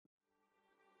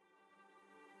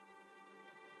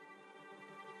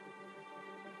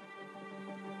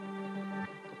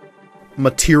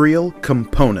Material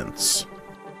Components.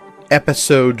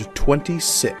 Episode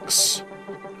 26.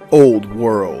 Old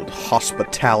World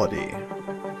Hospitality.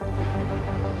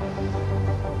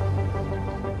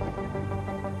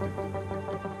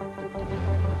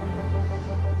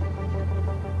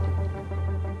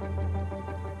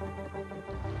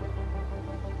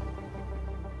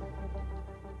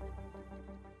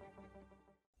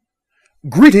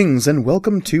 Greetings and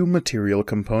welcome to Material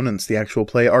Components, the actual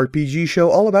play RPG show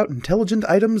all about intelligent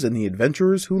items and the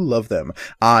adventurers who love them.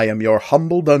 I am your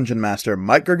humble dungeon master,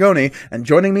 Mike Gargoni, and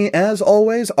joining me as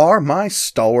always are my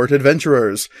stalwart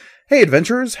adventurers. Hey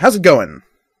adventurers, how's it going?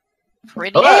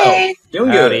 Pretty Hello.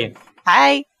 Doing good.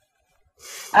 Hi.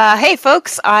 Hey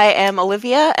folks, I am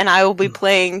Olivia, and I will be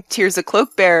playing Tears of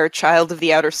Cloakbearer, Child of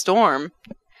the Outer Storm.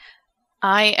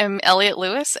 I am Elliot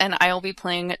Lewis, and I will be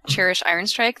playing Cherish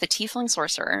Ironstrike, the Tiefling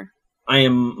Sorcerer. I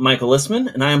am Michael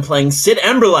Listman, and I am playing Sid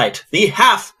Amberlight, the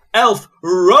half-elf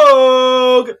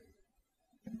rogue!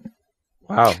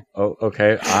 Wow. Oh,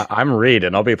 okay. I'm Reed,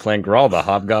 and I'll be playing Grawl, the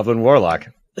Hobgoblin Warlock.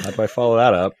 How do I follow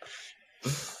that up?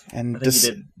 And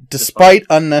despite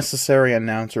unnecessary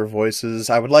announcer voices,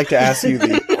 I would like to ask you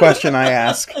the question I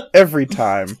ask every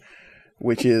time,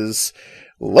 which is,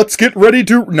 let's get ready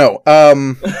to... No,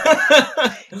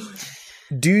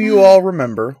 do you all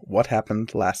remember what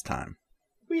happened last time?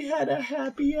 We had a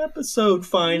happy episode,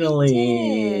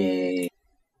 finally!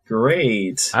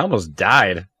 Great. I almost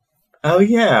died. Oh,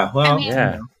 yeah. Well,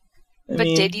 Yeah. But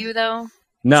did you, though?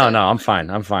 No, I'm fine.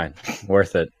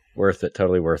 Worth it.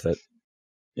 Totally worth it.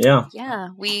 Yeah. Yeah,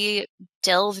 we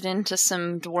delved into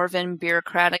some dwarven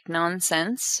bureaucratic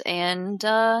nonsense and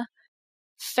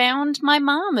found my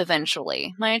mom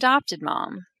eventually, my adopted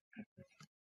mom.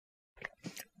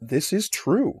 This is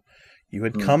true. You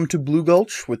had come to Blue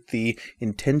Gulch with the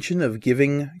intention of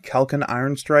giving Kalkan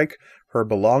Ironstrike her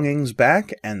belongings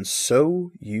back, and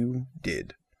so you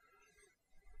did.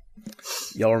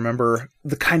 Y'all remember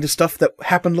the kind of stuff that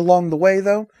happened along the way,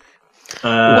 though?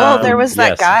 Well, there was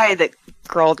that yes. guy that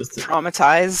girl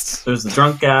traumatized. There's the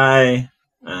drunk guy,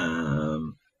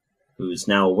 who's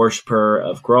now a worshiper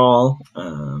of Grawl.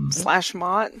 Slash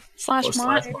Mott. Slash Or Mott.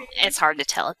 slash Mott. It's hard to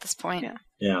tell at this point.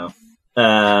 Yeah.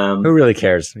 Yeah. Who really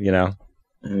cares, you know?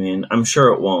 I mean, I'm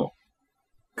sure it won't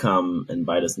come and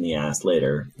bite us in the ass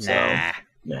later. So,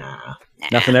 nah.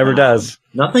 Nothing ever does.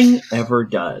 Nothing ever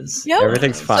does. Yep.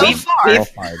 Everything's fine. So far. All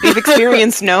fine. We've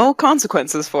experienced no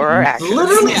consequences for our actions.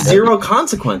 Literally Yeah. zero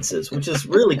consequences, which is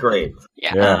really great.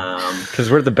 Yeah.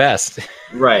 Because we're the best.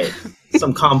 Right.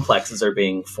 Some complexes are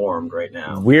being formed right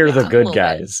now. We're the a good little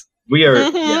guys. We are,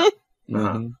 Mhm.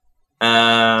 yeah.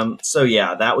 Mhm. So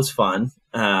yeah, that was fun.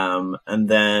 And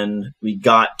then we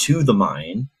got to the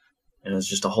mine, and it was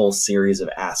just a whole series of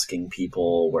asking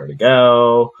people where to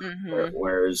go, Mhm.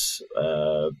 where's,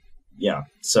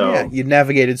 So Yeah, you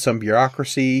navigated some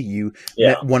bureaucracy, you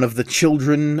yeah, met one of the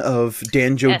children of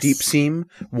Danjo Yes. Deepseam,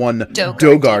 one Dogar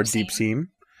Dogar Deepseam.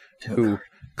 Deepseam, who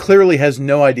clearly has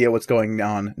no idea what's going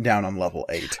on down on level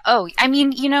 8. Oh, I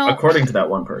mean, you know, according to that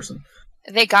one person.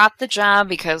 they got the job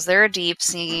because they're a deep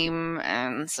seam,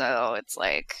 and so it's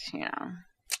like, you know,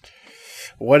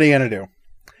 What are you gonna do?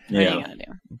 what are Yeah, you gonna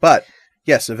do? But,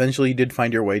 yes, eventually you did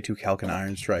find your way to Kalkan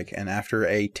Ironstrike, and after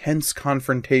a tense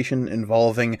confrontation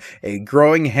involving a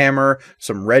growing hammer,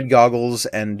 some red goggles,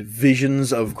 and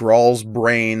visions of Grawl's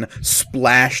brain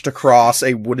splashed across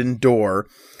a wooden door,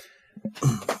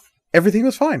 everything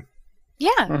was fine.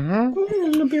 Yeah, Mhm.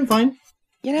 it'll be fine.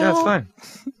 You know, Yeah, it's fine.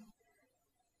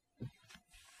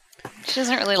 she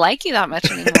doesn't really like you that much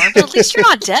anymore, but at least you're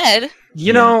not dead.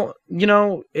 You know,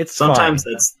 it's Sometimes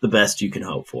fine. that's the best you can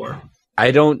hope for.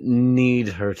 I don't need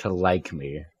her to like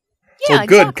me. Yeah, Well,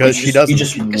 good, 'cause exactly. she doesn't. You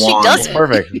just she want doesn't. it.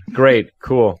 Perfect. Great.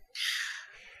 Cool.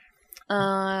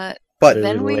 But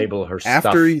Then To we- label her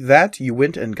after stuff. that, you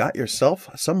went and got yourself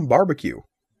some barbecue.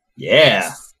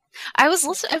 Yeah. I've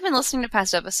been listening to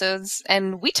past episodes,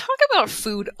 and we talk about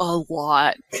food a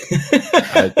lot.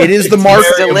 It is the It's mark.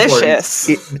 very delicious.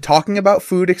 Talking about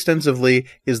food extensively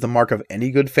is the mark of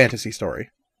any good fantasy story.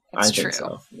 It's I true. think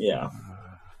so. Yeah.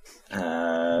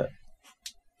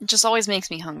 It just always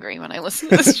makes me hungry when I listen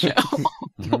to this show.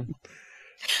 Mhm.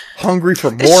 Hungry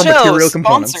for This more show material is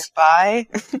components.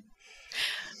 sponsored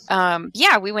by.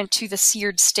 Yeah, we went to the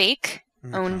Seared Steak,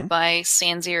 Mhm. owned by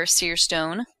Sanzir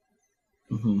Searstone.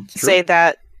 Mm-hmm. Say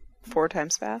that 4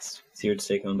 times fast. Seared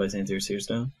steak owned by Sanzir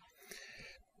Searstone.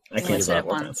 I I can't said say it that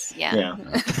one. once. Yeah.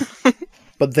 Yeah.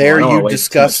 But there Well, I don't you wanna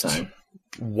waste too much discussed time.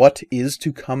 what is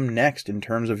to come next in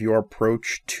terms of your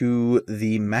approach to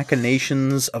the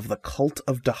machinations of the cult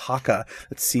of Dahaka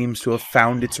that seems to have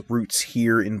found its roots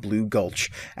here in Blue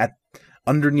Gulch, at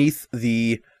underneath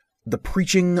the the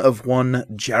preaching of one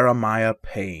Jeremiah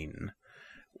Payne.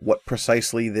 What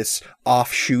precisely this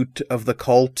offshoot of the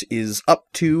cult is up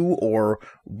to, or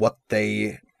what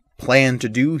they plan to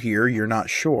do here, you're not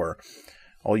sure.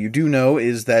 All you do know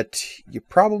is that you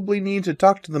probably need to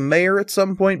talk to the mayor at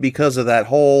some point because of that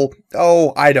whole,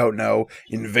 I don't know,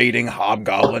 invading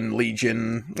Hobgoblin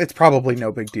Legion. It's probably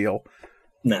no big deal.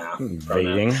 Nah.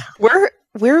 Invading.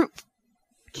 We're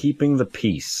Keeping the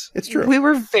peace. It's true. we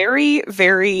were very,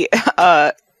 very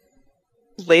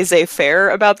laissez-faire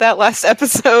about that last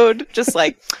episode. Just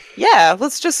like, yeah,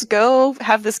 let's just go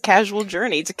have this casual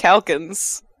journey to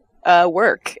Calkin's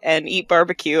work and eat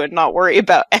barbecue and not worry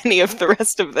about any of the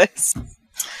rest of this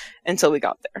until we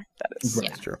got there. That is, Right.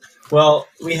 It's true. Well,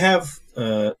 we have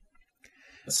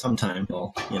some time.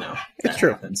 Well, It's that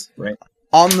true. happens, right?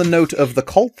 On the note of the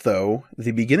cult, though,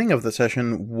 the beginning of the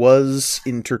session was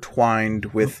intertwined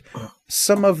with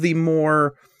some of the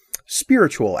more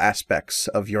spiritual aspects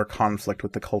of your conflict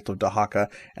with the cult of Dahaka,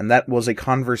 and that was a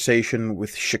conversation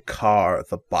with Shikar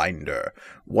the Binder,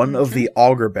 one of the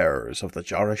augur bearers of the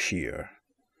Jarashir.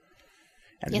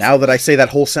 And Yes. now that I say that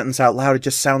whole sentence out loud, it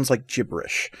just sounds like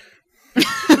gibberish.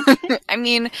 I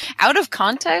mean, out of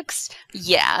context,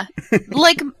 yeah.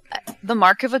 Like the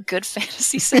mark of a good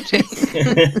fantasy setting.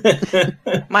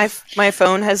 my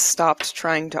phone has stopped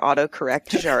trying to autocorrect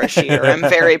Jarashir. I'm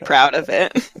very proud of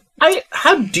it.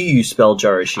 How do you spell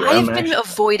Jarashir? I've been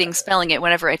avoiding spelling it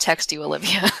whenever I text you,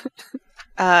 Olivia.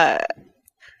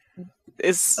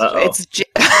 It's J-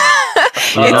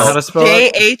 Do you know how to spell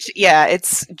it? JH. Yeah,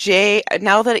 it's J.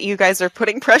 Now that you guys are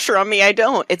putting pressure on me, I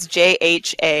don't. It's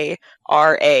JHARASHIR.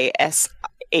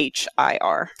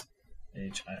 H-I-R.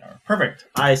 Perfect.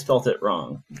 I spelt it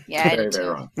wrong. Yeah, I very, did very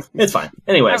too. wrong. It's fine.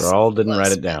 Anyways, Raul didn't Close.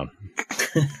 write it down.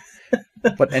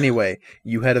 But anyway,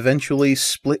 you had eventually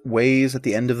split ways at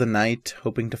the end of the night,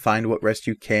 hoping to find what rest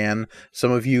you can. Some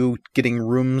of you getting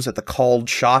rooms at the Called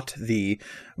Shot, the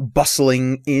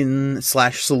bustling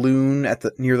inn/saloon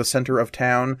near the center of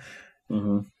town.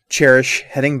 mhm. Cherish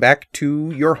heading back to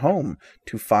your home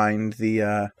to find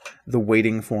the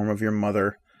waiting form of your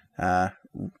mother,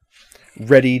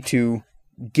 ready to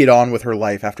get on with her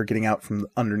life after getting out from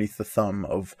underneath the thumb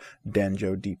of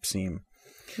Danjo Deepseam.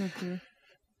 Mm-hmm.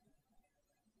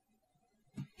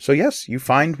 So yes, you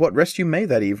find what rest you may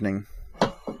that evening.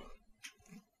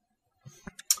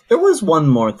 There was one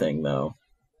more thing, though.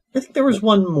 I think there was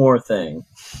one more thing.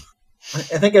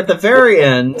 I think at the very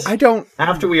end, I don't.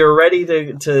 after we were ready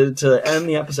to end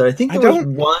the episode, I think I there was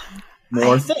don't- one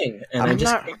more thing, and I I'm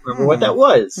just not- can't remember what that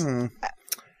was.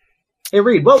 Hey,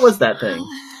 Reed, what was that thing?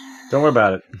 Don't worry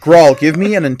about it. Grawl, give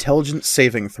me an intelligence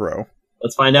saving throw.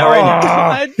 Let's find out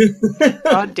right God,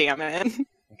 God damn it!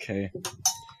 Okay.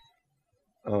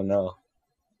 Oh no.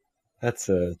 That's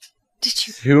a Did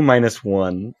you? 2 minus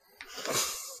 1.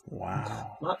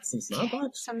 Wow. now. It's not a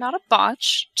botch. So not a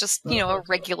botch, just Not a a botch.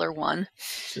 regular one.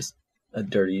 It's just a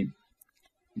dirty.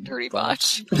 Dirty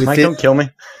botch. Mike, don't kill me.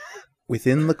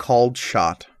 Within the Called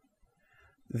Shot,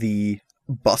 the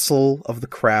bustle of the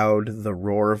crowd, the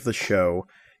roar of the show,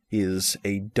 is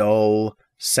a dull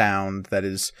sound that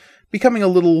is becoming a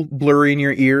little blurry in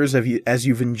your ears as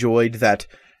you've enjoyed that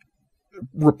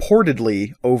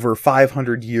reportedly over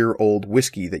 500-year-old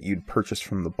whiskey that you'd purchased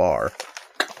from the bar.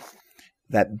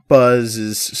 That buzz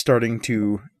is starting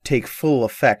to take full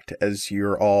effect as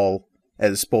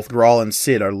both Grawl and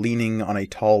Sid are leaning on a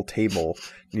tall table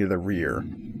near the rear.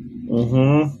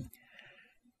 Mm-hmm.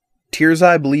 Tirza,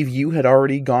 I believe you had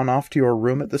already gone off to your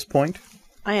room at this point.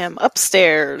 I am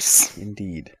upstairs.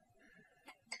 Indeed.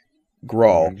 Why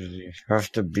Grawl, does he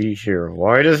have to be here?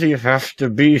 Why does he have to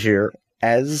be here?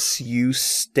 as you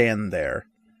stand there,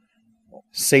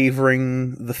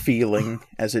 savoring the feeling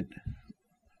as it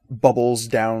bubbles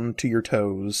down to your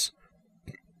toes,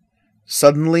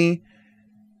 suddenly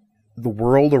the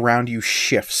world around you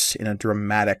shifts in a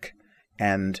dramatic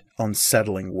and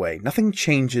unsettling way. Nothing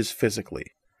changes physically.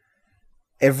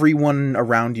 Everyone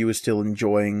around you is still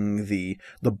enjoying the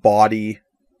bawdy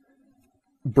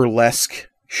burlesque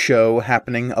show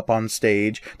happening up on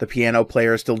stage. The piano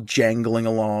player is still jangling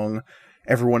along.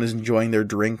 Everyone is enjoying their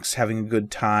drinks, having a good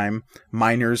time.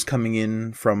 Miners coming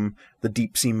in from the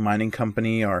Deep Sea Mining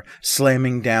Company are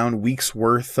slamming down weeks'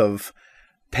 worth of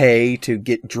pay to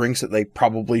get drinks that they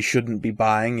probably shouldn't be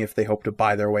buying if they hope to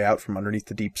buy their way out from underneath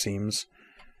the deep seams.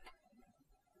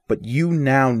 But you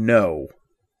now know,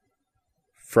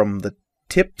 from the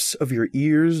tips of your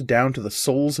ears down to the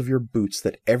soles of your boots,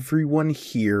 that everyone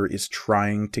here is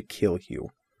trying to kill you.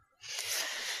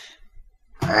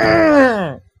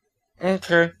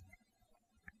 Okay.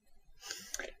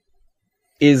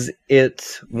 Is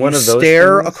it one you of those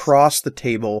stare things? across the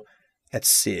table at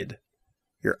Sid,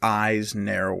 your eyes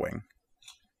narrowing.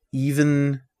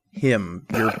 Even him,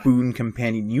 your boon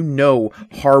companion, you know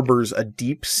harbors a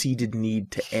deep-seated need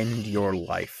to end your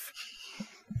life.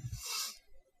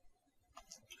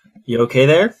 You okay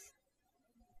there?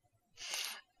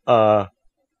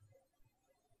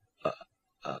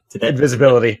 Did that-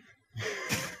 Invisibility.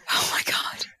 Oh my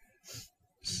god.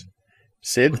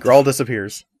 Sid, Grawl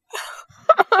disappears.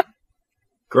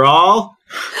 Grawl?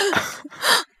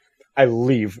 I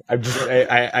leave. I'm just.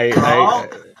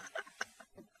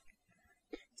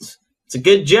 It's a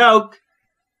good joke.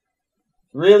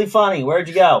 Really funny. Where'd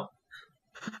you go?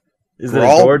 Is it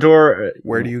Grawl? a door?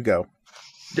 Where do you go?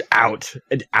 Out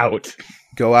and out?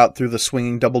 Go out through the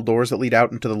swinging double doors that lead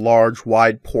out into the large,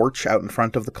 wide porch out in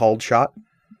front of the called shot.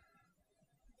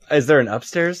 Is there an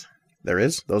upstairs? There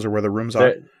is. Those are where the rooms are.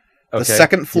 Okay. The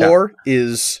second floor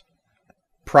is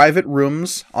private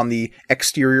rooms on the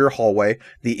exterior hallway.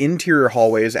 The interior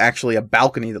hallway is actually a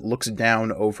balcony that looks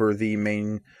down over the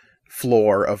main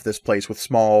floor of this place with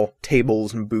small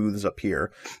tables and booths up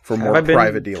here for more Have I been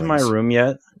private dealings. to my room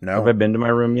yet? No. Have I been to my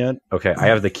room yet? Okay, I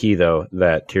have the key though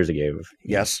that Tirza gave.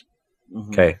 Yes. Mhm.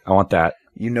 Okay, I want that.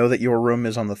 You know that your room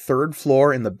is on the third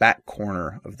floor in the back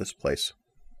corner of this place.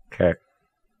 Okay,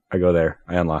 I go there.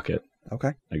 I unlock it.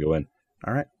 Okay. I go in.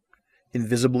 All right.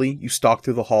 Invisibly, you stalk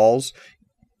through the halls.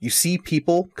 You see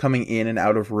people coming in and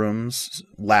out of rooms,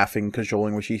 laughing,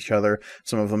 cajoling with each other.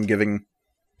 Some of them giving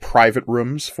private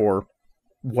rooms for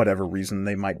whatever reason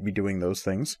they might be doing those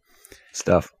things.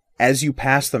 Stuff. As you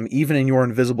pass them, even in your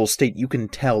invisible state, you can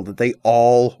tell that they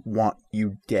all want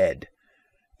you dead.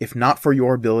 If not for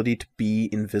your ability to be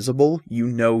invisible, you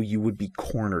know you would be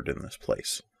cornered in this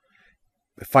place.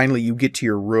 Finally, you get to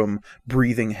your room,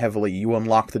 breathing heavily. You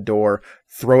unlock the door,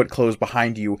 throw it closed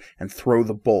behind you, and throw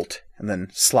the bolt, and then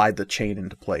slide the chain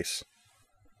into place.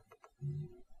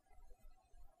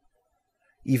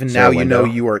 Even Is now, there a you know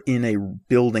window? you are in a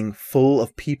building full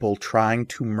of people trying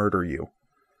to murder you.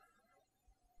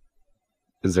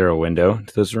 Is there a window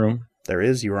to this room? There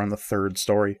is. You are on the third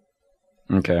story.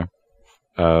 Okay.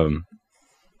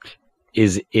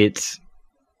 Is it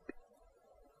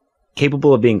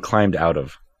capable of being climbed out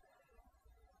of?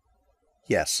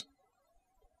 Yes.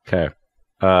 Okay.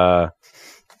 How?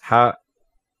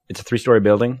 It's a 3-story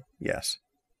building. Yes.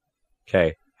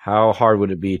 Okay. How hard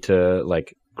would it be to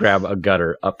like grab a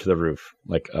gutter up to the roof?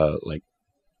 Like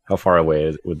how far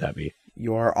away would that be?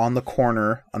 You are on the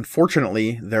corner.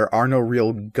 Unfortunately, there are no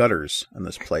real gutters in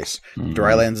this place. Mhm.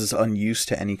 Drylands is unused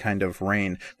to any kind of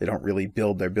rain. They don't really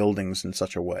build their buildings in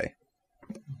such a way.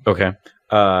 Okay.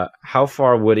 How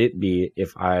far would it be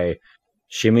if I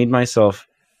shimmied myself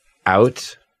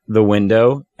out the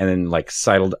window and then like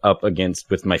sidled up against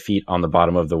with my feet on the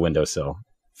bottom of the windowsill,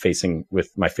 facing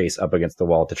with my face up against the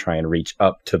wall to try and reach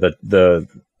up to the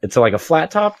it's like a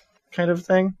flat top kind of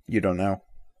thing? You don't know.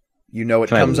 You know it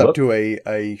Can I comes up look? to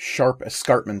a sharp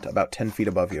escarpment about 10 feet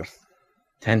above you.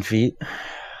 10 feet.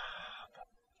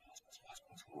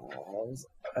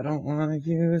 I don't want to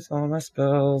use all my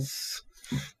spells.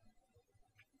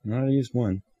 I'm going to use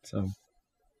one, so.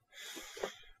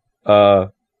 I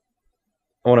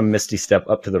want to Misty Step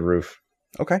up to the roof.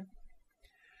 Okay.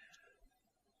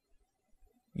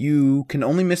 You can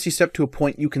only Misty Step to a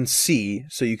point you can see,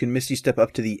 so you can Misty Step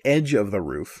up to the edge of the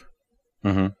roof.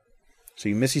 Mm-hmm. So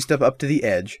you Misty Step up to the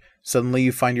edge. Suddenly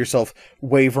you find yourself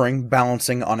wavering,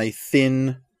 balancing on a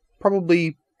thin,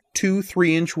 probably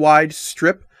 2-3 inch wide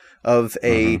strip of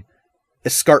a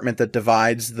escarpment that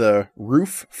divides the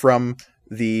roof from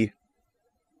the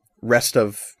rest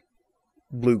of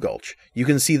Blue Gulch. You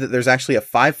can see that there's actually a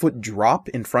 5-foot drop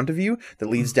in front of you that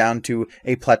leads down to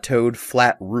a plateaued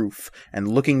flat roof. And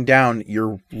looking down,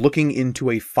 you're looking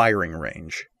into a firing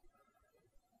range.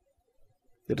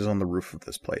 It is on the roof of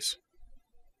this place.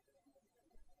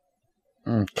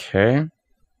 Okay.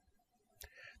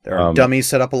 There are dummies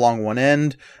set up along one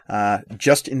end.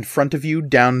 Just in front of you,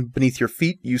 down beneath your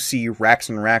feet, you see racks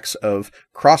and racks of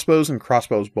crossbows and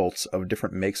crossbows bolts of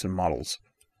different makes and models.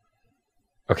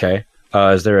 Okay.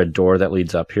 Is there a door that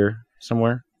leads up here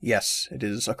somewhere? Yes, it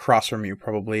is across from you,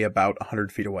 probably about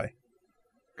 100 feet away.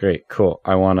 Great, cool.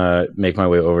 I want to make my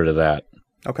way over to that.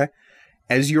 Okay.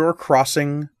 As you're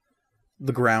crossing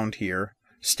the ground here,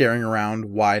 staring around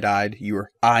wide-eyed,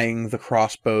 you're eyeing the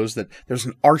crossbows, that there's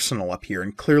an arsenal up here,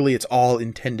 and clearly it's all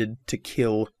intended to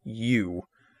kill you.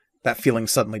 That feeling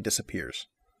suddenly disappears.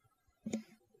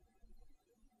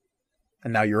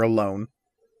 And now you're alone,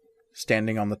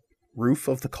 standing on the roof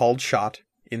of the called shot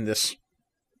in this,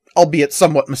 albeit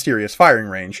somewhat mysterious, firing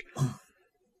range.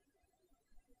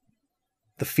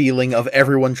 the feeling of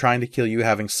everyone trying to kill you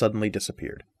having suddenly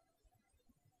disappeared.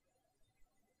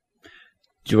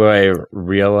 Do I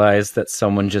realize that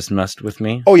someone just messed with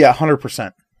me? Oh yeah,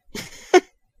 100%.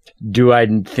 Do I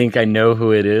think I know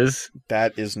who it is?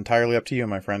 That is entirely up to you,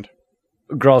 my friend.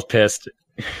 Girl's pissed.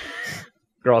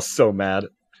 Girl's so mad.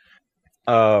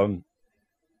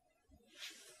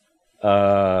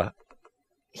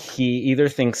 He either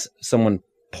thinks someone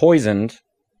poisoned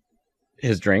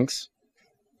his drinks,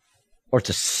 or it's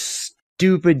a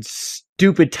stupid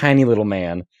tiny little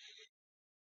man.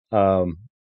 Both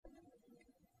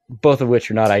of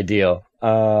which are not ideal.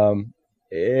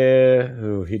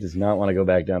 He does not want to go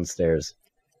back downstairs.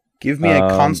 Give me a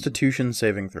Constitution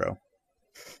saving throw.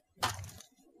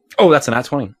 Oh, that's an at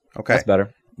 20. Okay. That's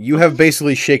better. You have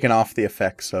basically shaken off the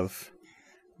effects of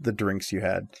the drinks you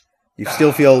had. You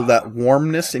still feel that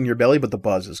warmness in your belly, but the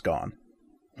buzz is gone.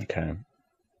 Okay.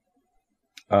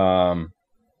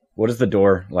 What is the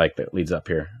door like that leads up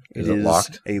here? Is it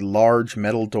locked? A large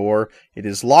metal door. It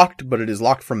is locked, but it is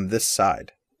locked from this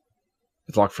side.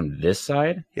 It's locked from this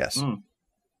side? Yes.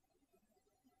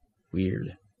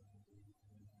 Weird.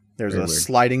 There's Very a weird.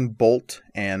 sliding bolt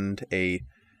and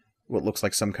what looks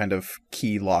like some kind of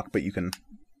key lock, but you can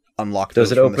unlock Does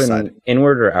those it from this side. open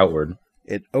inward or outward?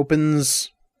 It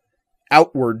opens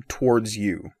outward towards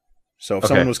you. So if Okay.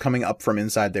 someone was coming up from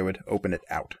inside, they would open it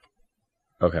out.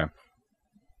 Okay.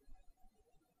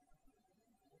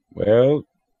 Well,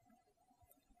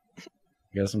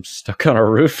 guess I'm stuck on a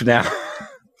roof now.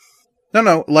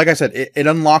 No, like I said, it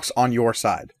unlocks on your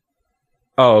side.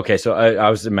 Oh, okay. So I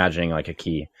was imagining like a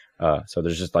key. So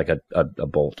there's just like a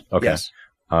bolt. Okay. Yes.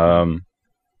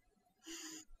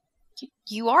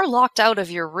 You are locked out of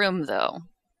your room, though.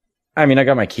 I mean, I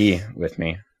got my key with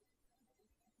me.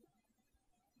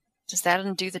 Does that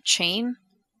undo the chain?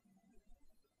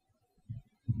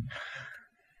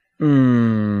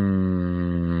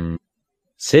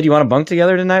 Sid, you want to bunk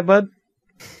together tonight, bud?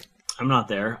 I'm not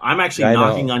there. I'm actually I know,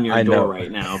 knocking on your I door know.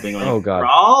 right now, being like, Oh, God.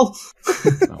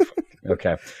 Rawl?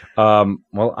 Okay.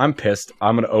 Well, I'm pissed.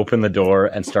 I'm gonna open the door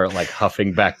and start like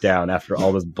huffing back down after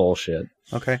all this bullshit.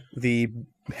 Okay. The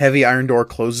heavy iron door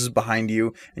closes behind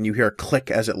you, and you hear a click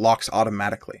as it locks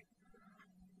automatically.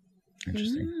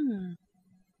 Interesting.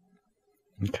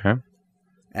 Okay.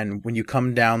 And when you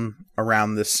come down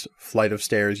around this flight of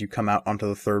stairs, you come out onto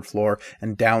the 3rd floor,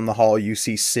 and down the hall you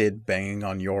see Sid banging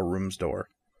on your room's door.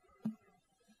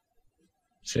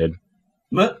 Sid.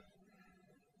 What?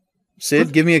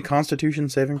 Sid, give me a Constitution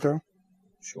saving throw.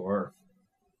 Sure.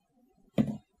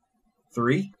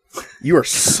 3? You are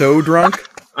so drunk.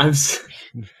 I'm.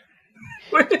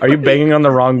 Are you banging on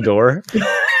the wrong door?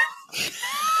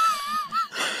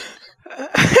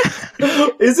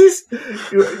 Is this?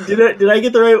 Did I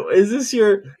get the right? Is this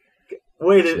your?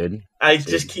 Wait, Sid. I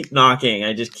just keep knocking.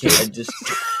 I just keep. I just.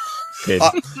 Sid.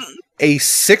 A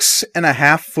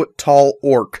 6.5 foot tall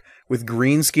orc with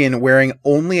green skin wearing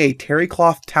only a terry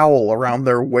cloth towel around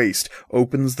their waist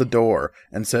opens the door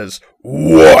and says,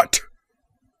 "What?"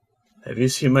 Have you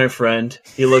seen my friend?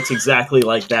 He looks exactly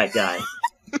like that guy.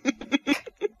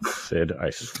 Sid, I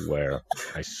swear.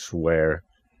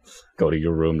 Go to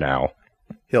your room now.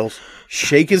 He'll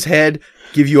shake his head,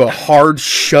 give you a hard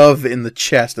shove in the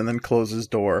chest, and then close his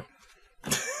door.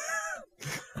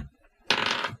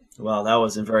 Well, that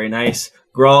wasn't very nice.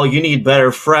 Grawl, you need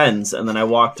better friends. And then I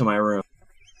walk to my room.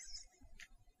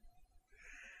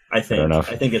 I Fair enough.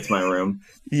 think it's my room.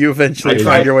 You eventually I find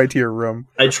tried- your way to your room.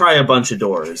 I try a bunch of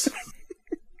doors.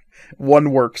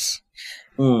 One works.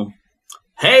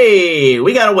 Hey,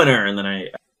 we got a winner. And then I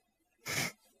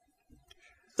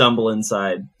stumble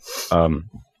inside.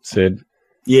 Sid,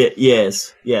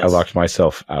 Yes. I locked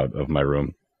myself out of my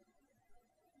room.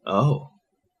 Oh.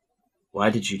 Why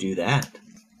did you do that?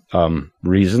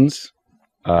 Reasons?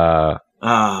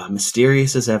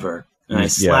 Mysterious as ever. And I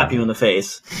slap you in the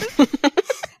face.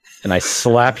 And I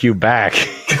slap you back.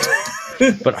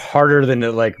 But harder than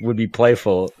it like would be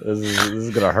playful. This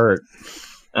is gonna hurt.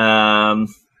 And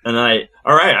then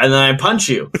I punch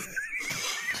you.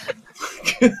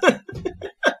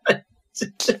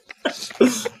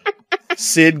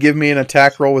 Sid, give me an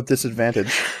attack roll with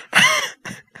disadvantage.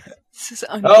 This is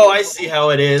Oh, I see how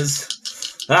it is.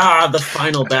 The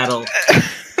final battle.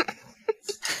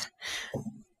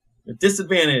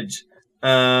 Disadvantage.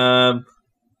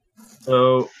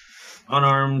 So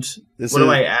unarmed. This What do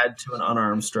is I add to an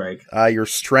unarmed strike? your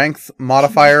strength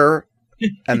modifier,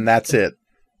 and that's it.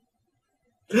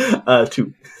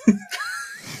 2.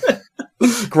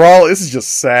 Grawl, this is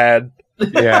just sad.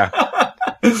 Yeah.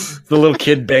 The little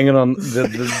kid banging on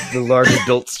the large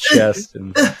adult's chest.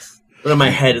 And But in my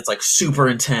head, it's like super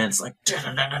intense. Like,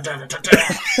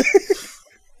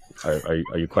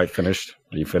 Are you quite finished?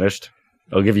 Are you finished?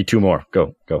 I'll give you 2 more.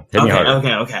 Go. Hit me harder.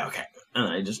 Okay. And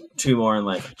I just 2 more and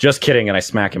like. Just kidding, and I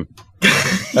smack him.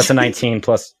 That's a 19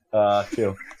 plus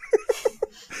 2.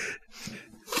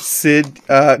 Sid,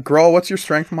 Grawl, what's your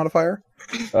strength modifier?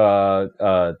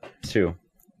 2.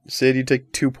 Sid, you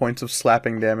take 2 points of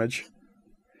slapping damage.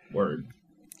 Word.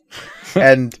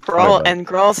 And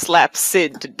Grawl slaps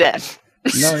Sid to death.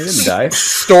 No, he didn't die.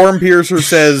 Stormpiercer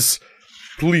says,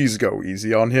 "Please go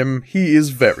easy on him. He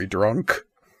is very drunk."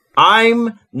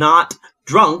 I'm not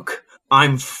drunk.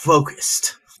 I'm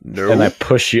focused. No. And I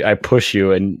push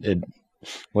you, and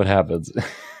what happens?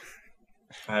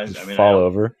 I Fall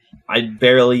over. I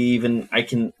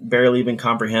can barely even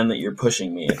comprehend that you're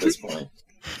pushing me at this point.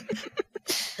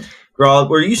 Grawl,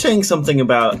 were you saying something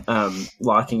about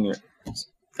locking your?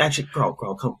 Actually,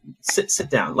 Grawl, come sit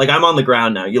down. Like I'm on the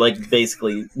ground now. You like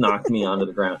basically knocked me onto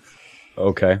the ground.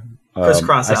 Okay.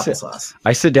 Crisscross applesauce.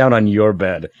 I sit down on your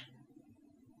bed,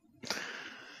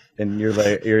 and you're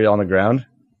on the ground.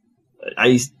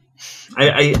 I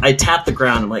tap the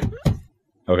ground. I'm like,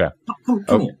 okay.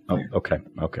 Come here. Okay.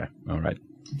 All right.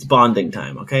 It's bonding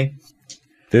time. Okay.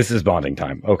 This is bonding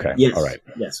time. Okay. Yes. All right.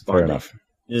 Yes. Fair Bonding. enough.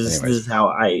 This is how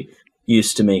I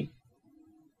used to make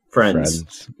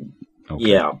friends. Okay.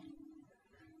 Yeah.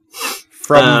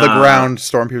 From the ground,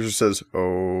 Stormpiercer says,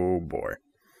 "Oh boy."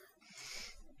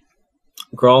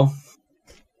 Grawl,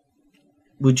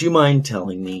 would you mind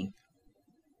telling me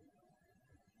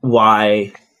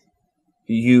why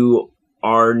you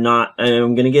are not?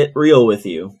 I'm going to get real with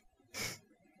you,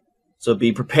 so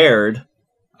be prepared.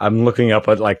 I'm looking up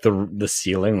at like the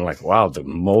ceiling, like, wow, the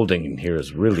molding in here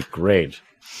is really great.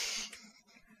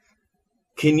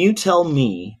 Can you tell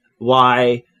me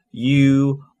why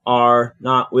you are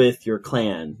not with your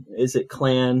clan? Is it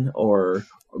clan or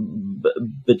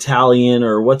battalion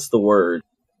or what's the word?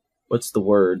 What's the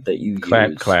word that you use?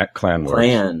 Clan words. Clan.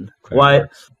 Why?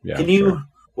 Words. Yeah, Can you?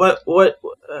 Sure.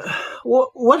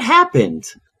 What happened?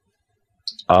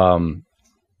 I'm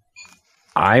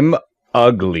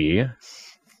ugly.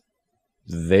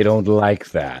 They don't like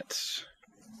that.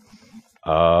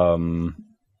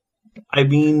 I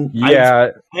mean, yeah,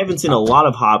 I haven't seen a lot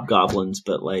of hobgoblins,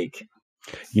 but like,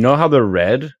 you know how they're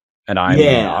red and I'm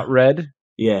not red?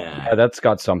 Yeah, that's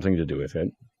got something to do with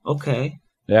it. Okay.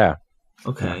 Yeah.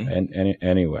 Okay. And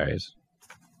anyways,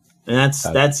 and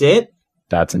that's it.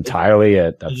 That's entirely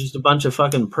it. They're That's just a bunch of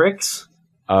fucking pricks.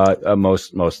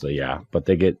 Mostly, yeah. But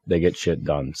they get shit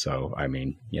done. So I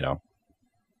mean, you know.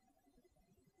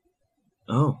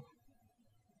 Oh.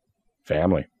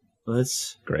 Family. Well,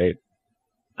 that's great.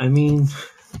 I mean,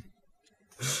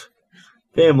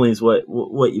 family is what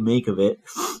you make of it.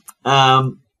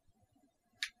 Well,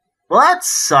 that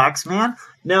sucks, man.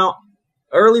 Now,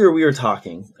 earlier we were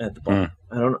talking at the bar.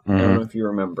 I don't know if you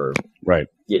remember. Right.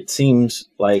 It seems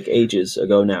like ages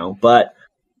ago now, but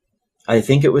I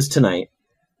think it was tonight.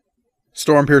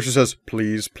 Stormpiercer says,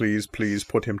 "Please, please, please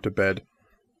put him to bed."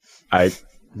 I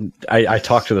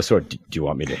talked to the sword. Do you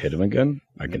want me to hit him again?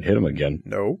 I can hit him again.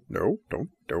 No, don't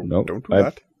do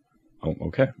that. Oh,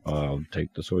 okay. I'll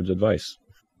take the sword's advice.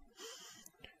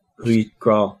 Who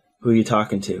are you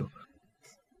talking to?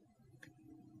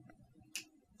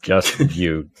 Just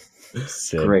you,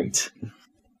 Sid.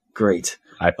 Great.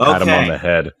 I pat him on the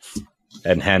head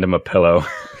and hand him a pillow.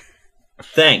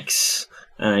 Thanks.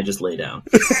 And I just lay down.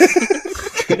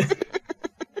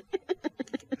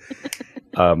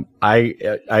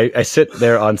 I sit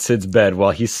there on Sid's bed while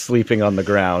he's sleeping on the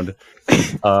ground,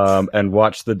 and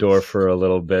watch the door for a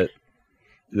little bit.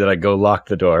 Then I go lock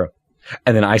the door,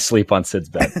 and then I sleep on Sid's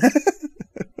bed.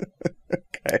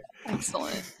 Okay.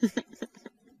 Excellent.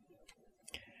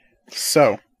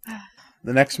 So,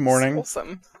 the next morning,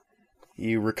 Awesome.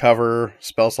 you recover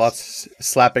spell slots,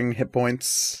 slapping hit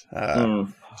points,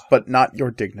 but not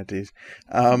your dignities.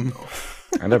 I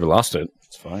never lost it.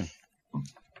 It's fine.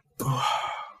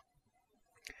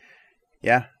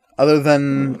 Yeah. Other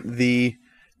than the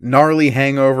gnarly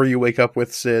hangover you wake up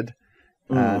with, Sid,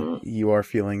 you are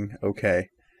feeling okay.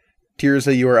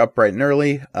 Tirza, you are up bright and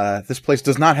early. This place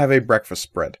does not have a breakfast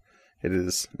spread. It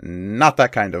is not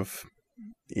that kind of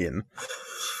inn.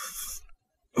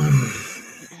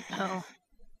 Oh.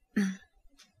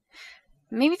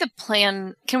 Maybe the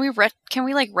plan. Can we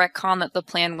retcon that the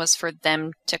plan was for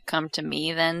them to come to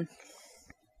me then?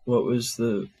 What was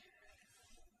the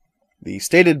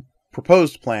stated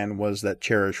proposed plan was that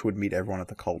Cherish would meet everyone at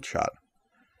the Cult Shot.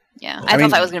 Yeah, I I mean-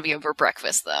 thought that was going to be over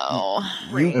breakfast though.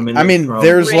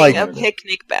 There's Bring like a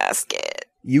picnic basket.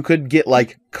 you could get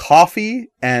like coffee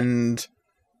and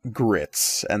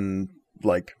grits and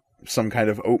like some kind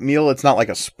of oatmeal. It's not like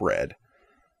a spread.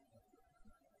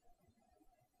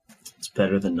 It's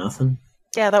better than nothing.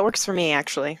 Yeah, that works for me,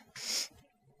 actually.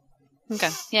 Okay,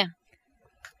 yeah.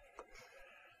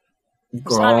 Just want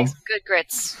to Grawl, make some good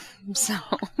grits. So,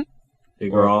 hey,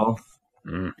 Grawl,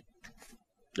 Mm.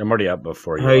 I'm already up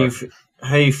before you.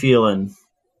 how you feeling?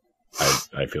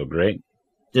 I feel great.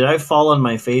 Did I fall on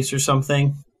my face or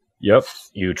something? Yep,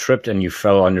 you tripped and you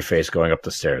fell on your face going up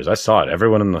the stairs. I saw it.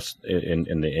 Everyone in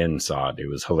the inn saw it. It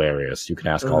was hilarious. You can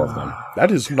ask all of them.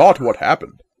 That is not what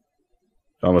happened.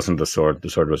 Don't listen to the sword. The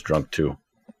sword was drunk too.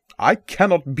 I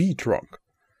cannot be drunk.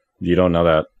 You don't know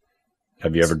that.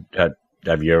 Have you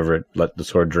ever let the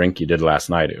sword drink? You did last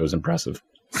night. It was impressive.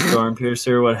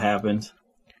 Stormpiercer, what happened?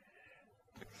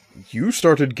 You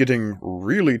started getting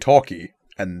really talky,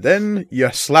 and then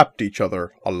you slapped each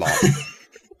other a lot.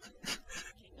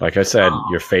 Like I said,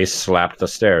 your face slapped the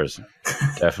stairs.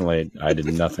 Definitely, I did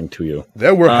nothing to you.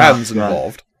 There were hands God.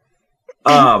 involved.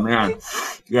 Oh, man.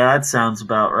 Yeah, that sounds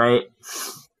about right.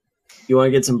 You want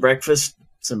to get some breakfast?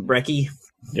 Some brekkie?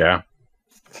 Yeah.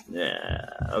 Yeah,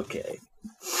 okay.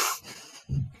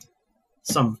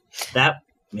 That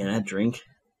drink.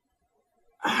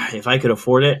 If I could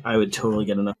afford it, I would totally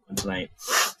get enough tonight.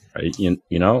 You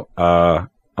know,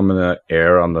 I'm going to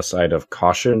err on the side of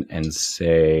caution and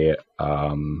say,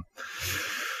 bad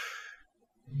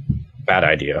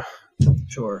idea.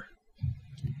 Sure.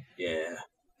 Yeah.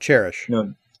 Cherish.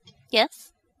 No.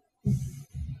 yes.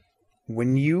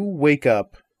 When you wake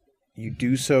up, you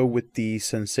do so with the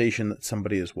sensation that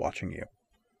somebody is watching you.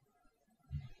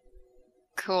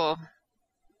 Cool.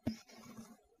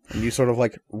 And you sort of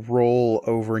like roll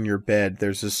over in your bed.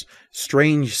 There's this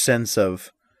strange sense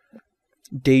of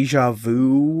deja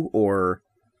vu or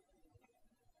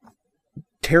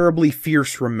terribly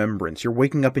fierce remembrance. You're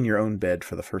waking up in your own bed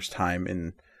for the first time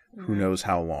in who knows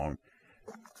how long.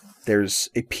 There's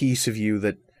a piece of you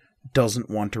that doesn't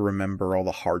want to remember all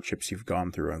the hardships you've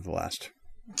gone through in the last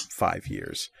 5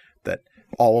 years. That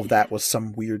all of that was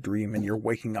some weird dream and you're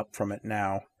waking up from it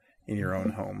now in your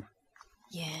own home.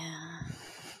 Yeah.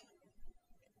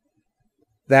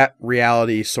 That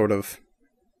reality sort of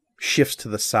shifts to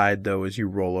the side, though, as you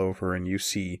roll over and you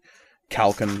see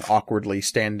Kalkin awkwardly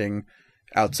standing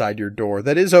outside your door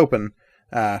that is open,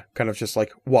 kind of just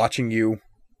like watching you.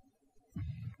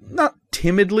 Not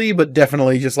timidly, but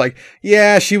definitely just like,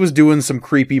 yeah, she was doing some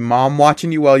creepy mom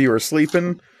watching you while you were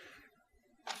sleeping.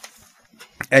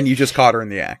 And you just caught her in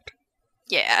the act.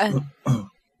 Yeah.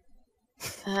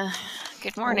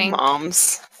 Good morning.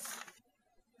 Moms.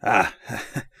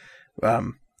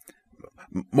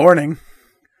 Morning.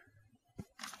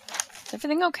 Is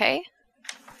everything okay?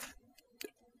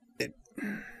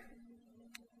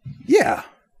 Yeah,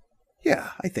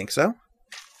 I think so.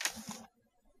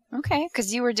 Okay,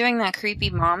 because you were doing that creepy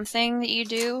mom thing that you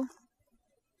do.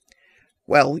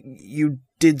 Well, you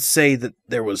did say that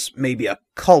there was maybe a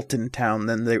cult in town,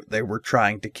 then they were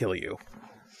trying to kill you.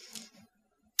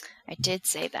 I did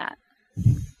say that.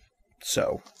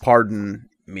 So, pardon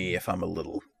me if I'm a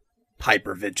little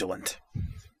hypervigilant.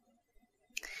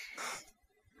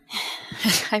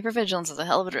 Hypervigilance is a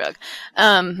hell of a drug.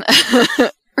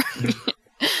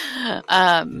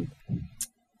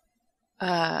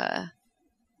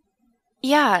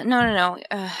 Yeah, no.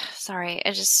 Sorry,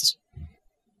 I just...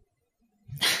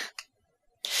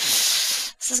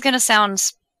 This is gonna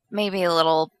sound maybe a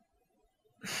little,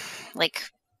 like,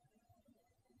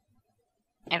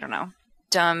 I don't know,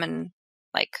 dumb and,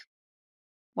 like,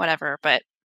 whatever, but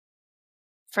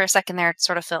for a second there, it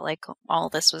sort of felt like all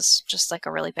this was just, like,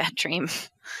 a really bad dream.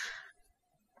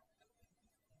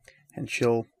 And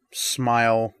she'll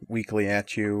smile weakly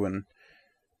at you and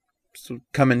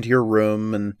come into your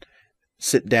room and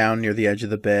sit down near the edge of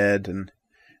the bed. And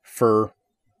for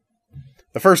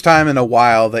the first time in a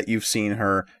while that you've seen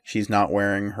her, she's not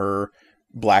wearing her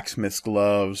blacksmith's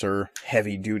gloves or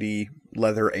heavy-duty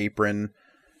leather apron.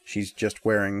 She's just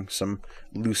wearing some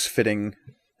loose-fitting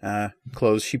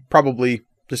clothes. She probably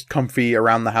just comfy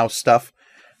around the house stuff,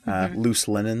 loose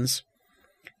linens.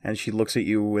 And she looks at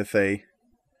you with a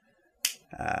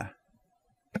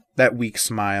that weak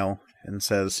smile and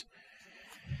says,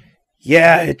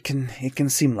 "Yeah, it can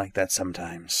seem like that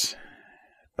sometimes,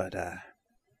 but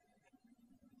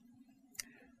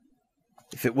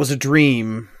if it was a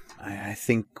dream, I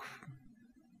think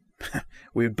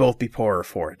we would both be poorer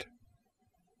for it."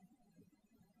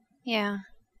 Yeah.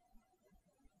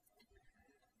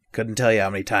 Couldn't tell you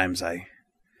how many times I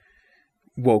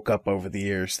woke up over the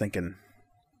years thinking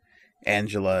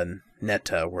Angela and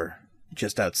Netta were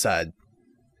just outside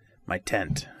my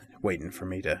tent, waiting for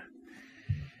me to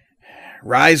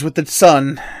rise with the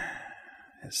sun,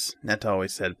 as Netta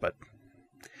always said, but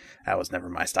that was never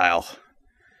my style.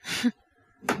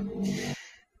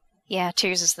 Yeah,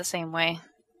 Tears is the same way.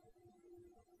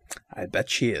 I bet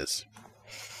she is.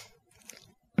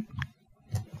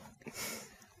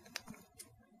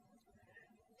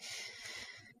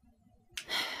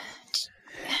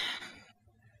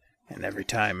 And every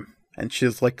time, and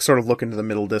she's like sort of looking to the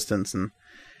middle distance, and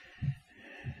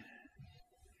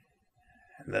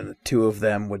then the two of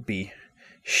them would be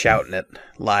shouting at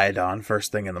Lydon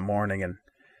first thing in the morning, and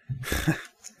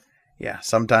yeah,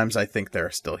 sometimes I think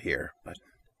they're still here, but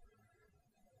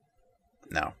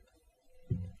no.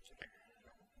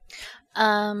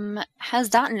 Has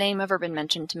that name ever been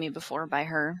mentioned to me before by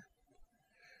her?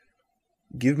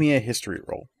 Give me a history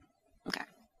roll. Okay.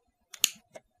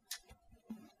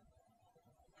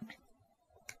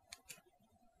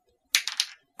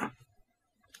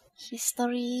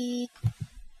 History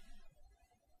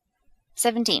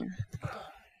 17.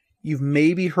 You've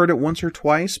maybe heard it once or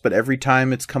twice, but every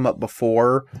time it's come up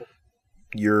before,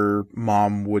 your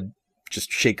mom would just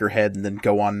shake her head and then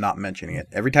go on not mentioning it.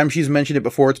 Every time she's mentioned it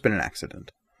before, it's been an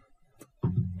accident.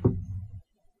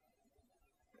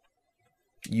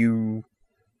 You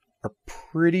are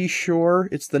pretty sure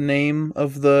it's the name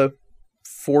of the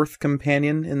fourth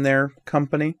companion in their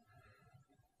company,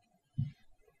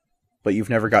 but you've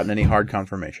never gotten any hard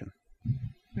confirmation.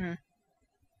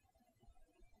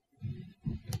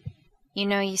 You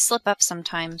know, you slip up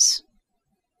sometimes.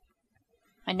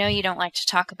 I know you don't like to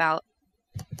talk about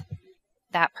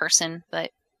that person,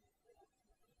 but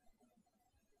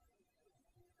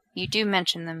you do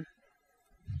mention them.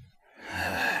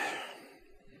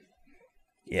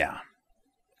 Yeah.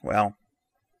 Well,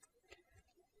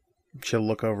 she'll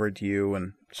look over at you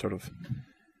and sort of,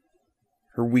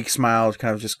 her weak smile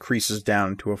kind of just creases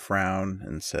down to a frown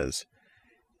and says,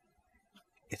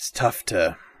 "It's tough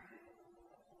to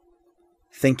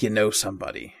think you know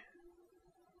somebody,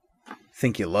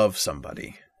 think you love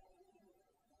somebody,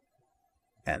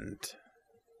 and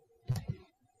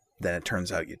then it turns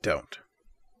out you don't.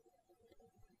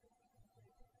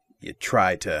 You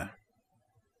try to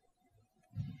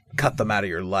cut them out of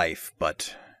your life,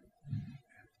 but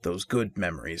those good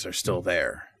memories are still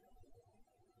there.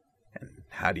 And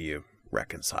how do you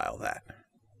reconcile that?"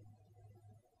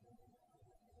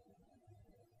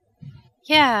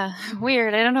 Yeah,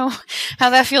 weird. I don't know how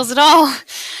that feels at all.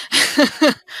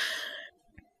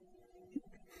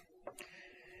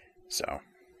 So,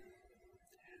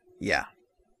 yeah,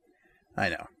 I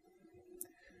know.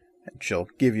 And she'll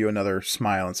give you another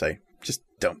smile and say, "Just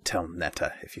don't tell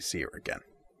Netta if you see her again."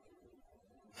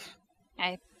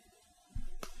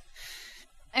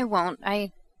 I won't.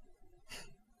 I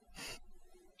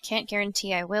can't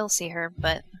guarantee I will see her,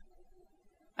 but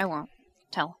I won't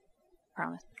tell.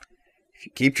 Promise. If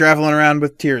you keep traveling around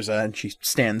with Tirza, and she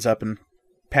stands up and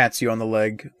pats you on the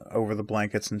leg over the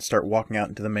blankets and start walking out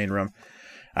into the main room,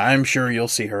 I'm sure you'll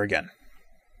see her again.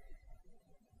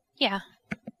 Yeah.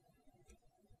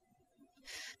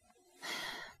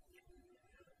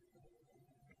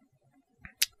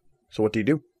 So what do you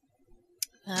do?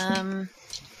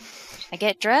 I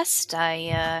get dressed,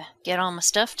 I get all my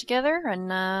stuff together,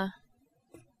 and I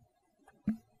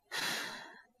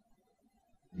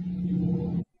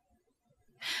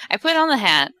put on the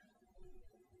hat,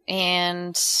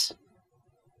 and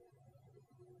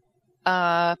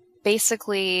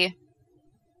basically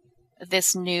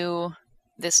this new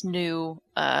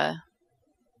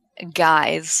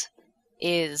guise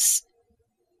is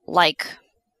like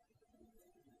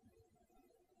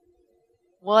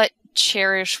what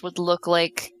Cherish would look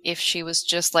like if she was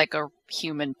just like a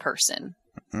human person.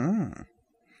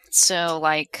 So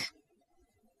like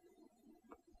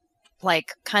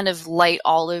kind of light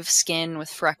olive skin with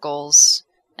freckles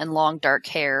and long dark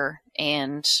hair,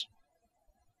 and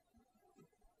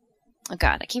oh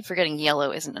god, I keep forgetting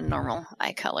yellow isn't a normal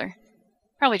eye color.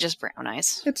 Probably just brown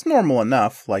eyes. It's normal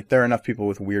enough. Like, there are enough people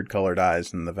with weird colored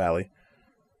eyes in the valley.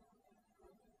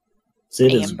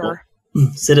 Sid Amber.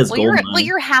 Sid is Well, golden.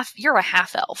 you're a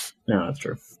half elf. No, that's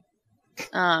true.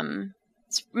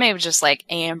 It's maybe just like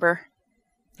amber.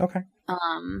 Okay.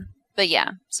 But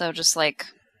yeah, so just like.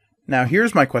 Now,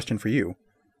 here's my question for you.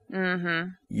 Mm-hmm.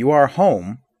 You are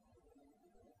home.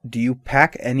 Do you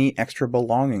pack any extra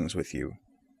belongings with you?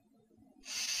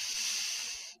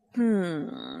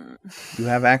 You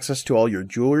have access to all your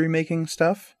jewelry making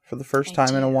stuff for the first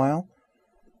time in a while?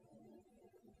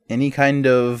 Any kind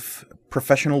of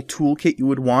professional toolkit you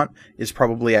would want is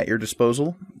probably at your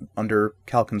disposal under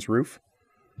Calkin's roof.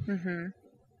 Mm-hmm.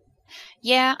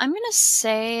 Yeah, I'm gonna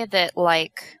say that,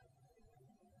 like,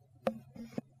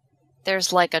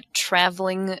 there's like a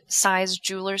traveling size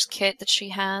jeweler's kit that she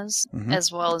has, Mhm.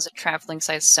 as well as a traveling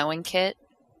size sewing kit.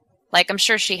 Like, I'm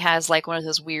sure she has like one of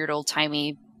those weird old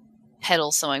timey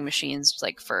pedal sewing machines,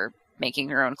 like for making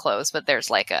her own clothes. But there's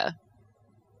like a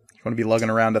You want to be lugging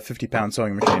around a 50-pound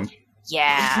sewing machine.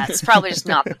 yeah, it's probably just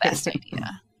not the best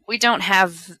idea. We don't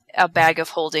have a bag of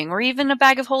holding, or even a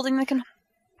bag of holding that can hold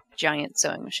a giant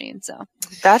sewing machine. So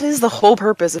That is the whole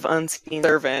purpose of Unseen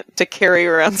Servant, to carry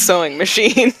around sewing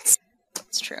machines.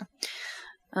 it's true.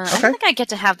 I Okay. don't think I get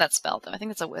to have that spell though. I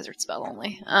think it's a wizard spell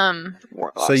only.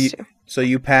 Warlocks So you too. so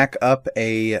you pack up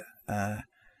a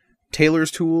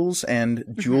tailor's tools and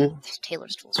jewel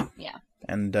Taylor's tools. Yeah.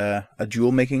 and a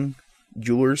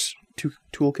jeweler's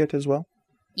toolkit as well.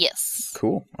 Yes.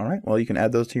 Cool. All right. Well, you can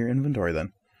add those to your inventory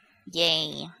then.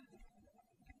 Yay.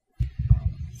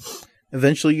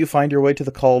 Eventually, you find your way to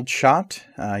the called shot.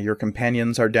 Your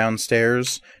companions are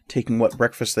downstairs, taking what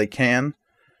breakfast they can.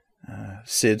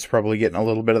 Sid's probably getting a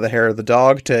little bit of the hair of the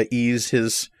dog to ease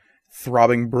his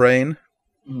throbbing brain.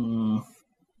 Mm.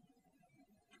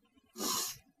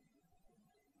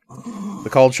 The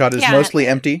called shot is Yeah. mostly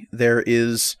empty. There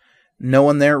is no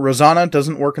one there. Rosanna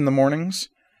doesn't work in the mornings.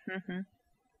 Mm-hmm.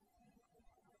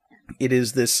 It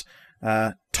is this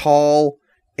tall,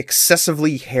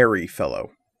 excessively hairy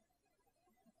fellow.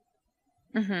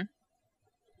 Mm-hmm.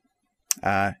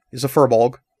 Is a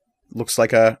furbolg. Looks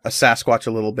like a Sasquatch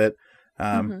a little bit.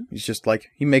 He's just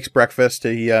like, he makes breakfast.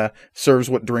 He serves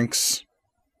what drinks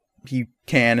he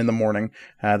can in the morning.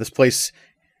 This place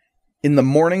in the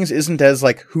mornings isn't as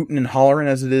like hootin' and hollering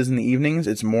as it is in the evenings.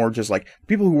 It's more just like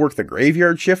people who work the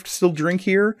graveyard shift still drink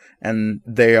here, and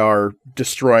they are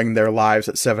destroying their lives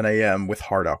at 7 a.m. with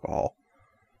hard alcohol.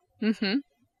 Mm-hmm.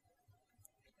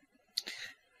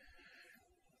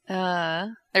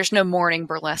 There's no morning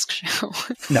burlesque show.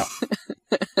 No.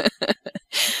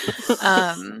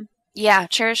 Yeah,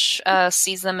 Cherish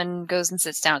sees them and goes and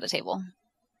sits down at the table.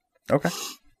 Okay.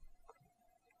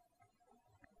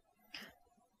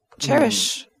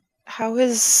 Cherish, how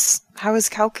is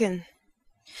Kalkin?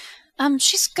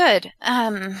 She's good.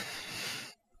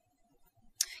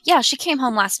 Yeah, she came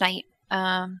home last night.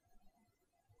 And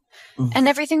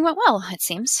everything went well, it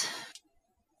seems.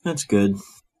 That's good.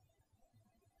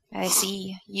 I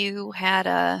see you had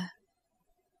a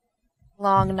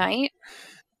long night.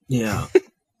 Yeah.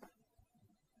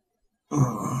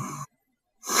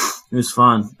 It was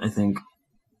fun, I think.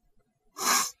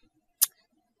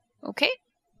 Okay.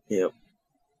 Yep.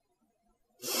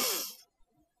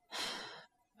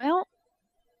 Well,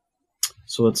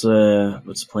 So what's the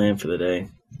plan for the day?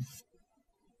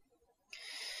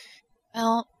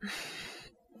 well.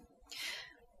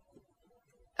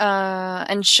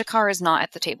 And Shakar is not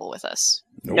at the table with us.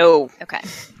 Nope. No. Okay.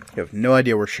 You have no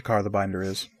idea where Shakar the Binder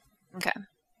is. Okay.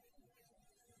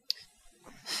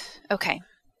 Okay.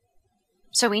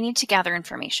 So we need to gather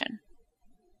information.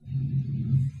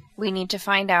 We need to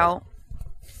find out.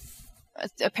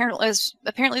 Apparently,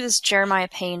 this Jeremiah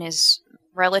Payne is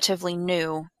relatively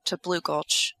new to Blue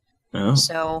Gulch, Oh.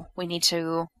 so we need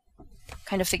to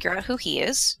kind of figure out who he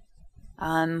is.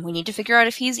 We need to figure out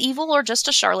if he's evil or just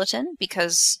a charlatan,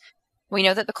 because we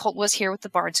know that the cult was here with the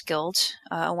Bards Guild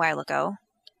a while ago.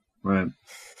 Right.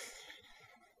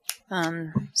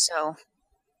 So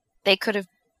they could have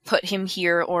put him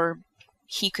here, or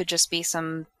he could just be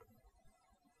some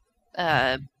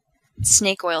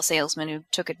snake oil salesman who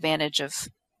took advantage of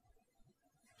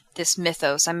this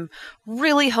mythos. I'm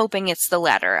really hoping it's the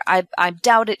latter. I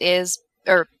doubt it is,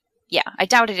 I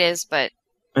doubt it is, but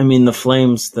I mean, the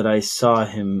flames that I saw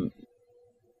him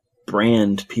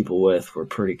brand people with were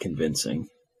pretty convincing.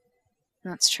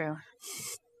 that's true.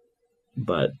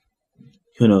 But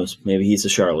who knows? Maybe he's a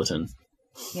charlatan.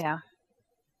 Yeah.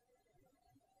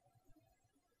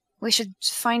 We should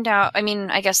find out. I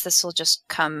mean, I guess this will just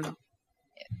come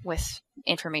with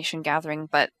information gathering,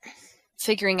 but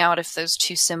figuring out if those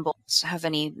two symbols have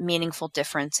any meaningful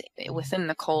difference within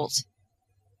the cult.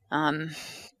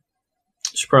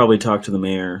 Should probably talk to the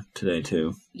mayor today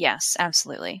too. Yes,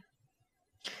 absolutely.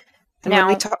 And Now-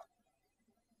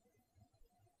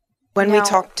 when we Now-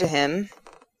 talk to him,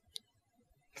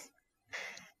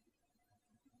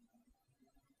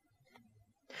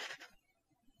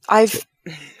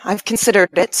 I've considered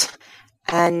it,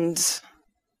 and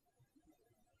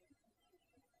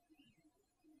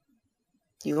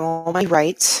you all might be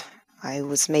right. I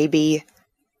was maybe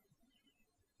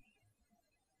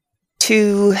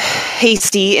too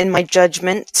hasty in my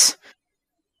judgment.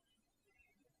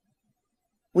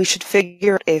 We should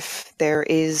figure if there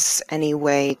is any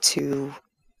way to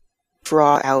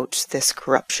draw out this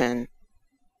corruption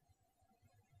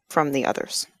from the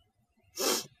others.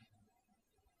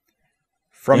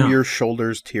 From Yeah. your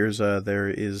shoulders, Tirza, there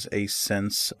is a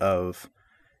sense of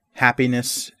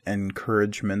happiness,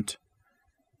 encouragement,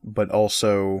 but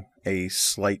also a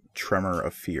slight tremor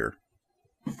of fear.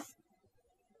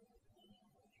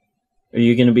 Are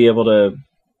you going to be able to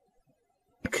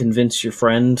convince your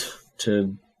friend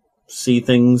to see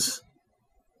things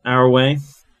our way?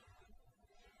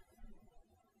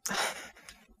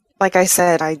 Like I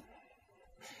said, I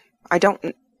don't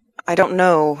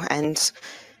know, and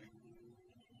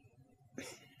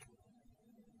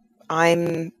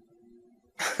I'm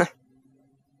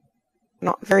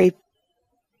not very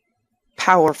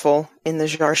powerful in the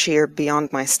Jarshir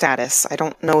beyond my status. I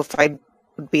don't know if I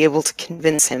would be able to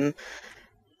convince him,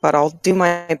 but I'll do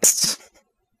my best.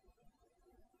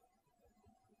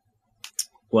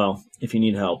 Well, if you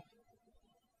need help,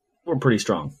 we're pretty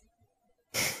strong.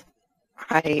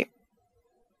 I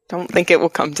don't think it will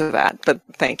come to that, but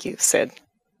thank you, Sid.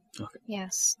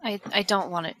 Yes, I don't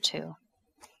want it to.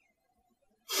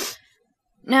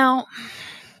 Now,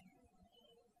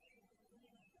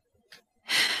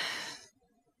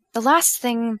 the last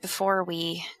thing before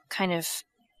we kind of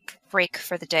break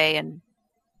for the day and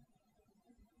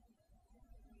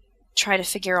try to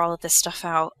figure all of this stuff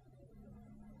out.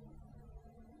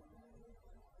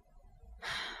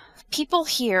 People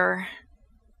here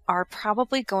are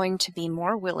probably going to be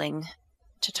more willing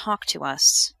to talk to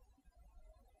us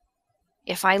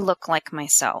if I look like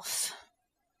myself.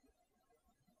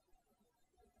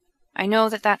 I know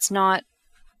that that's not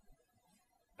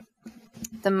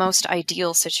the most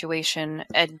ideal situation,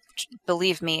 and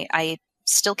believe me, I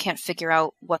still can't figure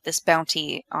out what this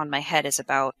bounty on my head is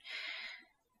about.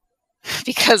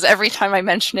 Because every time I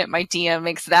mention it, my DM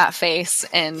makes that face,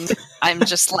 and I'm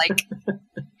just like...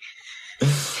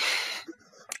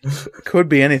 Could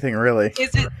be anything, really.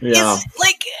 Is it, Yeah.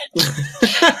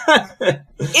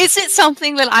 is it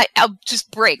something that I'll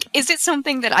just break? Is it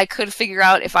something that I could figure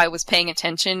out if I was paying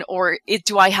attention, or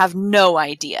do I have no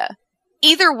idea?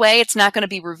 Either way, it's not going to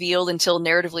be revealed until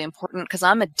narratively important, because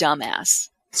I'm a dumbass.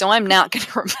 So I'm not going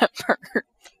to remember.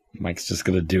 Mike's just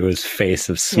gonna do his face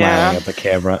of smiling Yeah. at the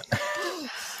camera.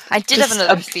 I did Just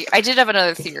have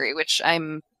another theory, which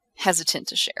I'm hesitant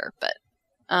to share, but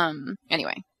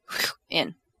anyway,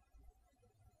 in.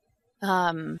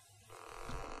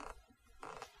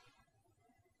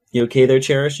 You okay there,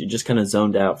 Cherish? You just kind of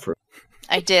zoned out for.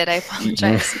 I did. I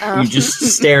apologize. You just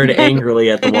stared angrily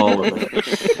at the wall.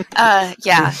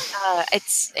 Yeah.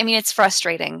 It's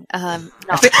frustrating. No.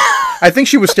 I think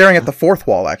she was staring at the fourth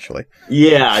wall, actually.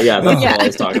 Yeah, that's Yeah. what I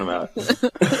was talking about.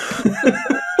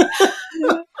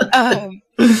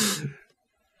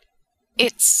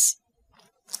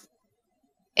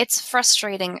 It's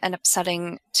frustrating and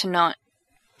upsetting to not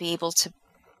be able to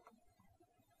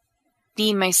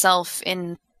be myself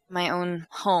in my own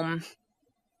home.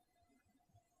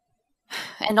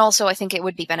 And also, I think it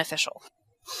would be beneficial.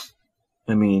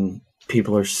 I mean,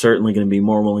 people are certainly going to be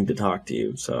more willing to talk to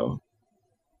you, so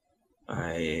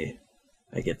I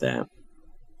get that.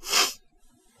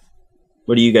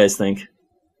 What do you guys think?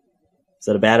 Is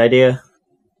that a bad idea?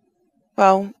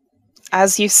 Well,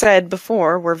 as you said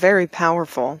before, we're very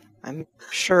powerful. I'm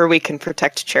sure we can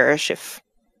protect Cherish if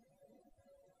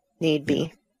need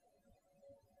be.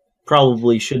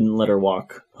 Probably shouldn't let her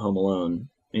walk home alone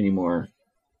anymore.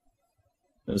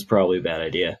 That was probably a bad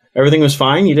idea. Everything was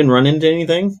fine? You didn't run into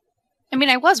anything? I mean,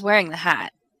 I was wearing the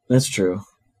hat. That's true.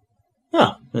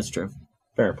 Oh, that's true.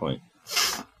 Fair point.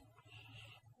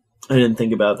 I didn't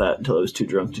think about that until I was too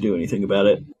drunk to do anything about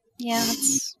it. Yeah,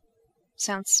 that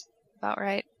sounds about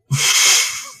right.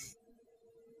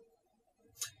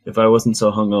 If I wasn't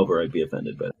so hungover, I'd be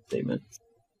offended by that statement.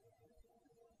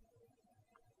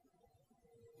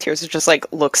 Tears just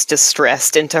looks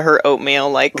distressed into her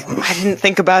oatmeal, I didn't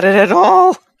think about it at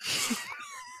all.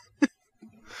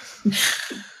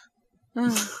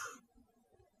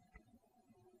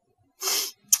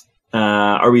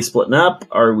 Are we splitting up?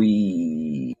 Are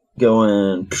we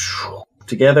going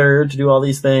together to do all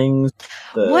these things?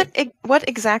 What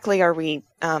exactly are we?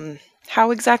 How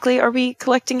exactly are we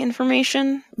collecting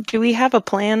information? Do we have a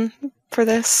plan for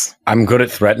this? I'm good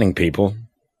at threatening people.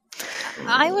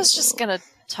 I was just gonna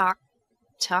talk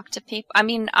to people. I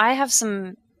mean, I have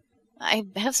some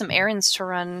errands to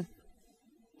run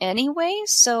anyway,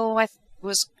 so I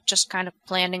was just kind of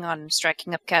planning on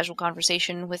striking up casual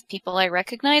conversation with people I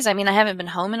recognize. I mean, I haven't been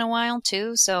home in a while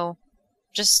too, so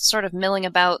just sort of milling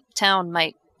about town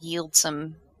might yield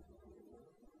some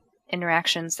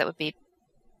interactions that would be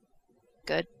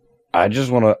good. I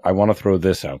want to throw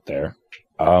this out there.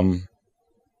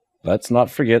 Let's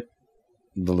not forget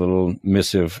the little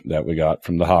missive that we got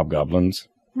from the hobgoblins.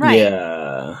 Right.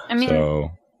 Yeah, Yeah. I mean,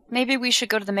 So maybe we should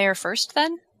go to the mayor first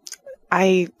then?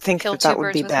 I think Kill that two that would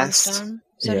birds be with one best. stone,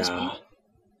 so to speak. Yeah.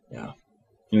 Yeah.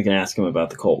 We can ask him about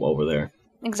the cult over there.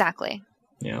 Exactly.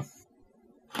 Yeah.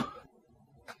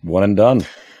 one and done.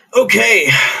 Okay.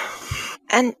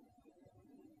 And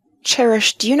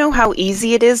Cherish, do you know how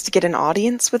easy it is to get an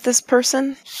audience with this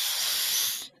person?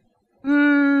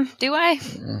 Do I?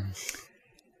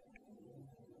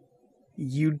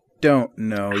 You don't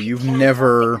know. You've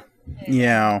never.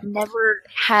 Yeah. Never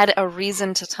had a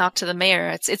reason to talk to the mayor.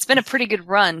 It's been a pretty good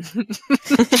run.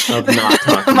 Of not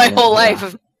talking My to whole him, life yeah.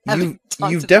 of having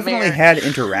talked You've to the definitely mayor. had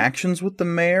interactions with the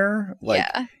mayor. Like,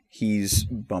 Yeah. he's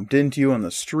bumped into you on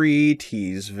the street.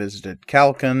 He's visited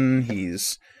Calcon.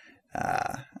 He's,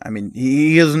 I mean,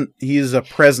 he is a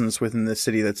presence within the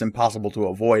city that's impossible to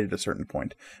avoid at a certain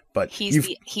point. But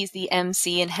He's the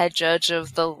MC and head judge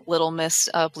of the Little Miss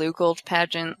Blue Gold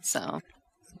pageant. So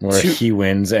Where Two- he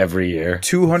wins every year.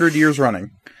 200 years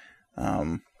running.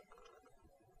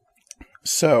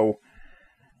 So,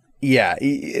 yeah,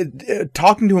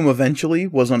 talking to him eventually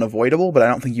was unavoidable, but I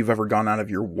don't think you've ever gone out of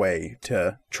your way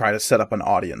to try to set up an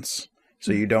audience.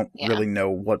 So you don't Yeah. really know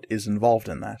what is involved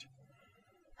in that.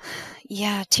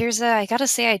 yeah, Tirza, I gotta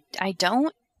say I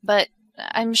don't, but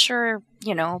I'm sure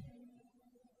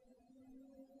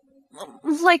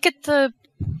like at the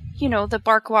the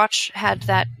Bark Watch had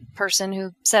that person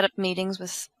who set up meetings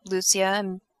with Lucia.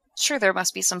 I'm sure there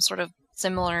must be some sort of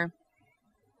similar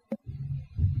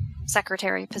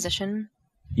secretary position.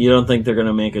 You don't think they're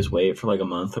gonna make us wait for like a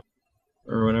month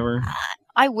or whatever?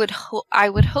 I would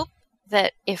hope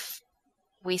that if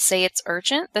we say it's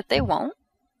urgent, that they won't.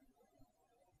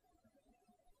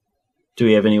 Do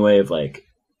we have any way of like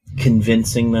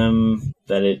convincing them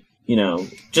that it,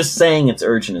 just saying it's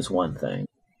urgent is one thing.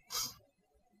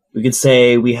 We could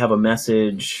say we have a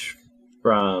message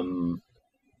from.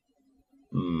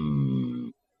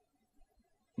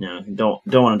 No, don't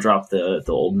want to drop the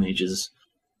old mage's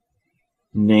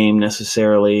name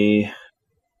necessarily.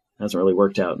 Hasn't really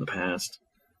worked out in the past.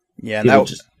 Yeah, and People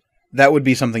that would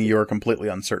be something you're completely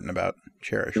uncertain about,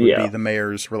 Cherish, would Yeah. be the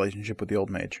mayor's relationship with the old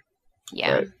mage.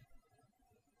 Yeah. Right.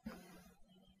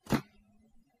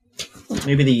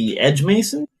 Maybe the Edge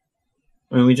Mason?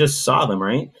 I mean, we just saw them,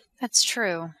 right? That's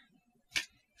true.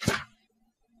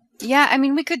 Yeah, I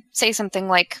mean, we could say something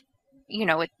like, we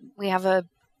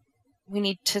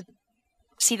need to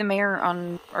see the mayor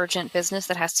on urgent business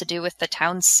that has to do with the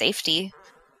town's safety.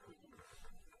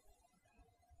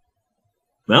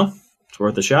 Well, it's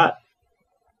worth a shot.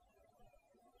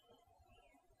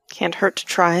 Can't hurt to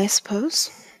try, I suppose.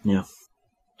 Yeah.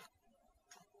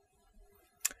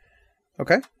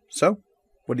 Okay, so,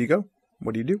 what do you go?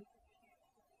 What do you do?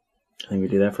 I think we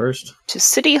do that first. To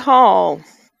City Hall.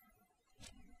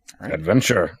 Right.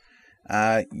 Adventure.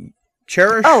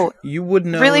 Cherish, Oh, you would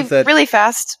know really, that... really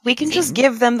fast. We can just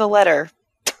give them the letter.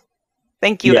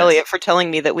 Thank you, Yes. Elliot, for telling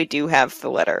me that we do have the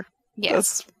letter.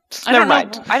 Yes. That's- I Never don't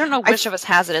mind. know. I don't know which of us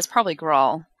has it. It's probably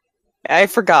Grawl. I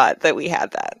forgot that we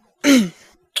had that.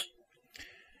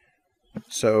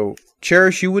 So,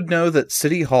 Cherish, you would know that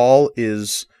City Hall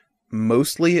is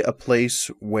mostly a place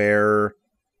where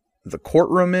the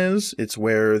courtroom is. It's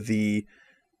where the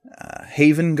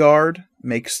Haven Guard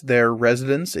makes their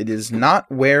residence. It is not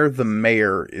where the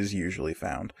mayor is usually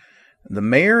found. The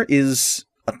mayor is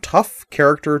a tough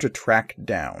character to track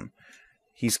down.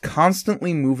 He's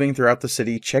constantly moving throughout the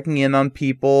city, checking in on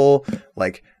people,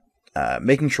 like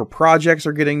making sure projects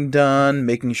are getting done,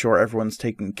 making sure everyone's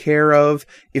taken care of.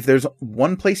 If there's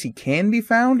one place he can be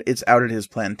found, it's out at his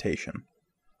plantation.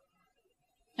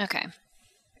 Okay.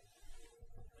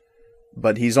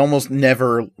 But he's almost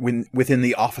never within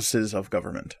the offices of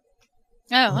government.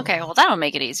 Oh, okay. Well, that'll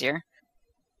make it easier.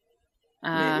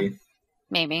 Maybe.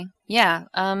 Maybe. Yeah.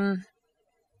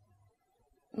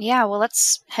 Yeah, well,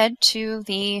 let's head to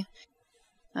the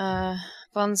Von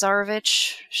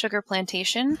Zarovich sugar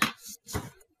plantation.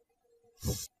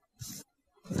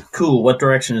 Cool. What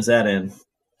direction is that in?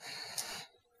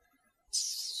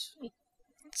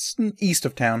 It's east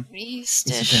of town,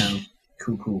 East-ish. Down.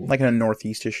 Cool. like in a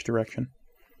northeastish direction.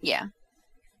 Yeah.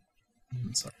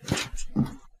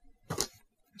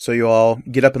 So you all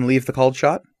get up and leave the called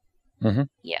shot?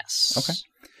 Yes. Okay.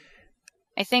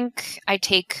 I think I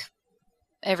take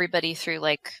everybody through,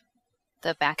 like,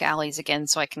 the back alleys again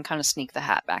so I can kind of sneak the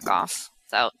hat back off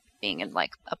without being in,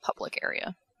 like, a public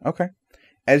area. Okay.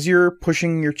 As you're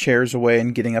pushing your chairs away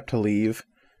and getting up to leave,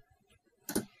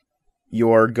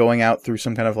 you're going out through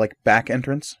some kind of, like, back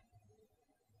entrance?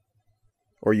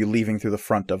 Or are you leaving through the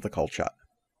front of the called shot?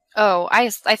 Oh, I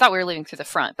thought we were leaving through the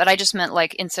front, but I just meant,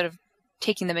 like, instead of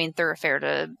taking the main thoroughfare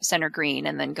to Center Green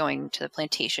and then going to the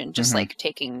plantation, just Mhm. like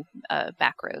taking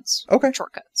back roads, Okay.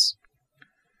 shortcuts.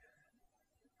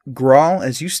 Grawl,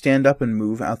 as you stand up and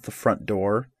move out the front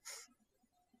door,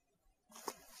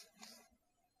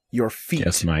 your feet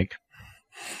Yes, Mike.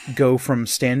 go from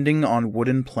standing on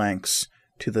wooden planks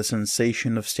to the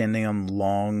sensation of standing on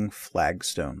long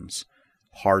flagstones,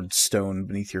 hard stone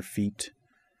beneath your feet,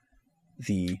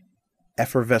 the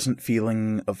effervescent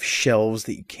feeling of shelves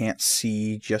that you can't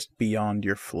see just beyond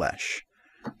your flesh.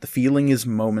 The feeling is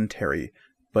momentary,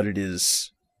 but it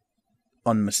is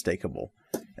unmistakable.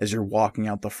 As you're walking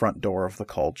out the front door of the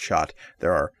Called Shot,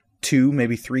 there are 2,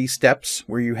 maybe 3 steps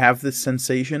where you have this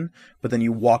sensation, but then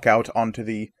you walk out onto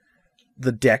the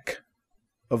deck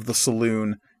of the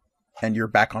saloon, and you're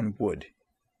back on wood.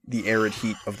 The arid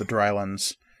heat of the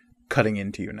drylands cutting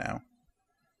into you now.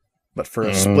 But for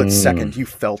a split second, you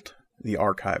felt the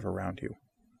archive around you.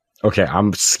 Okay,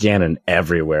 I'm scanning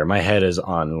everywhere. My head is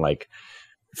on like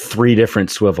 3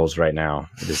 different swivels right now.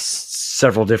 There's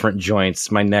several different joints.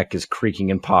 My neck is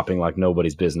creaking and popping like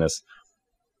nobody's business.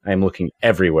 I am looking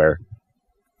everywhere.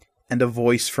 And a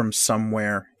voice from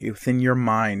somewhere within your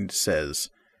mind says,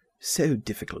 "So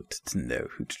difficult to know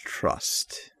who to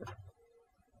trust."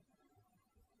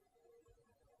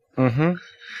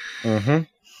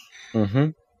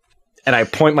 And I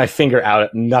point my finger out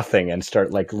at nothing and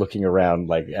start like looking around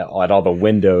like at all the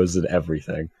windows and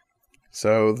everything.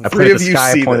 So the I point three at of the you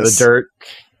sky, see I point at this. the dirt.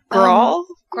 Grawl?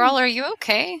 Grawl, are you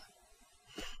okay?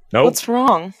 Nope. What's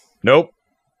wrong? Nope.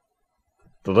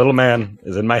 The little man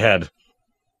is in my head.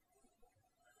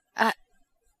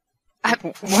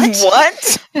 What?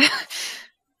 What?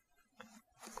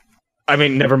 I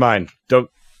mean, never mind. Don't.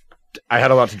 I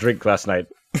had a lot to drink last night.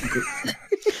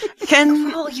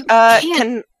 Can Grawl, you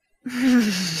can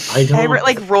I I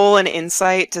don't. roll an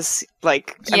insight to see,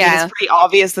 like? I mean, Yeah. it's pretty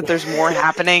obvious that there's more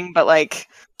happening, but like,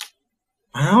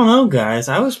 I don't know, guys.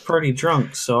 I was pretty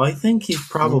drunk, so I think he's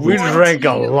probably. We drank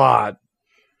a lot.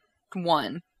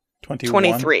 1. 21?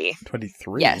 23.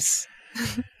 23. Yes.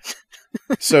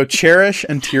 So Cherish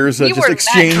and Tirza You just were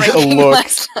exchange that a drinking look.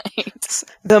 last night.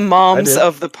 The moms did.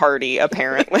 of the party,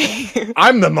 apparently.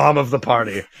 I'm the mom of the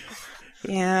party.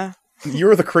 Yeah.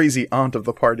 You're the crazy aunt of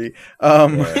the party.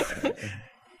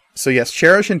 So yes,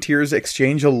 Cherish and Tirza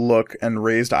exchange a look and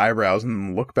raised eyebrows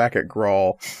and look back at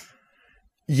Grawl.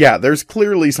 Yeah, there's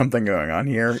clearly something going on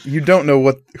here. You don't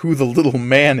know who the little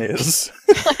man is.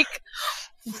 Like,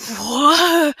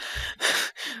 what?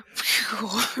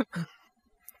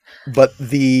 But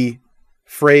the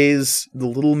phrase, "the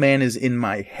little man is in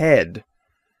my head,"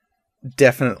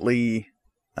 definitely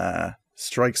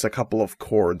strikes a couple of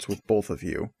chords with both of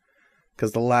you.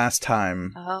 Because the last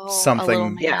time Oh, Something- a little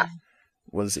man. Yeah.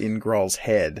 was in Grawl's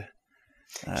head.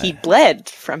 He bled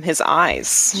from his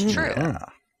eyes. It's true. Yeah.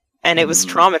 And it was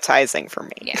traumatizing for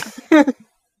me. Yeah.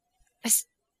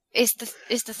 Is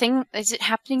the thing? Is it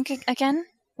happening again?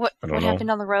 What I don't know.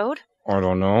 happened on the road? I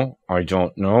don't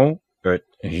know. But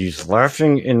he's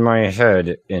laughing in my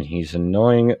head, and he's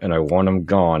annoying, and I want him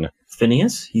gone.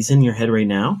 Phineas, he's in your head right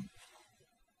now.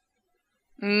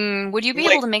 Would you be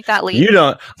Wait. able to make that leap? You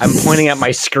don't. I'm pointing at my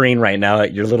screen right now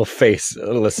at your little face,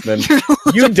 listening.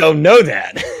 You don't know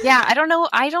that. Yeah, I don't know.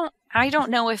 I don't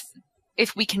know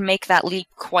if we can make that leap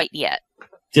quite yet.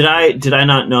 Did I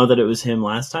not know that it was him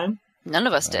last time? None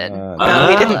of us did. No, Uh,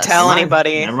 we didn't tell never mind.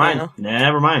 anybody. Never mind. No.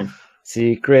 Never mind.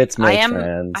 Secrets, my I am.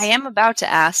 friends. I am about to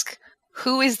ask,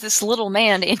 who is this little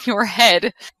man in your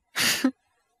head?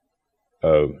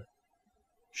 Oh,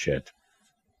 shit.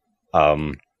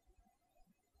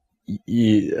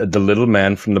 The little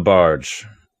man from the barge.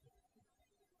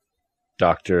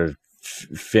 Dr.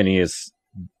 Phineas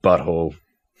Butthole.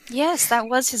 Yes, that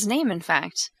was his name. In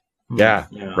fact. Yeah,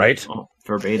 right? Oh,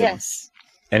 verbatim. Yes.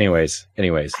 Anyways.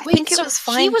 Wait, think it so was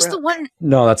he was the Finebrooke. one.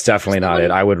 No, that's definitely He's the not one-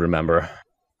 it. I would remember.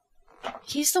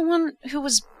 He's the one who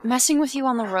was messing with you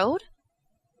on the road.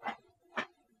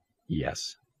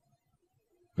 Yes.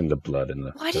 And the blood and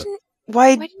the... Why didn't?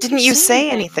 Why didn't didn't you you say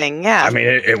say anything? anything? Yeah. I mean,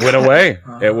 it went away.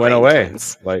 It went Brain away.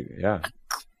 twins. Like, yeah.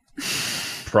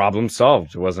 Problem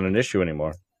solved. It wasn't an issue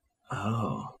anymore.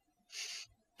 Oh.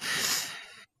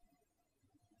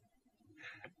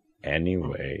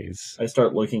 Anyways. I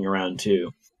start looking around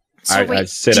too. So I wait,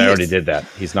 said do I you- already did that.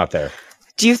 He's not there.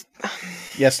 Do you?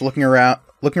 Yes, looking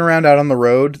around out on the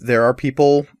road, there are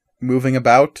people moving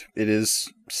about. It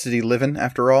is city living,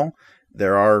 after all.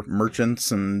 There are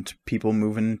merchants and people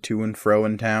moving to and fro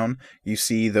in town. You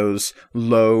see those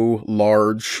low,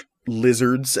 large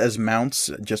lizards as mounts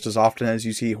just as often as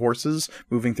you see horses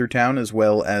moving through town, as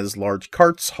well as large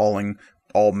carts hauling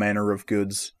all manner of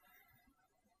goods.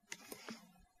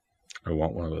 I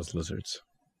want one of those lizards.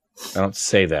 I don't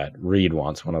say that. Reed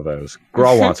wants one of those.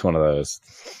 Grawl wants one of those.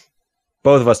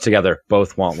 Both of us together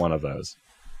both want one of those.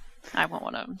 I want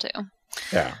one of them too.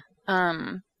 Yeah.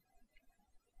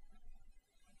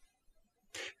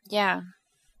 Yeah.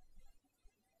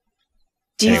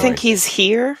 Do you think Anyways. he's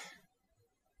here?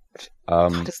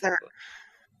 Um, Is there?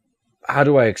 how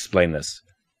do I explain this?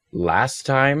 Last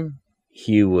time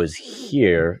he was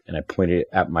here, and I pointed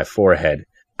at my forehead,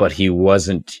 but he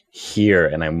wasn't here,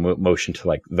 and I motioned to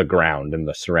like the ground and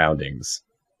the surroundings.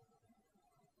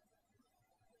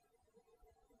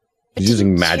 He's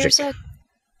using magic.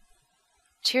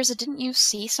 Tirza, didn't you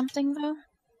see something though?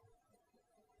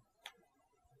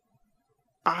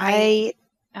 I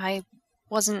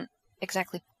wasn't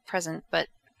exactly present, but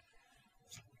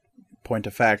Point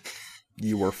of fact,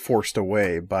 you were forced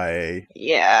away by a...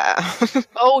 yeah.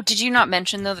 oh, did you not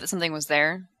mention though that something was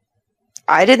there?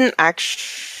 I didn't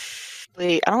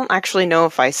actually. I don't actually know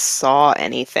if I saw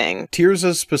anything.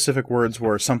 Tirza's specific words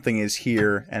were, something is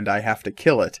here and I have to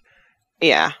kill it.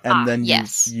 Yeah. And then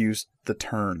yes. you used the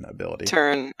turn ability.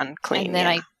 Turn unclean. And then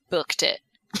yeah. I booked it.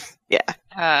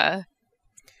 Yeah.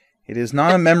 It is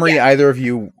not a memory either of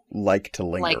you like to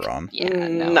linger Like, on. yeah, no,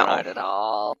 No. not at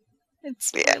all.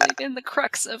 It's Yeah. really been the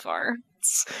crux of our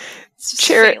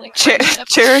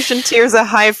Cherish and Tears a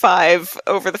high five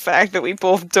over the fact that we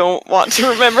both don't want to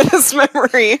remember this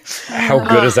memory. How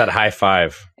good is that high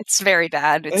five? It's very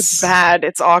bad. It's bad.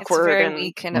 It's awkward very and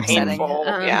weak and upsetting. painful.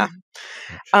 Yeah.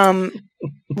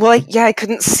 Well, I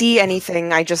couldn't see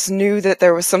anything. I just knew that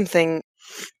there was something,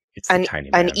 It's the tiny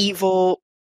man. an evil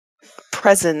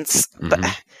presence.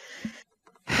 Mhm.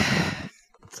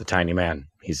 It's a tiny man.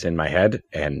 He's in my head,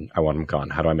 and I want him gone.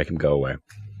 How do I make him go away?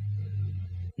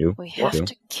 You? We have You?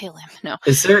 to kill him. No.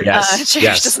 Is there? Yes, Cherish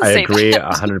yes, doesn't I say agree that.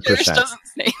 100%. Cherish doesn't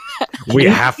say that. We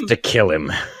have to kill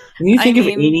him. Can you think of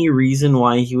mean- any reason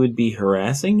why he would be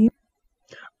harassing you?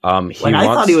 He Like, I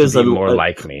wants thought he was to be a- more a-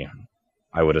 like me,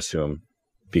 I would assume,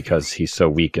 because he's so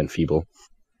weak and feeble.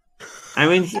 I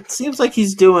mean, it seems like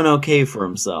he's doing okay for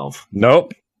himself.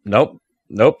 Nope.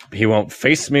 He won't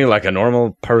face me like a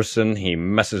normal person. He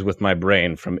messes with my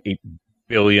brain from 8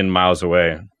 billion miles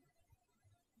away.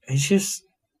 It's just,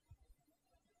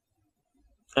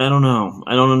 I don't know.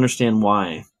 I don't understand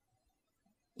why.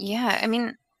 Yeah, I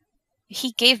mean,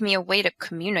 he gave me a way to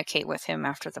communicate with him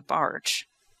after the barge.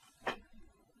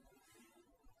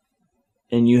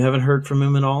 And you haven't heard from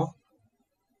him at all?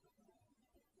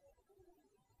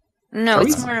 No, Are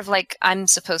it's we- more of like I'm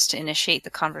supposed to initiate the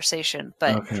conversation,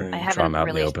 but Okay. I Draw him haven't out in the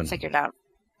really open. figured out.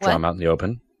 Draw What? him out in the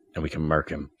open, and we can murk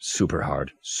him. Super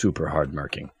hard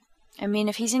murking. I mean,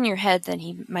 if he's in your head, then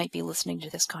he might be listening to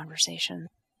this conversation.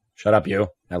 Shut up, you.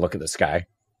 Now look at the sky.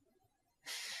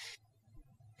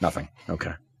 Nothing.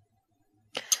 Okay.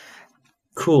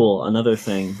 Cool. Another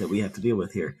thing that we have to deal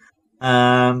with here.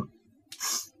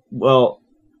 Well,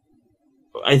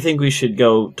 I think we should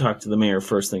go talk to the mayor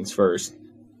first things first.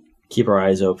 Keep our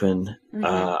eyes open.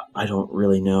 Mhm. I don't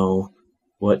really know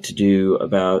what to do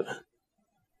about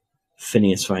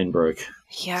Phineas Feinberg.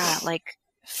 Yeah, like,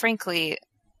 frankly,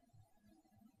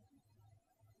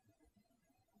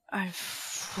 I've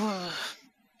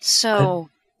so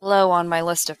low on my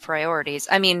list of priorities.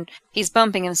 I mean, he's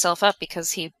bumping himself up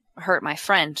because he hurt my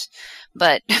friend,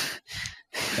 but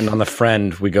And on the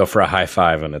friend, we go for a high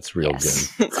five, and it's real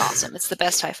yes, good. it's awesome. It's the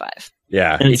best high five.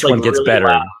 Yeah, And it's each one like gets really better.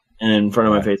 loud. And in front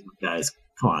of my face, guys,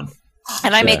 come on.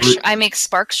 And I Yeah. make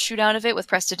sparks shoot out of it with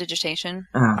prestidigitation.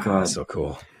 Oh Oh, god, so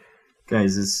cool.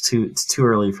 guys, it's too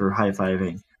early for high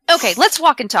fiving. Okay, let's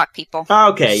walk and talk, people.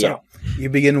 Okay, So, yeah. you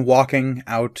begin walking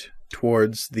out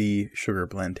towards the sugar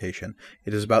plantation.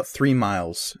 It is about 3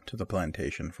 miles to the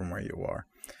plantation from where you are.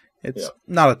 It's Yeah.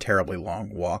 not a terribly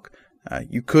long walk.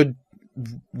 You could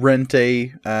rent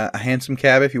a handsome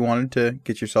cab if you wanted to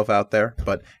get yourself out there,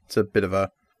 but it's a bit of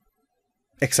a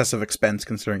excessive expense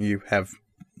considering you have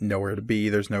nowhere to be.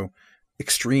 There's no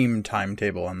extreme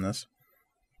timetable on this.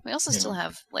 We also Yeah. still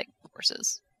have, like,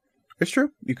 horses. It's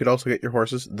true. You could also get your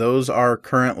horses. Those are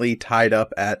currently tied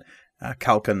up at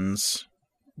Calkin's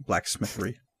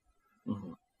blacksmithery.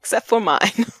 Mhm. Except for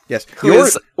mine, Yes. who Your-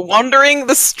 is wandering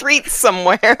the streets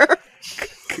somewhere.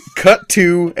 cut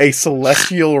to a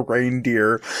celestial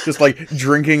reindeer just like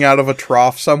drinking out of a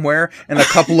trough somewhere, and a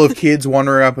couple of kids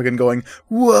wandering up and going,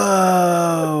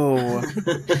 "Whoa!"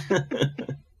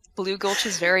 Blue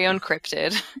Gulch's very own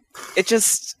cryptid. It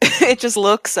just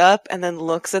looks up and then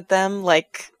looks at them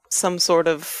like some sort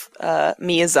of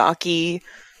Miyazaki,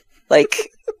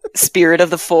 like spirit of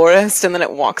the forest, and then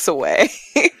it walks away.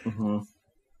 Mhm.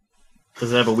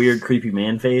 Does it have a weird, creepy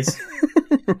man face?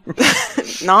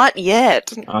 Not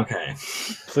yet. Okay.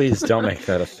 Please don't make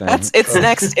that a thing. That's its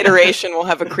next iteration. Will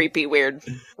have a creepy, weird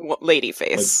lady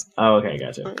face. Oh, okay,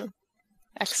 gotcha.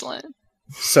 Excellent.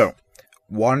 So,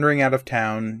 wandering out of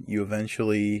town, you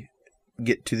eventually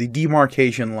get to the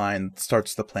demarcation line that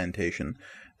starts the plantation.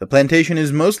 The plantation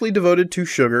is mostly devoted to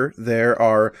sugar. There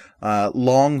are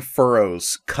long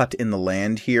furrows cut in the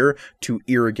land here to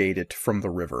irrigate it from the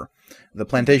river. The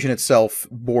plantation itself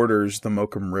borders the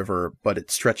Mokum River, but it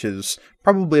stretches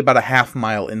probably about a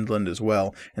half-mile inland as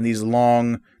well, and these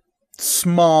long,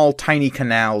 small, tiny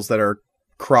canals that are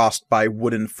crossed by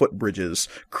wooden footbridges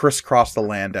crisscross the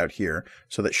land out here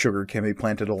so that sugar can be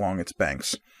planted along its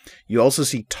banks. You also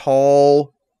see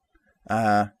tall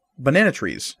banana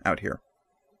trees out here.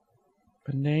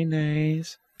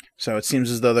 Bananas. So it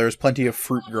seems as though there's plenty of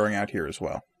fruit growing out here as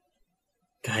well.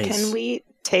 Guys, Can we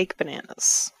take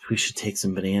bananas? we should take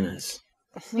some bananas.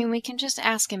 I mean, we can just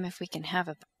ask him if we can have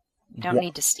a. We don't Wha-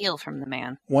 need to steal from the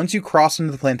man. Once you cross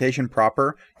into the plantation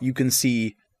proper, you can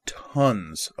see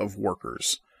tons of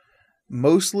workers.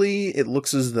 Mostly, it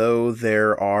looks as though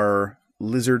there are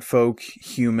lizard folk,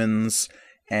 humans,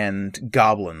 and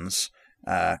goblins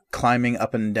climbing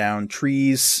up and down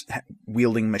trees,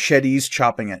 wielding machetes,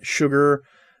 chopping at sugar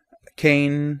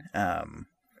cane,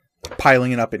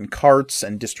 piling it up in carts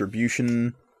and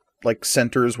distribution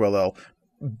centers where they'll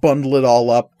bundle it all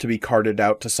up to be carted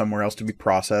out to somewhere else to be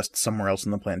processed somewhere else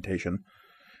in the plantation.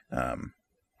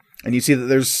 And you see that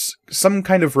there's some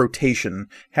kind of rotation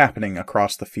happening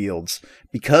across the fields.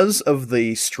 Because of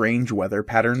the strange weather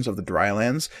patterns of the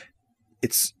drylands,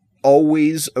 it's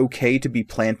always okay to be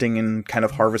planting and kind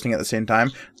of harvesting at the same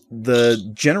time.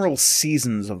 The general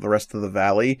seasons of the rest of the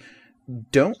valley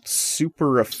don't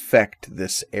super affect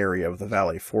this area of the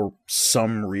valley for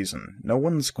some reason. No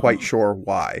one's quite sure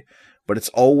why, but it's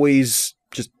always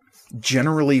just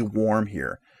generally warm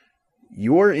here.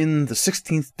 You're in the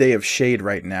 16th day of shade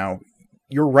right now.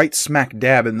 You're right smack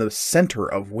dab in the center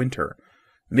of winter.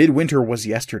 Midwinter was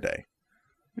yesterday.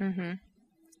 Mm-hmm.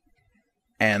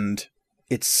 And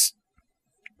it's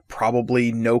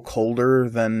probably no colder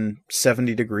than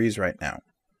 70 degrees right now.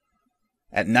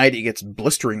 At night it gets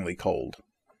blisteringly cold.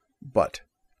 But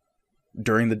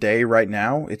during the day right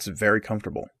now, it's very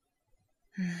comfortable.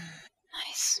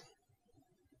 Nice.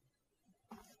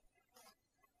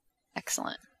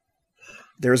 Excellent.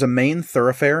 There's a main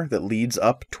thoroughfare that leads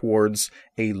up towards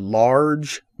a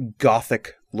large,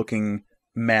 Gothic-looking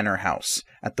manor house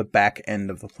at the back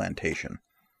end of the plantation.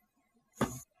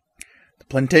 The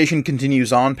plantation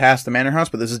continues on past the manor house,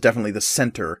 but this is definitely the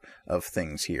center of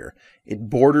things here. It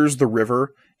borders the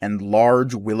river, and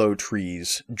large willow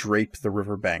trees drape the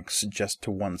river banks just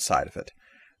to one side of it.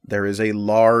 There is a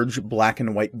large black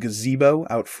and white gazebo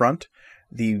out front.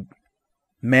 The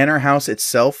manor house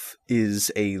itself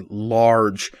is a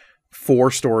large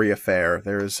 4-story affair.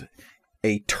 There's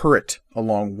a turret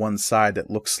along one side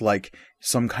that looks like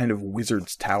some kind of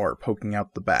wizard's tower poking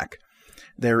out the back.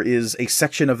 There is a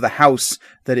section of the house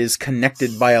that is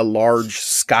connected by a large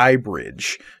sky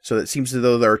bridge, so it seems as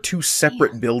though there are two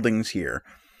separate buildings here.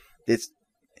 It's,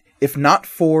 if not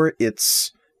for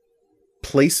its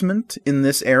placement in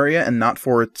this area and not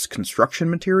for its construction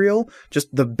material,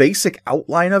 just the basic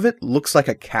outline of it looks like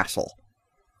a castle.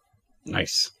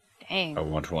 Nice. Dang. I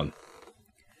want one.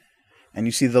 And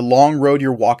you see the long road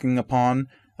you're walking upon.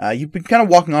 You've been kind of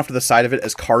walking off to the side of it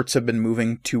as carts have been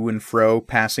moving to and fro,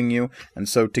 passing you. And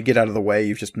so to get out of the way,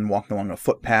 you've just been walking along a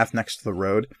footpath next to the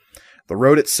road. The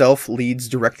road itself leads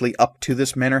directly up to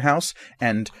this manor house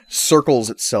and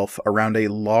circles itself around a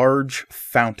large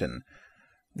fountain,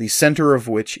 the center of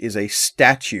which is a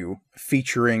statue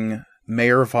featuring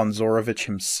Mayor von Zorovich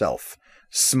himself,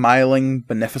 smiling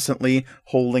beneficently,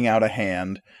 holding out a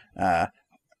hand,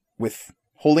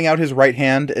 holding out his right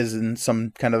hand as in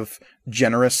some kind of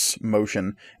generous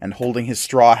motion, and holding his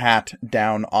straw hat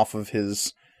down off of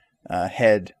his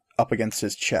head up against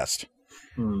his chest.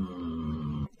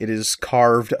 It is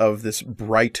carved of this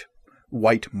bright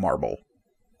white marble.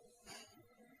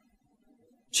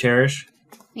 Cherish,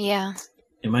 Yeah.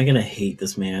 am I gonna hate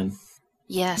this man?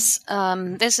 Yes.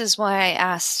 This is why I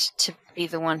asked to be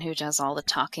the one who does all the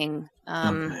talking.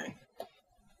 Okay.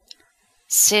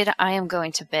 Sid, I am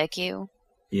going to beg you,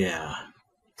 Yeah.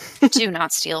 do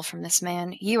not steal from this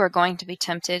man. You are going to be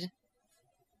tempted.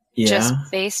 Yeah. Just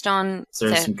based on Is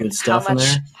there some good stuff how in much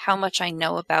there? how much I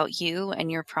know about you and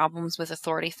your problems with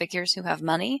authority figures who have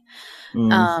money,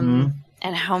 Mhm.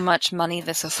 and how much money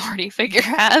this authority figure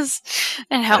has,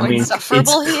 and how I mean,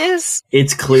 insufferable he is.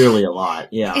 It's clearly a lot.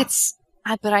 Yeah.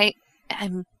 But I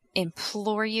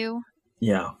implore you,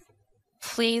 Yeah.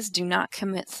 please do not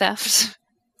commit theft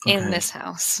in Okay. this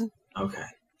house. Okay.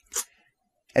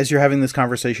 As you're having this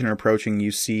conversation and approaching,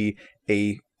 you see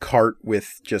a cart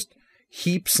with just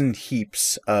heaps and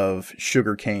heaps of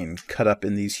sugarcane cut up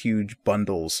in these huge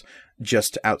bundles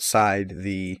just outside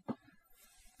the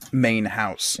main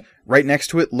house. Right next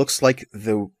to it looks like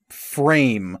the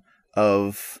frame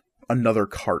of another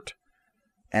cart.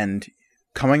 And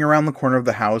coming around the corner of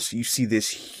the house, you see this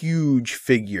huge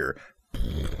figure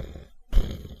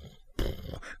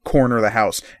corner of the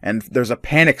house, and there's a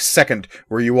panic second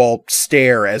where you all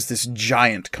stare as this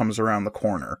giant comes around the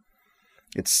corner.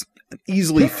 It's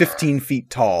easily 15 feet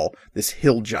tall, this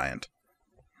hill giant.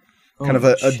 Kind of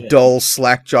a dull,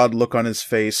 slack-jawed look on his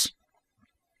face.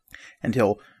 And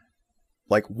he'll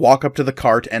like walk up to the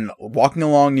cart, and walking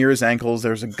along near his ankles,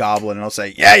 there's a goblin, and he'll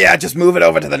say, yeah, just move it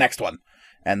over to the next one.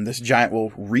 And this giant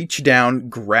will reach down,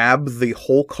 grab the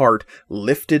whole cart,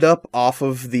 lift it up off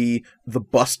of the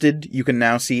busted, you can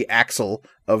now see, axle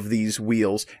of these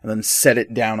wheels, and then set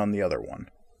it down on the other one.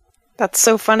 That's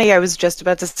so funny. I was just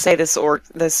about to say this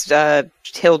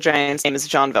hill giant's name is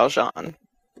Jean Valjean.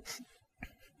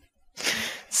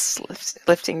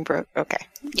 Lifting bro. Okay.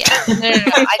 Yeah. No,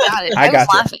 I got it. I was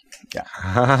gotcha. laughing.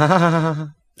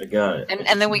 I got it.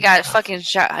 And then we got fucking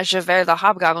Javert the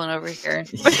Hobgoblin over here.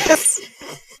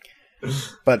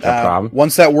 But No problem.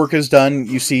 once that work is done,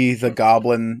 you see the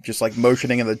goblin just like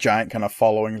motioning and the giant kind of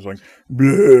following, is like,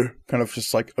 bleh, kind of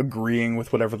just like agreeing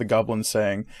with whatever the goblin's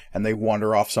saying, and they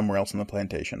wander off somewhere else in the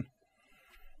plantation.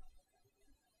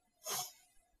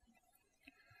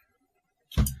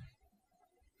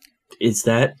 Is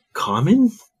that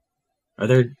common? Are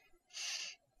there?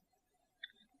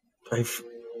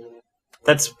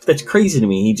 That's crazy to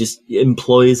me. He just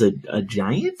employs a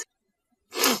giant.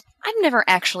 I've never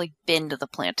actually been to the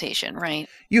plantation, right?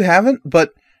 You haven't,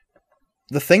 but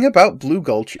the thing about Blue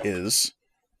Gulch is,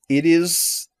 it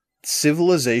is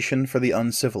civilization for the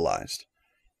uncivilized.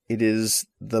 It is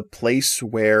the place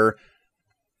where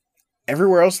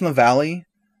everywhere else in the valley,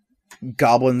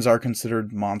 goblins are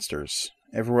considered monsters.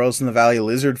 Everywhere else in the valley,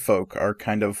 lizard folk are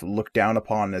kind of looked down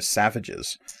upon as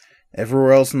savages.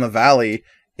 Everywhere else in the valley,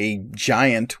 a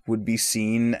giant would be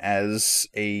seen as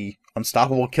a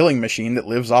unstoppable killing machine that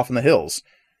lives off in the hills.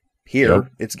 Here,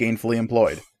 Yep. it's gainfully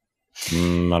employed. I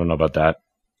don't know about that.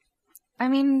 I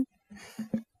mean,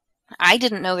 I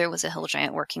didn't know there was a hill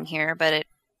giant working here, but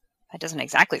that doesn't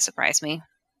exactly surprise me.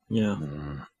 Yeah.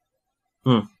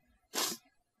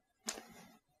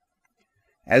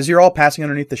 As you're all passing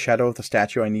underneath the shadow of the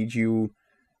statue, I need you,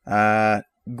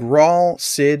 Grawl,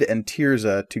 Sid, and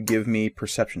Tirza to give me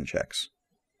perception checks.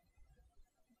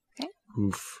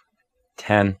 Oof.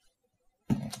 10.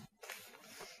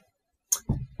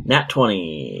 Nat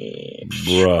 20.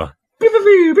 Bruh. Pew, pew,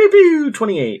 pew, pew, pew,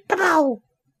 28.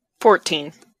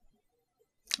 14.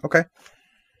 Okay.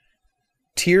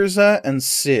 Tirza and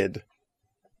Sid.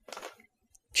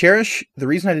 Cherish, the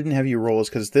reason I didn't have you roll is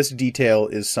because this detail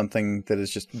is something that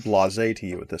is just blasé to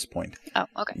you at this point. Oh,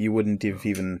 okay. You wouldn't have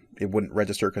it wouldn't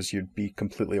register because you'd be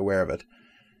completely aware of it.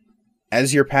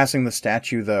 As you're passing the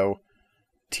statue, though,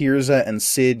 Tirza and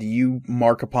Sid, you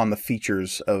mark upon the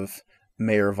features of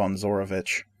Mayor von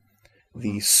Zorovich.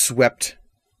 The swept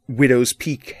widow's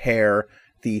peak hair,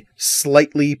 the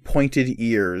slightly pointed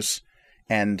ears,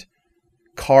 and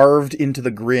carved into the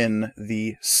grin,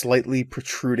 the slightly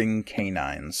protruding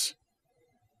canines.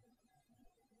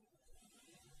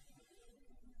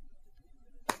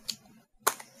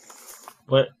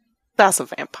 What? That's a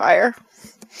vampire.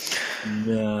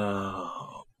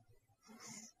 No.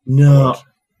 No.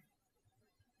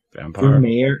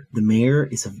 Vampire. The mayor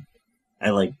is a. I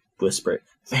like whisper it.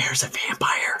 The mayor's a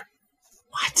vampire.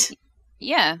 What?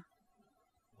 Yeah.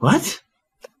 What?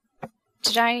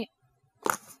 Did I?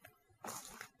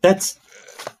 That's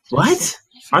what?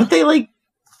 Aren't they like?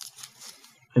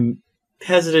 I'm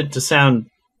hesitant to sound,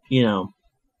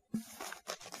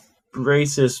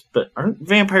 racist, but aren't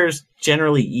vampires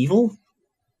generally evil?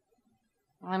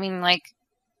 I mean, like,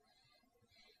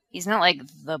 he's not like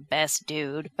the best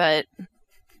dude, but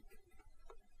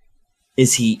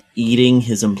Is he eating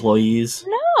his employees?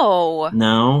 no,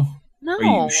 No. no.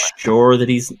 Are you sure that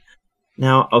he's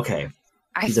now? Okay,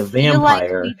 he's a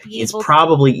vampire. He's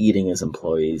probably eating his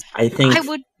employees. I think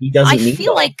he doesn't need them.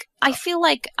 I feel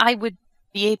like I would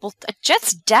be able to.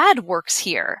 Jet's dad works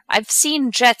here. I've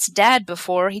seen Jet's dad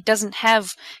before. He doesn't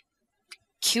have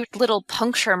cute little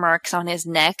puncture marks on his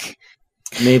neck.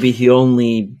 Maybe he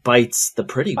only bites the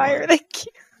pretty Why one. are they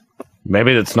cute?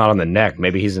 Maybe it's not on the neck.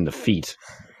 Maybe he's in the feet.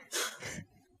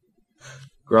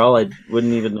 Grawl, I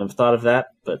wouldn't even have thought of that,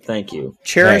 but thank you.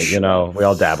 Cherish, Hey, we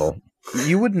all dabble.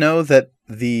 you would know that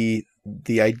the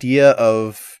idea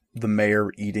of the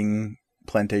mayor eating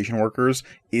plantation workers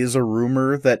is a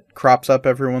rumor that crops up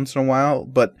every once in a while,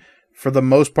 but for the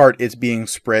most part, it's being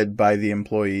spread by the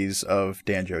employees of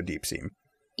Danjo Deepseam.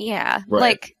 Yeah, Right.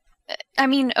 like, I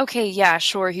mean, okay, yeah,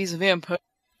 sure, he's a vampire.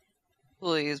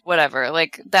 Please, whatever.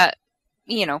 Like, that,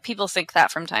 people think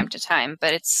that from time to time,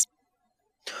 but it's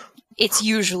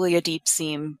usually a deep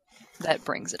seam that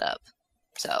brings it up.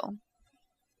 So,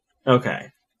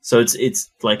 Okay. So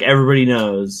it's like everybody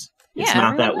knows it's Yeah,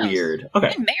 not that everyone knows. weird.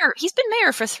 Okay. he's been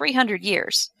mayor for 300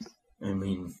 years. I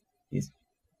mean, he's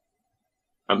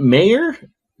a mayor?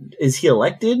 Is he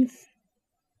elected?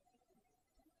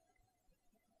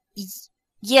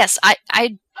 Yes, I are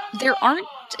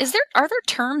there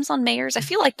terms on mayors? I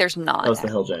feel like there's not. That was the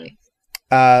Hill actually.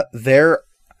 Giant.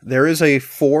 There is a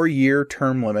 4-year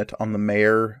term limit on the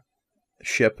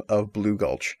mayorship of Blue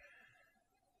Gulch.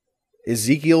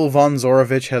 Ezekiel von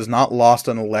Zorovich has not lost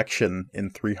an election in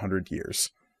 300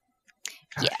 years.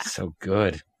 God, Yeah. so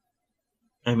good.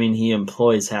 I mean, he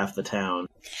employs half the town.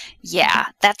 Yeah,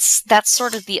 that's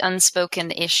sort of the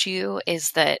unspoken issue, is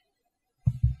that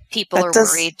people That are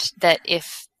does- worried that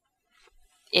if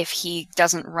he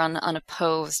doesn't run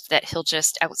unopposed, that he'll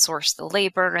just outsource the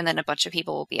labor and then a bunch of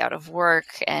people will be out of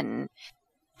work. And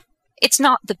it's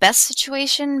not the best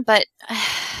situation, but I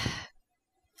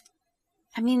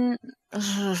mean,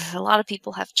 a lot of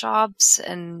people have jobs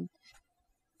and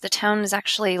the town is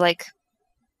actually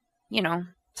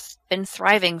been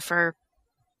thriving for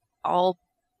all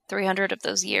 300 of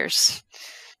those years.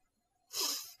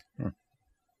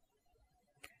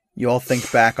 You all think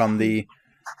back on the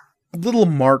little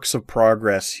marks of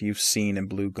progress you've seen in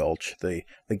Blue Gulch, the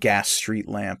gas street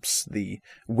lamps, the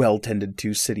well-tended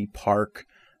to city park,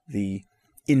 the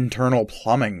internal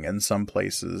plumbing in some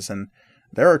places, and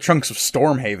there are chunks of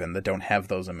Stormhaven that don't have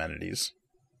those amenities.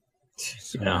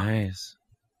 Yeah. Nice.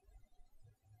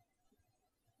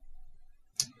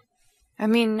 I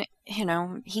mean,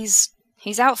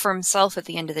 he's out for himself at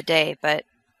the end of the day, but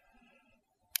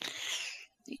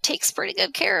he takes pretty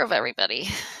good care of everybody.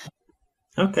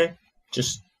 Okay.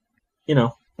 Just,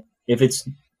 if it's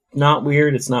not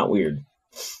weird, it's not weird.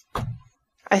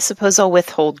 I suppose I'll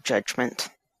withhold judgment.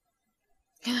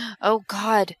 Oh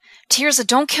God, Tirza,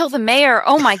 don't kill the mayor!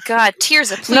 Oh my God,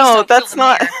 Tirza, please No, don't that's kill the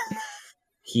not. mayor.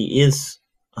 He is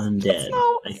undead,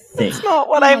 I think. That's not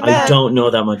what I I I meant. don't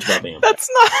know that much about vampires. That's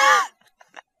not.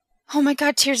 Oh my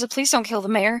God, Tirza, please don't kill the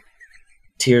mayor.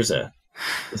 Tirza,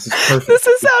 this is perfect. This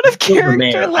is out of Kill the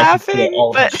mayor. character I can kill laughing,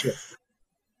 all but his shit.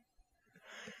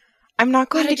 I'm not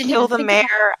God, going I to didn't kill even the think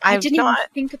mayor. I I'm didn't not. even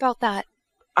think about that.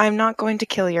 I'm not going to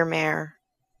kill your mayor.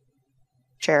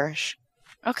 Cherish.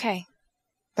 Okay,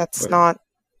 That's We're- not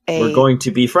a. We're going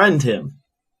to befriend him,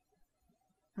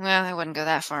 well, I wouldn't go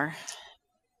that far.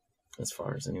 as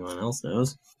far as anyone else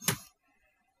knows.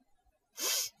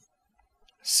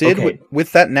 Sid, Okay.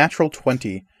 with that natural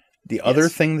 20, the other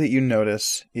Yes. thing that you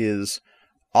notice is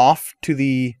off to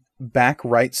the back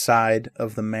right side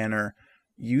of the manor,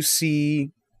 you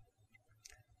see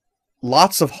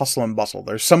lots of hustle and bustle.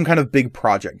 There's some kind of big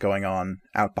project going on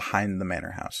out behind the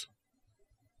manor house.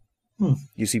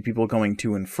 You see people going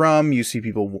to and from. You see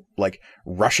people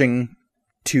rushing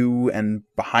to and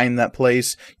behind that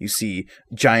place. You see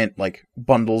giant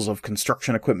bundles of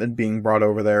construction equipment being brought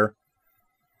over there.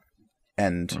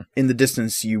 And in the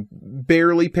distance, you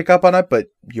barely pick up on it, but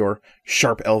your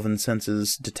sharp elven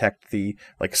senses detect the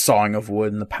sawing of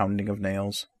wood and the pounding of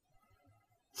nails.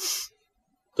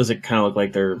 Does it kind of look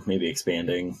like they're maybe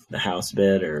expanding the house a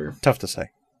bit, or Tough to say.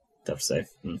 tough to say?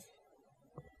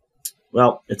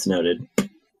 Well, it's noted.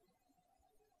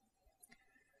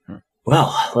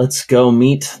 Well, let's go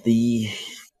meet the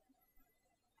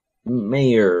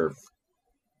mayor.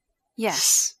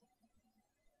 Yes.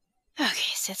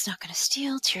 Okay, Sid's not going to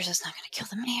steal. Tirza's not going to kill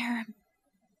the mayor.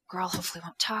 Girl hopefully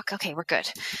won't talk. Okay, we're good.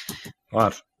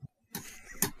 What?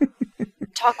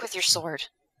 Talk with your sword.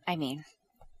 I mean,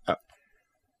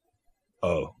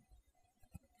 Oh.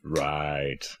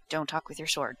 Right. don't talk with your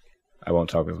sword. I won't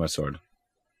talk with my sword.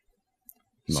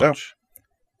 So- Much.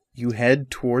 You head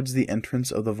towards the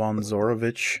entrance of the Von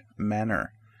Zorovich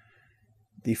Manor.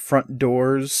 The front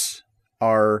doors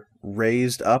are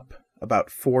raised up about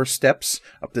 4 steps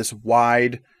up this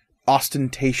wide,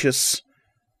 ostentatious,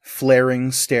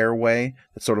 flaring stairway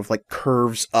that sort of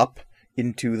curves up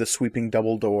into the sweeping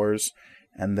double doors,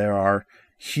 and there are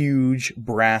huge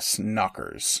brass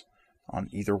knockers on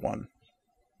either one.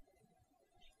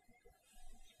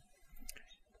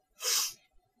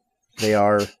 They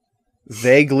are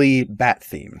vaguely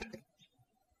bat-themed.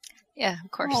 Yeah,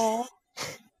 of course. Aw.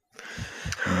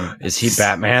 Is he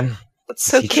Batman? It's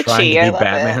so Is he trying kitschy. to I be love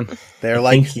Batman? it. They're I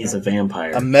like think he's a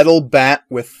vampire. a metal bat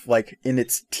with, like, in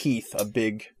its teeth, a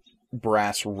big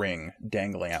brass ring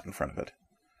dangling out in front of it.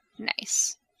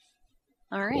 Nice.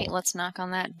 All right, Cool. let's knock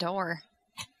on that door.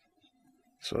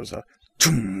 So there's a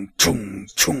chung, chung,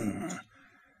 chung.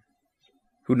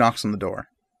 Who knocks on the door?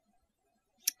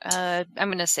 I'm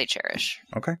gonna say Cherish.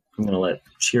 Okay. I'm going to let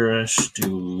Chirish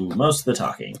do most of the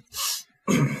talking.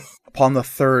 Upon the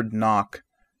third knock,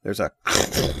 there's a...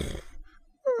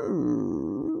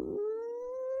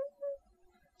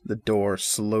 The door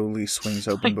slowly swings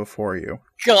open before you.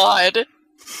 God.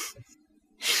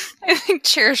 I think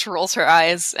Cherish rolls her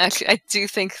eyes. Actually, I do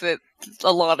think that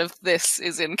a lot of this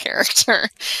is in character.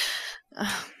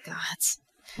 Oh,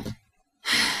 God.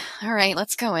 All right,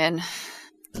 let's go in.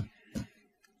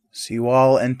 So you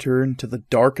all enter into the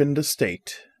darkened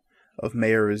estate of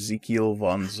Mayor Ezekiel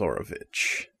von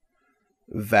Zorovich,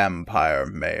 Vampire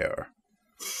Mayor.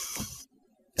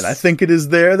 And I think it is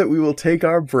there that we will take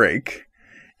our break,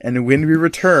 and when we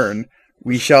return,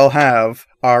 we shall have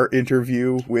our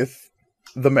interview with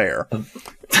the mayor.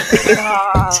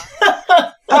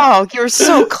 Oh, you're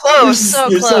so close. So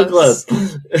You're close. so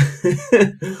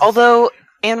close. Although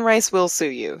Anne Rice will sue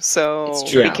you, so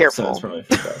It's true. be Yeah, careful. So it's probably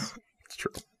for the best. It's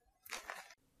true.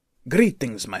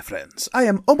 Greetings, my friends. I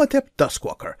am Omatep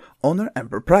Duskwalker, owner and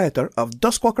proprietor of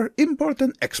Duskwalker Import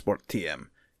and Export TM,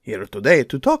 here today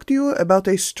to talk to you about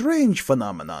a strange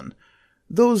phenomenon.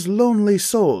 Those lonely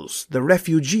souls, the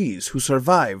refugees who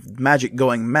survived magic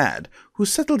going mad, who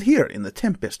settled here in the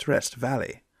Tempest Rest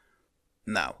Valley.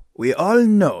 Now, we all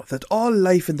know that all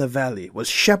life in the valley was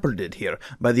shepherded here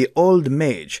by the old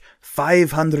mage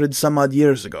 500 some odd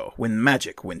years ago when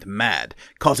magic went mad,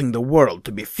 causing the world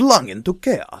to be flung into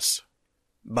chaos.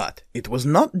 But it was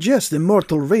not just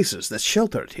immortal races that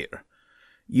sheltered here.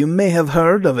 You may have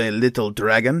heard of a little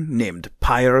dragon named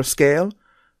Pyre Scale.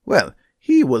 Well,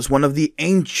 he was one of the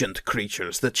ancient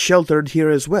creatures that sheltered here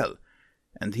as well,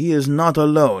 and he is not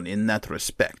alone in that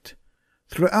respect.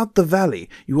 Throughout the valley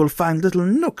you will find little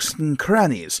nooks and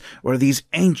crannies where these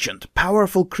ancient,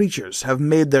 powerful creatures have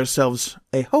made themselves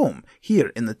a home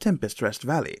here in the Tempest Rest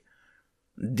Valley.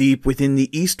 Deep within the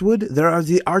Eastwood there are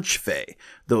the Archfey,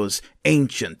 those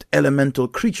ancient, elemental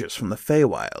creatures from the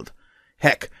Feywild.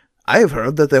 Heck, I've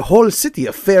heard that the whole city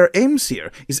of Fair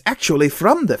Aimseer is actually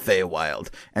from the Feywild,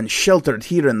 and sheltered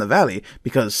here in the valley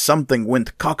because something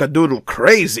went cockadoodle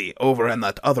crazy over in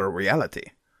that other reality.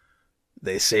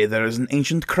 They say there is an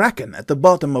ancient kraken at the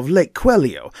bottom of Lake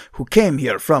Quelio who came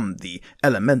here from the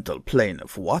elemental plane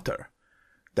of water.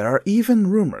 There are even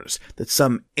rumors that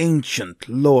some ancient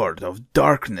lord of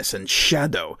darkness and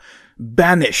shadow,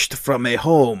 banished from a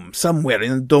home somewhere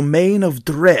in the domain of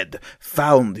dread,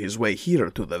 found his way here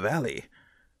to the valley.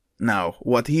 Now,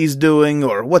 what he's doing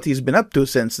or what he's been up to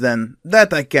since then,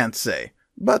 that I can't say.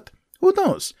 But who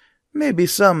knows? Maybe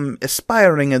some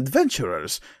aspiring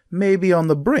adventurers may be on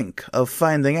the brink of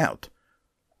finding out.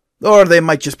 Or they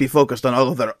might just be focused on all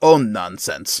of their own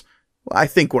nonsense. I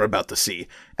think we're about to see.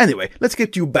 Anyway, let's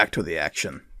get you back to the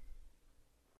action.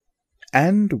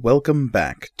 And welcome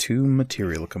back to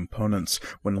Material Components.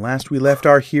 When last we left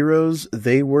our heroes,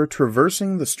 they were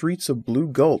traversing the streets of Blue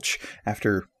Gulch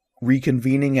after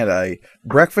reconvening at a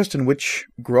breakfast in which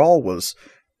Grawl was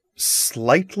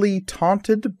slightly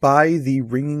taunted by the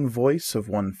ringing voice of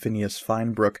one Phineas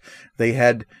Finebrook. They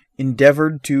had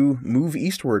endeavored to move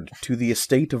eastward to the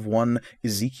estate of one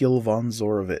Ezekiel von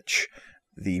Zorovich,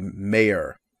 the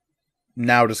mayor,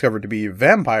 now discovered to be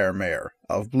Vampire Mayor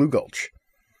of Blue Gulch.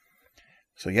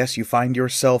 So yes, you find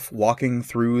yourself walking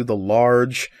through the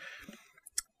large,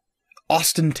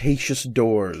 ostentatious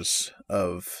doors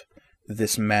of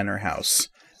this manor house,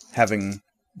 having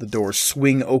the doors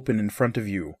swing open in front of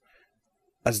you,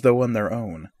 as though on their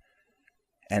own.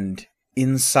 And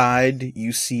inside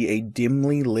you see a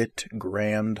dimly lit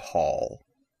grand hall.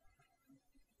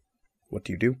 What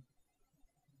do you do?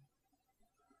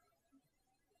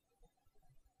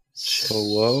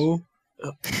 Hello?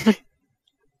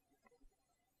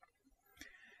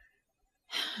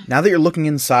 Now that you're looking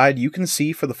inside, you can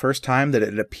see for the first time that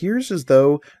it appears as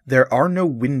though there are no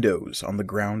windows on the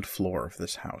ground floor of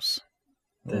this house.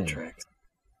 That tracks.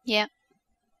 Yeah.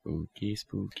 Spooky,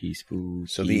 spooky, spooky.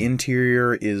 So the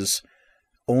interior is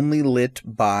only lit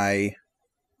by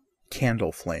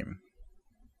candle flame.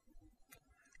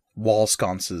 Wall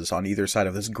sconces on either side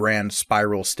of this grand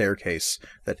spiral staircase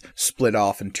that split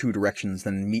off in two directions,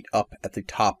 then meet up at the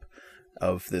top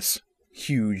of this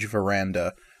huge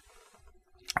veranda.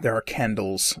 There are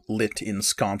candles lit in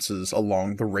sconces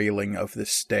along the railing of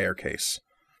this staircase.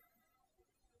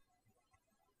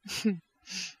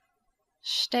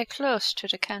 Stay close to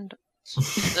the candle.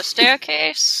 The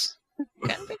staircase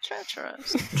can be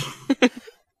treacherous.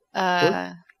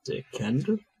 Dick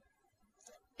Kendall?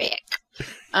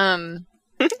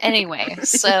 Anyway,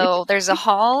 so there's a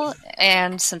hall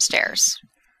and some stairs.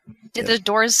 Did the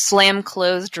doors slam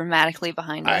closed dramatically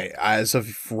behind you? As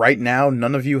of right now,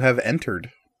 none of you have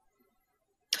entered.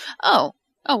 Oh,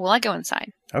 well, I go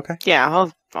inside. Okay. Yeah,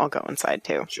 I'll go inside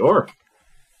too. Sure.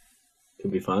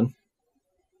 Could be fun.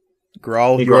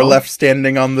 Grawl, Hey, you are Grawl. left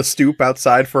standing on the stoop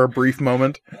outside for a brief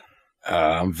moment.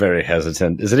 I'm very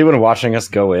hesitant. Is anyone watching us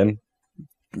go in?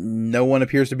 No one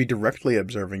appears to be directly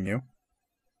observing you.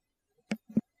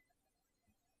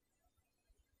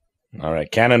 All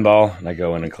right, cannonball. And I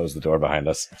go in and close the door behind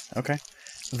us. Okay.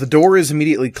 The door is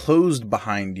immediately closed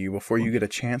behind you before you get a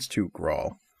chance to,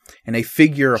 Grawl. And a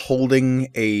figure holding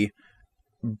a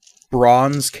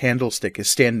bronze candlestick is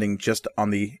standing just on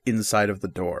the inside of the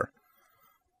door.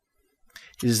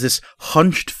 It is this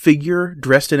hunched figure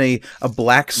dressed in a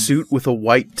black suit with a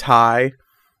white tie,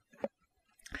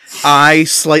 eye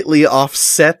slightly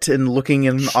offset and looking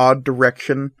in an odd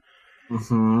direction.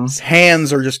 Mm-hmm. His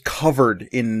hands are just covered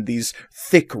in these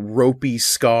thick, ropey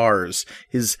scars.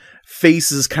 His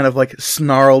face is kind of like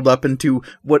snarled up into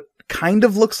what kind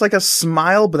of looks like a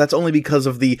smile, but that's only because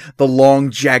of the long,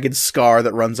 jagged scar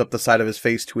that runs up the side of his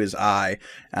face to his eye.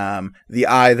 The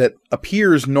eye that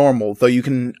appears normal, though you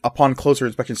can, upon closer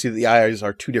inspection, see that the eyes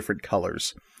are two different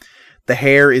colors. The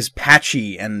hair is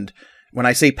patchy, and when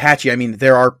I say patchy, I mean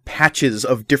there are patches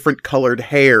of different colored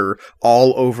hair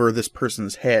all over this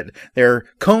person's head. They're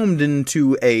combed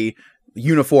into a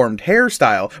uniformed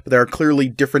hairstyle, but there are clearly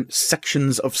different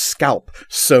sections of scalp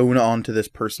sewn onto this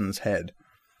person's head.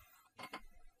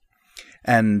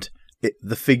 And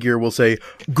the figure will say,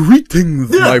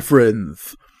 "Greetings, my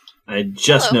friends." I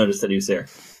just Hello. noticed that he was there.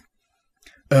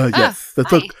 Yes, that's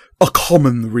hi. a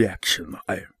common reaction.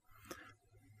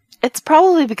 It's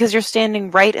probably because you're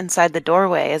standing right inside the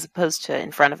doorway as opposed to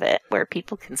in front of it, where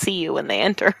people can see you when they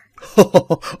enter.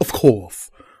 Of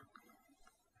course.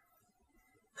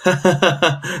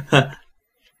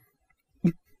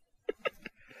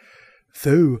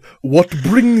 So, what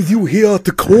brings you here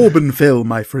to Corbinfell,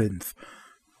 my friends?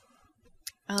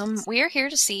 We are here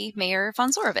to see Mayor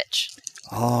von Zorovich.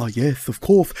 Ah, yes, of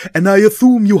course. And I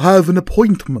assume you have an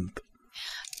appointment.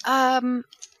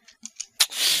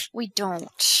 We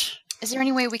don't. Is there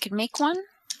any way we could make one?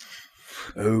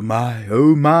 Oh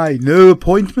my, no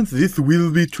appointment. This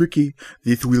will be tricky.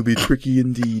 This will be tricky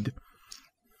indeed.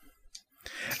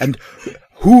 And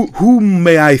who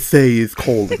may I say is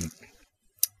calling?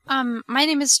 My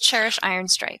name is Cherish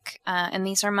Ironstrike, and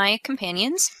these are my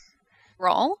companions.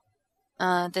 Rawl.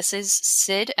 This is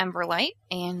Sid Emberlight,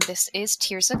 and this is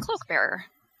Tirza Cloakbearer.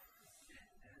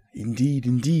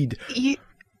 Indeed.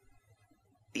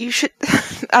 You should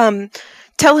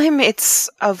tell him it's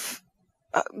of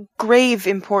grave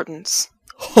importance.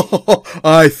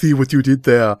 I see what you did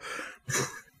there.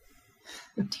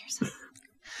 Tirza.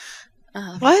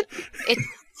 What?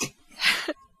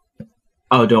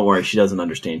 Oh, don't worry. She doesn't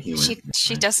understand human.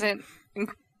 She doesn't.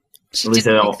 She At least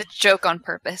didn't I don't- make the joke on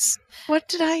purpose. What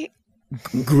did I?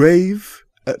 Grave?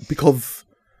 Because...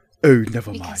 Oh,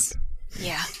 never Because- mind.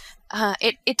 Yeah.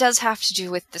 It does have to do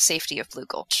with the safety of Blue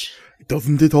Gulch.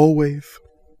 Doesn't it always?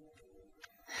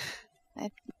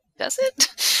 Does it?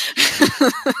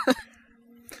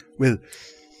 Well,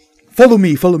 follow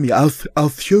me. I'll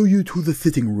show you to the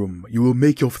sitting room. You will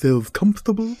make yourselves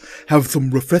comfortable, have some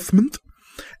refreshment,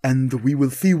 and we will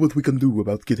see what we can do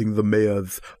about getting the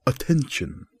mayor's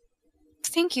attention.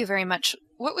 Thank you very much.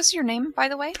 What was your name, by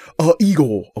the way?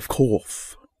 Igor, of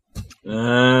course.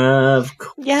 Of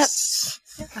course.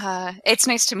 Yep. It's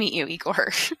nice to meet you,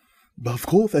 Igor. Of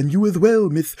course, and you as well,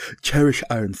 Miss Cherish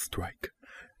Ironstrike.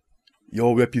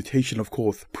 Your reputation, of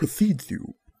course, precedes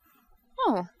you,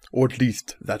 Oh, or at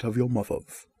least that of your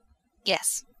mother's.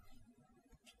 yes.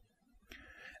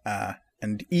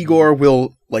 And Igor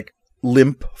will,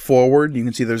 limp forward. You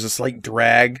can see there's a slight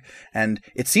drag, and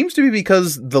it seems to be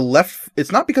because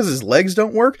it's not because his legs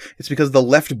don't work, it's because the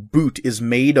left boot is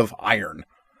made of iron.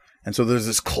 And so there's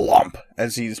this clump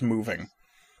as he's moving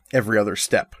every other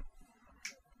step.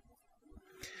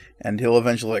 And he'll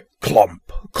eventually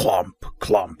clump,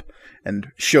 and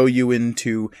show you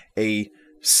into a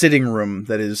sitting room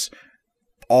that is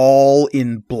all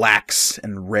in blacks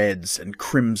and reds and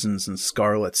crimsons and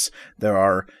scarlets. There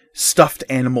are stuffed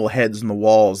animal heads on the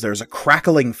walls. There's a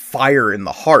crackling fire in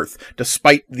the hearth,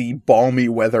 despite the balmy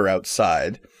weather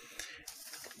outside.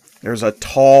 There's a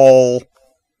tall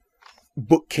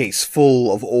bookcase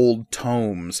full of old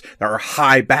tomes. There are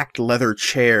high-backed leather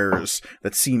chairs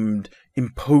that seemed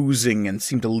imposing and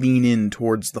seem to lean in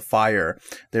towards the fire.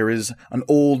 There is an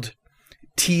old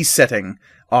tea setting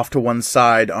off to one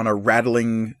side on a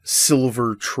rattling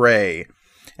silver tray,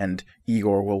 and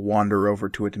Igor will wander over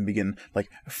to it and begin, like,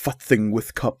 futzing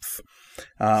with cups.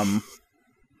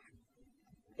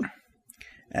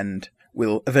 And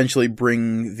will eventually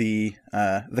bring the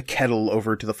kettle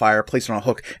over to the fire, place it on a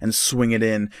hook, and swing it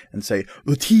in, and say,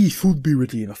 "The tea should be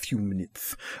ready in a few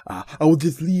minutes. I will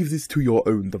just leave this to your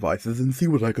own devices and see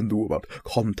what I can do about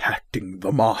contacting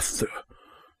the master."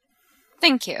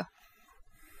 Thank you.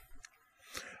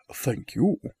 "Thank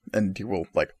you." And he will,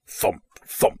 like, thump,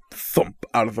 thump, thump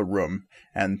out of the room,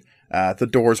 and the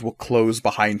doors will close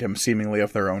behind him, seemingly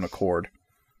of their own accord.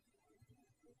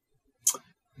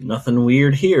 Nothing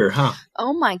weird here, huh?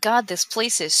 Oh my god, this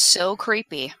place is so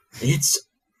creepy. It's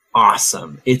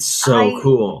awesome. It's so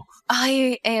cool.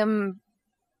 I'm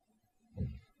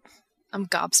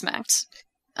gobsmacked.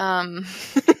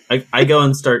 I go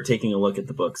and start taking a look at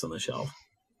the books on the shelf.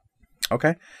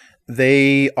 Okay.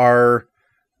 They are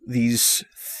these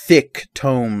thick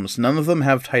tomes. None of them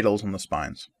have titles on the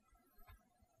spines.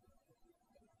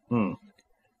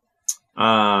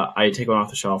 I take one off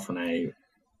the shelf and I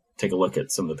take a look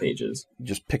at some of the pages.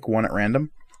 Just pick one at random?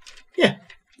 Yeah.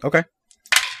 Okay.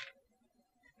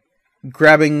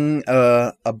 Grabbing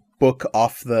a book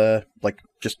off the, like,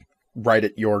 just right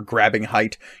at your grabbing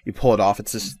height, you pull it off.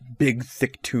 It's this big,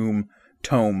 thick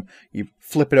tome. You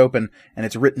flip it open, and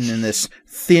it's written in this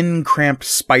thin, cramped,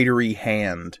 spidery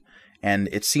hand. And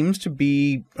it seems to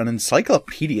be an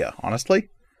encyclopedia, honestly.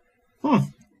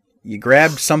 You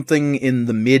grabbed something in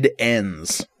the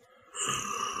mid-ends.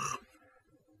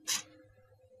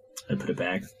 I put it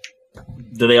back.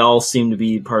 Do they all seem to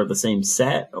be part of the same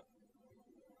set?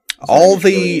 All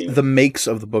the makes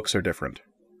of the books are different.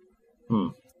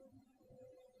 I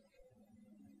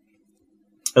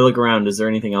look around. Is there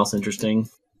anything else interesting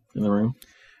in the room?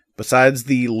 Besides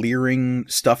the leering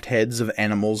stuffed heads of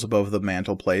animals above the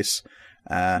mantelpiece,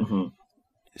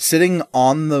 sitting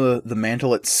on the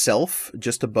mantle itself,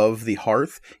 just above the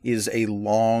hearth, is a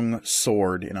long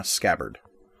sword in a scabbard.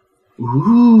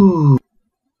 Ooh.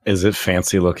 Is it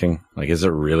fancy looking? Like, is it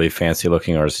really fancy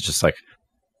looking, or is it just like,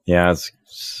 yeah, it's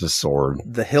a sword?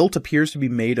 The hilt appears to be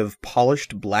made of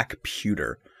polished black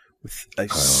pewter, with a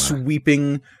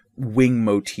sweeping wing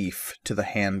motif to the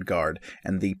handguard,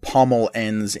 and the pommel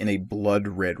ends in a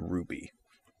blood-red ruby.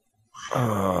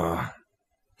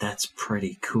 That's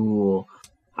pretty cool.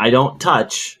 I don't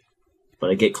touch,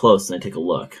 but I get close and I take a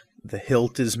look. The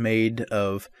hilt is made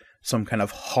of some kind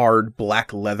of hard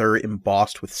black leather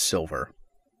embossed with silver.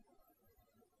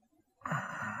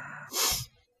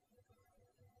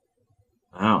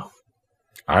 Wow.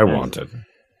 I want it. I'm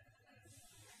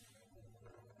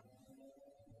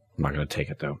not going to take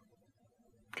it, though.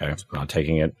 Okay, I'm not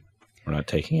taking it. We're not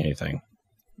taking anything.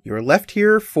 You're left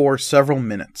here for several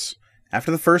minutes. After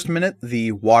the first minute,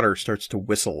 the water starts to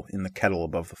whistle in the kettle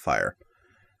above the fire.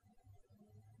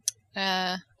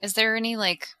 Is there any,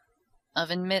 like,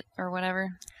 oven mitt or whatever?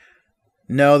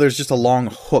 No, there's just a long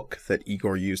hook that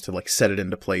Igor used to, like, set it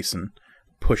into place and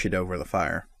push it over the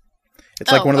fire.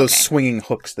 It's like one of those swinging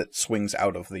hooks that swings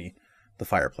out of the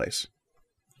fireplace.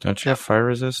 Don't you have fire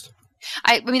resist?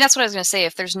 I mean, that's what I was gonna say.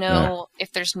 If there's no,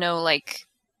 like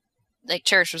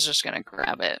Cherish was just gonna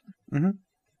grab it. Mm-hmm.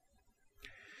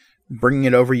 Bringing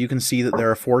it over, you can see that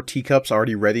there are 4 teacups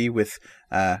already ready with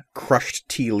crushed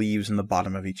tea leaves in the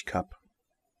bottom of each cup.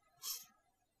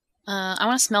 I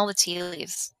want to smell the tea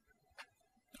leaves.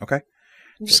 Okay.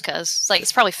 Just because, like,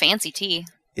 it's probably fancy tea.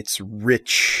 It's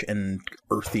rich and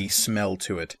earthy smell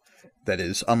to it that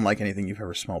is unlike anything you've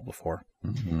ever smelled before.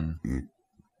 Mm-hmm.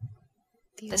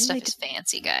 This stuff is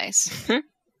fancy, guys.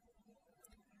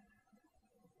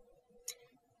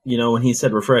 You know, when he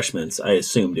said refreshments, I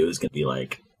assumed it was going to be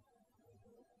like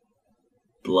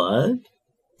blood.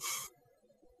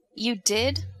 You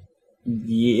did?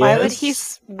 Yes. Why would he?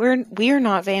 We're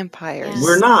not vampires.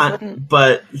 We're not, Wouldn't-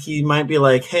 but he might be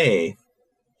like, "Hey,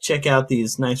 check out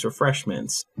these nice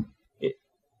refreshments." It's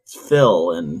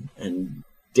Phil and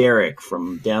Derek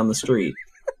from down the street.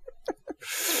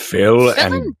 Phil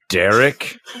and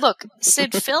Derek? Look,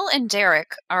 Sid, Phil, and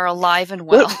Derek are alive and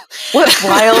well. What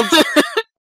wild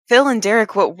Phil and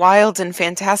Derek? What wild and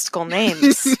fantastical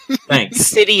names! Thanks.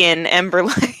 Sidian,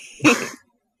 Emberlight.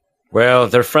 Well,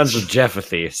 they're friends with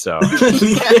Jeffathy, so...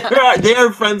 they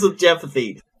are friends with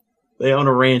Jeffathy. They own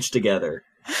a ranch together.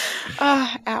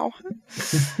 Ow.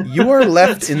 You are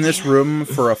left in this room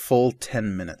for a full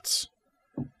 10 minutes.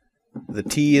 The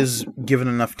tea is given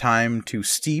enough time to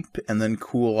steep and then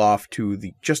cool off to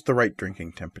just the right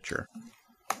drinking temperature.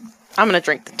 I'm gonna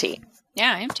drink the tea.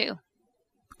 Yeah, I am too.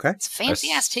 Okay. It's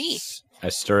fancy ass tea. I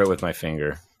stir it with my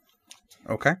finger.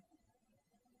 Okay.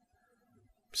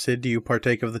 Sid, do you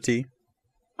partake of the tea?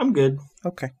 I'm good.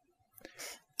 Okay.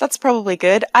 That's probably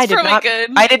good. I did probably not. good.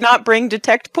 I did not bring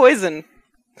detect poison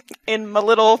in my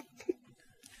little.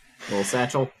 Little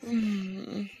satchel.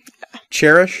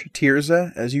 Cherish,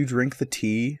 Tirza, as you drink the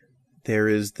tea, there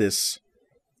is this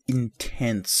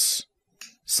intense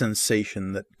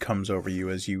sensation that comes over you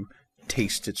as you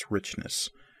taste its richness.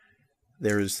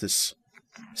 There is this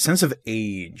sense of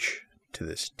age to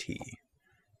this tea,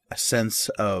 a sense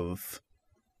of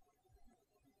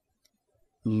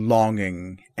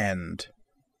longing, and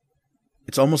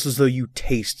it's almost as though you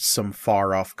taste some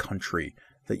far-off country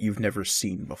that you've never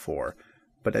seen before.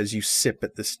 But as you sip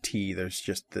at this tea, there's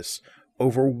just this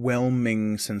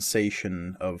overwhelming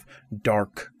sensation of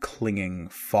dark, clinging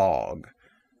fog.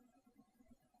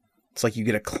 It's like you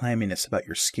get a clamminess about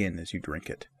your skin as you drink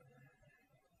it.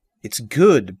 It's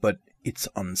good, but it's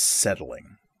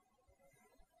unsettling.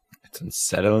 It's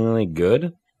unsettlingly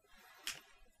good?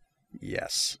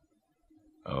 Yes.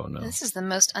 Oh, no. This is the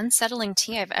most unsettling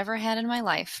tea I've ever had in my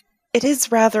life. It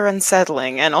is rather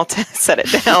unsettling, and I'll set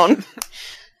it down.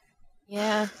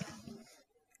 Yeah.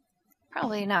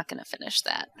 Probably not going to finish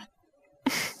that.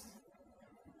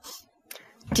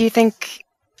 Do you think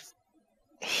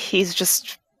he's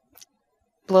just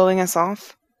blowing us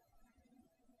off?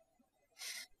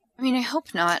 I mean, I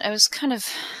hope not. I was kind of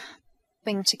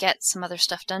hoping to get some other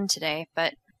stuff done today,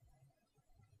 but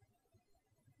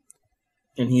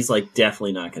And he's like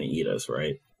definitely not going to eat us,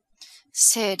 right?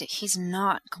 Sid, he's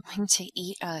not going to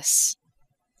eat us.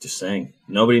 Just saying.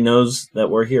 Nobody knows that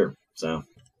we're here, so.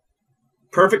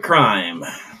 Perfect crime.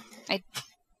 I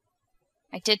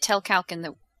did tell Calkin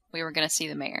that we were going to see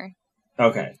the mayor.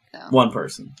 Okay. So. One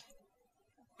person.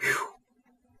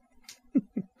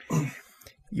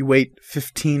 You wait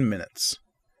 15 minutes.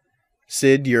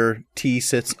 Sid, your tea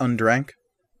sits undrank.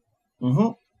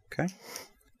 Mm-hmm. Okay.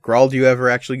 Grawl, do you ever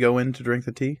actually go in to drink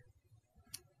the tea?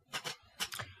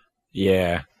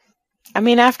 Yeah. I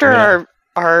mean, after Yeah.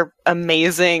 our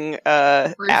amazing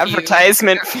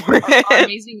advertisement for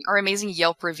it. Our amazing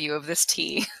Yelp review of this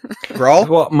tea. Grawl,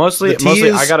 Well, mostly The tea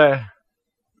is-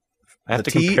 I have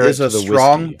the to tea compare is it a to the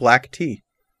strong whiskey. black tea.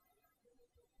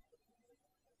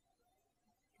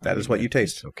 That is what you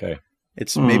taste. Okay.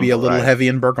 It's maybe a little right. heavy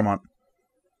in bergamot.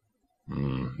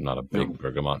 Not a big No.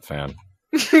 bergamot fan.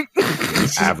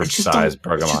 Average size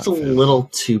bergamot. Just a fan. little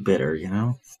too bitter, you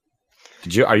know?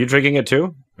 Are you drinking it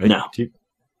too? No.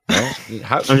 No?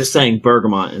 How? I'm just saying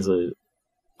bergamot is a...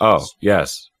 Oh,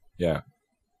 yes. Yeah.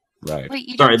 Right. Wait,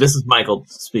 you Sorry, don't this is Michael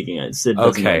speaking. Sid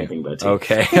doesn't know Okay. anything about tea.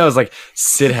 Okay. I was like,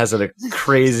 Sid has a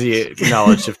crazy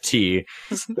knowledge of tea.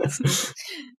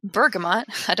 bergamot.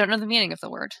 I don't know the meaning of the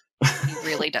word. He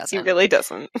really doesn't. He really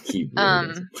doesn't. He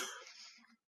really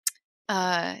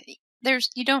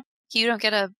doesn't. You don't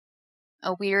get a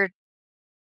weird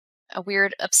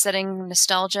upsetting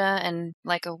nostalgia and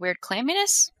like a weird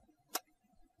clamminess.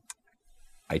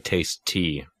 I taste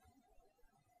tea.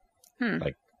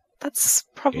 That's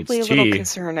probably It's a little tea.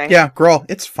 concerning. Yeah, Grawl,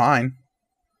 it's fine.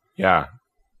 Yeah.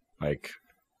 Like,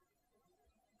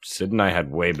 Sid and I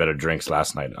had way better drinks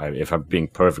last night, if I'm being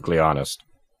perfectly honest.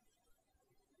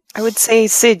 I would say,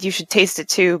 Sid, you should taste it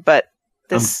too, but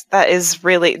that is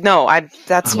really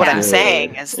that's what Yeah. I'm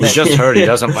saying is You that just heard he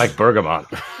doesn't like bergamot.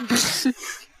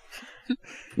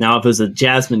 Now, if it was a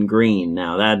jasmine green,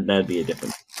 now that'd be a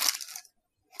different...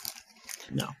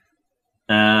 No.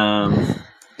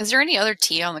 Is there any other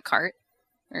tea on the cart,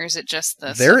 or is it just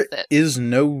the There stuff that? is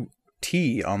no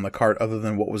tea on the cart other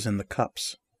than what was in the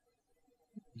cups.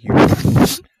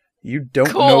 You don't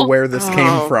Cool. know where this came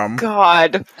Oh, from.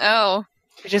 God, Oh,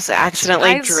 I just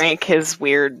accidentally Guys. drank his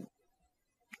weird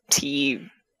tea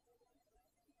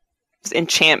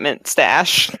enchantment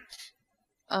stash.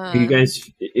 Do you guys...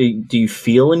 Do you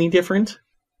feel any different?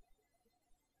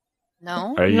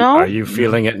 No, No? Are you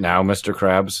feeling it now, Mr.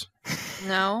 Krabs?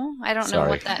 no, I don't know Sorry.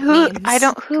 what that Who means.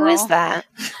 who is girl. that?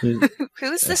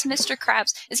 Who is this Mr.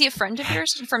 Krabs? Is he a friend of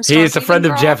yours from? He's a Starhaven friend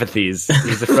of Girl? Jeffethy's.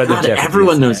 He's a friend of God, Jeffethy's.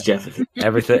 everyone knows Jeffethy.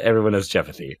 Everyone knows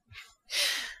Jeffethy.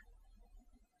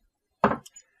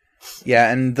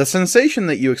 Yeah, and the sensation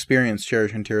that you experience,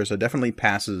 Cherish and Tirza, definitely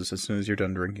passes as soon as you're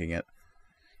done drinking it.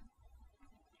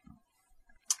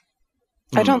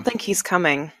 I don't think he's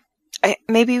coming.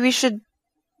 Maybe we should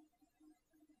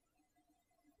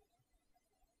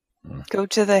go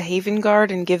to the Haven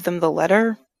Guard and give them the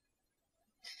letter.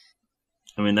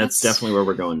 I mean, that's definitely where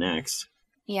we're going next.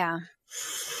 Yeah.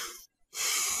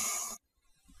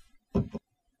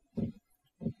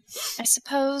 I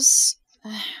suppose.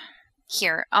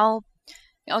 Here, I'll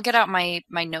get out my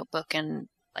notebook and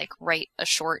like write a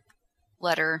short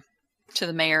letter to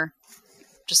the mayor,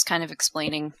 just kind of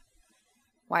explaining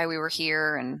why we were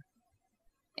here and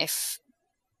if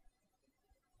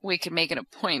we could make an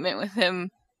appointment with him.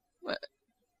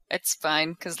 It's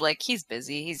fine, because, like, he's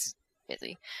busy. He's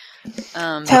busy.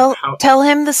 Tell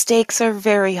him the stakes are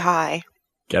very high.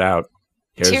 Get out.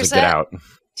 Here's the Tirza, get out.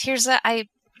 Tirza,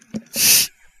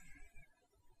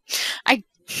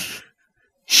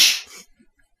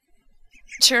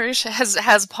 Cherish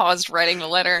has paused writing the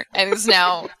letter and is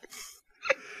now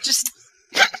just...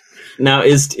 Now,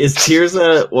 is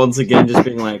Tirza once again just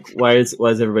being like, why is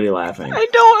everybody laughing? I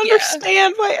don't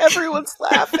understand why everyone's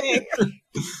laughing.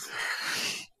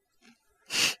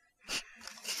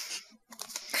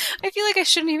 I feel like I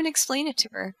shouldn't even explain it to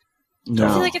her. No, I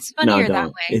feel like it's funnier no, that don't.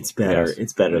 way. It's better. Yes.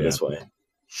 It's better Yeah. this way.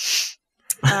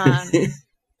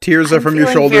 Tears are I'm from your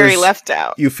feeling shoulders. very left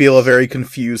out. You feel a very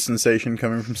confused sensation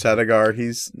coming from Sadagar.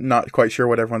 He's not quite sure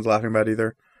what everyone's laughing about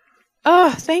either.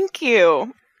 Oh, thank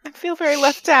you. I feel very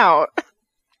left out.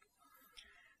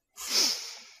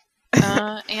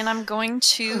 And I'm going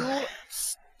to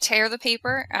tear the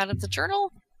paper out of the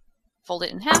journal, fold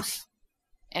it in half,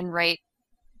 and write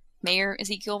Mayor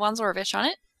Ezekiel von Zorovich on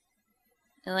it,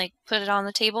 and like put it on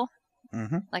the table,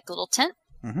 Mm-hmm. like a little tent.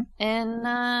 Mhm. And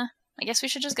I guess we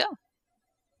should just go.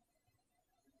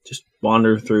 Just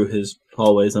wander through his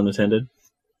hallways unattended.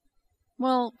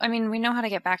 Well, I mean, we know how to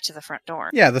get back to the front door.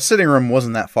 Yeah, the sitting room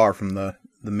wasn't that far from the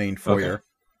main foyer. Okay.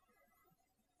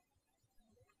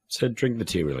 Said drink the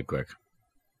tea really quick.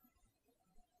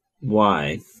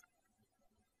 Why?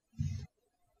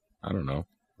 I don't know.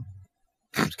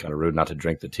 It's kind of rude not to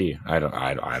drink the tea. I don't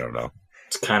know.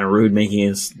 It's kind of rude making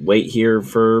us wait here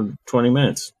for 20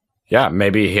 minutes. Yeah,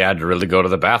 maybe he had to really go to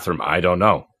the bathroom. I don't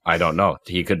know.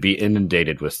 He could be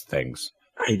inundated with things.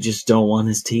 I just don't want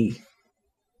his tea.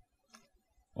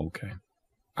 Okay.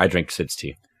 I drink Sid's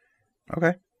tea.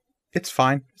 Okay. It's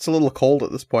fine. It's a little cold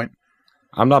at this point.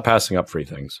 I'm not passing up free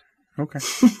things. Okay.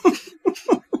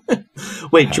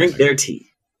 Wait, drink their tea.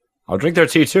 I'll drink their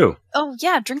tea too. Oh,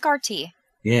 yeah, drink our tea.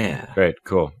 Yeah, Great,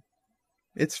 cool.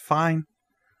 It's fine.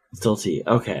 still tea.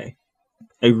 Okay.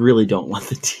 I really don't want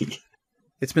the tea.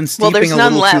 It's been Well, steeping there's a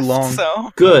none little left, too long.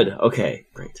 so Good. Okay,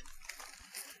 great.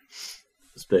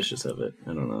 Suspicious of it.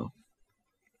 I don't know.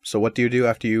 So what do you do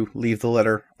after you leave the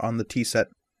letter on the tea set?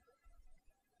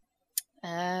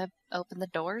 Open the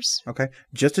doors. Okay.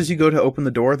 Just as you go to open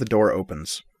the door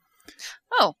opens.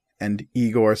 Oh. And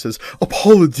Igor says,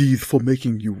 "Apologies for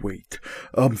making you wait.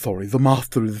 I'm sorry, the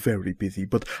master is very busy,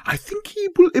 but I think he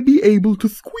will be able to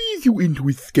squeeze you into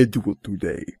his schedule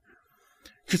today.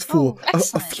 Just for a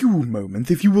excellent. few moments,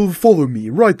 if you will follow me.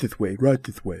 Right this way.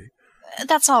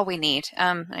 That's all we need.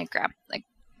 I grab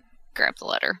the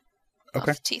letter.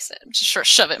 Okay. Off the tea set. Just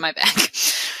shove it in my bag.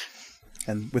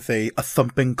 And with a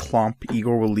thumping clomp,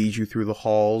 Igor will lead you through the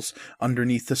halls,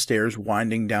 underneath the stairs,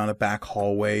 winding down a back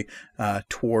hallway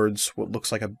towards what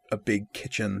looks like a big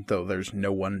kitchen, though there's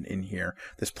no one in here.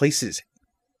 This place is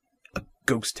a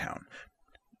ghost town.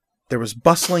 There was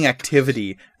bustling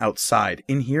activity outside.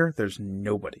 In here, there's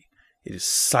nobody. It is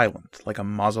silent, like a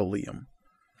mausoleum.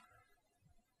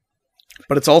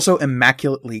 But it's also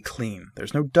immaculately clean.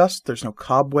 There's no dust, there's no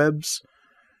cobwebs.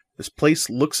 This place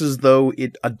looks as though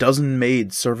a dozen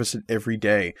maids service it every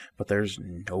day, but there's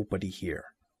nobody here.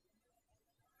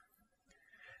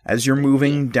 As you're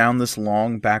moving down this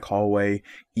long back hallway,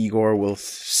 Igor will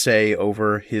say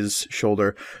over his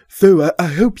shoulder, "So I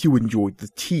hope you enjoyed the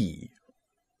tea."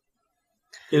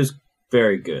 It was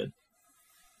very good.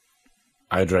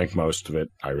 I drank most of it.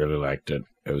 I really liked it.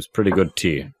 It was pretty good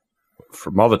tea.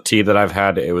 From all the tea that I've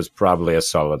had, it was probably a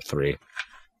solid 3.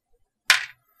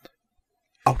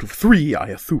 Out of 3, I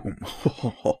assume.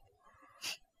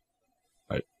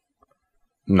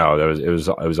 No, it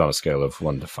was on a scale of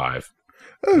 1 to 5.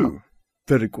 Oh,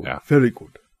 very good, Yeah. very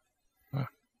good.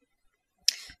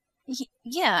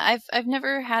 Yeah, I've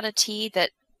never had a tea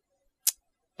that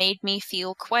made me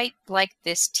feel quite like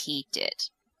this tea did.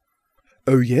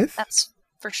 Oh, yes? That's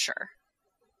for sure.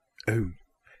 Oh,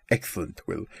 excellent.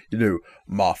 Well,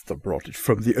 Master brought it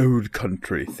from the old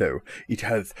country, so it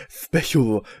has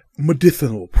special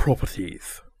medicinal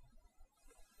properties.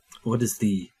 What is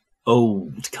the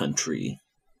old country?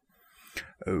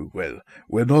 Oh, well,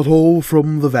 we're not all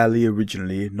from the valley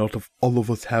originally. Not all of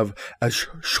us have as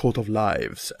short of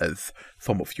lives as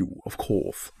some of you, of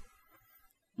course.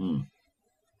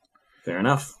 Fair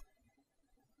enough.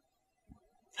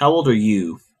 How old are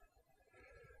you?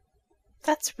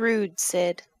 that's rude,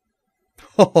 Sid.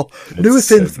 No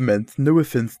It's, offense meant, no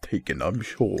offense taken, I'm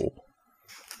sure.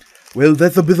 Well,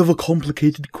 that's a bit of a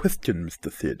complicated question,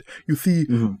 Mr. Sid. You see,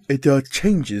 it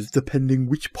changes depending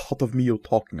which part of me you're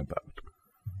talking about.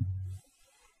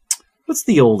 What's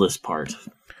the oldest part?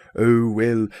 Oh,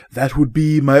 well, that would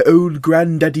be my old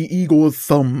granddaddy Igor's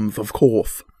thumbs, of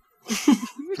course.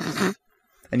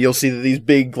 And you'll see that these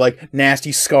big, like,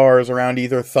 nasty scars around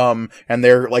either thumb, and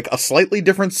they're, like, a slightly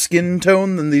different skin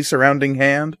tone than the surrounding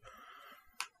hand.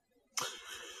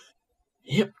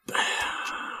 Yep.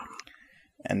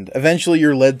 And eventually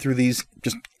you're led through these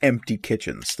just empty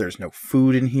kitchens. There's no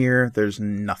food in here, there's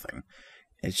nothing.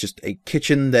 It's just a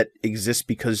kitchen that exists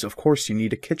because, of course, you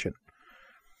need a kitchen.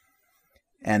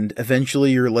 And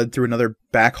eventually you're led through another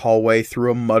back hallway,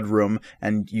 through a mudroom,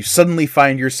 and you suddenly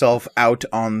find yourself out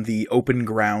on the open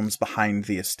grounds behind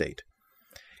the estate.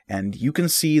 And you can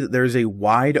see that there's a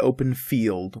wide open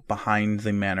field behind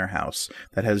the manor house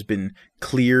that has been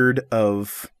cleared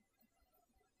of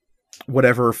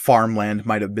whatever farmland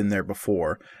might have been there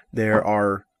before. There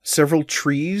are several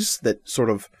trees that sort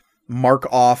of mark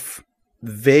off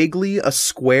vaguely a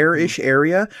square-ish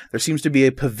area. There seems to be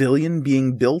a pavilion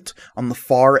being built on the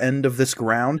far end of this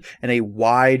ground, and a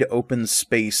wide open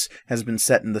space has been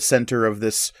set in the center of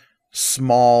this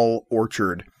small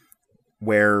orchard,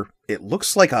 where it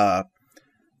looks like a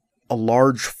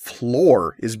large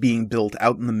floor is being built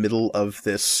out in the middle of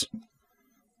this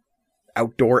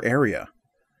outdoor area.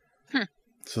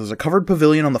 So there's a covered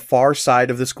pavilion on the far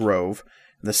side of this grove.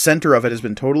 The center of it has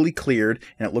been totally cleared,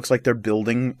 and it looks like they're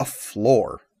building a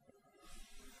floor.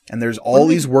 And there's all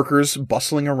these workers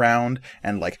bustling around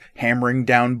and, like, hammering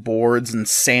down boards and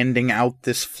sanding out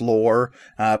this floor.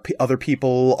 Other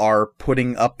people are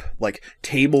putting up, like,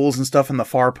 tables and stuff in the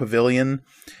far pavilion.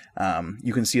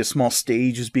 You can see a small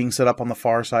stage is being set up on the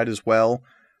far side as well.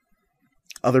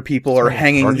 Other people are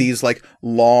hanging these, like,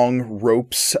 long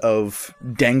ropes of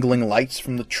dangling lights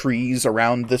from the trees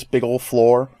around this big old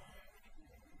floor.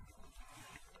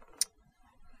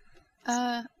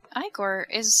 Igor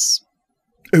is...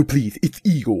 Oh, please, it's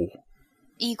Igor.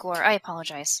 Igor, I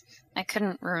apologize. I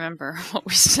couldn't remember what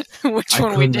which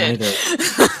one we did.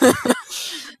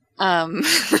 My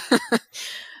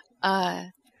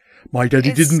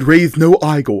daddy didn't raise no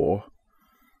Igor.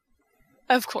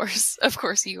 Of course,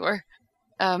 Igor.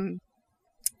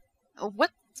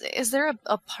 What is there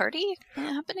a party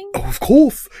happening? Oh, of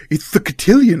course, it's the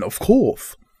cotillion, of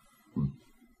course.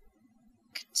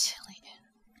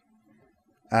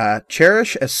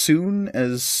 Cherish, as soon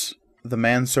as the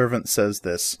manservant says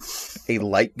this, a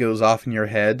light goes off in your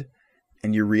head,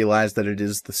 and you realize that it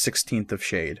is the 16th of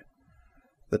Shade.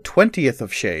 The 20th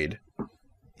of Shade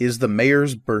is the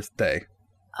mayor's birthday.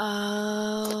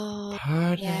 Oh,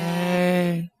 Party.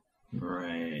 yeah.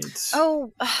 Right.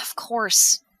 Oh, of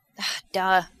course.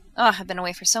 Duh. Oh, I've been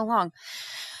away for so long.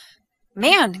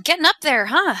 Man, getting up there,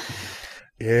 huh?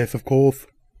 Yes, of course.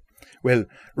 Well,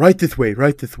 right this way.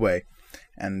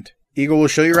 And Eagle will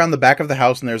show you around the back of the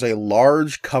house, and there's a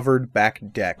large covered back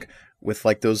deck with,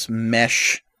 like, those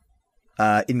mesh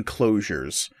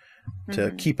enclosures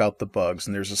to keep out the bugs.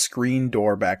 And there's a screen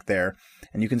door back there.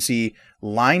 And you can see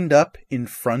lined up in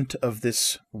front of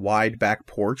this wide back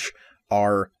porch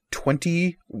are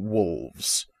 20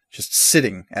 wolves just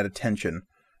sitting at attention,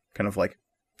 kind of like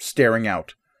staring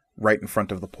out right in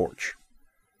front of the porch.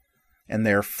 And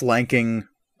they're flanking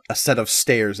a set of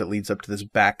stairs that leads up to this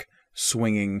back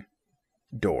swinging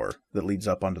door that leads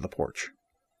up onto the porch.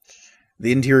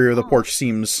 The interior of the porch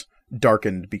seems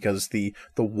darkened because the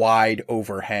wide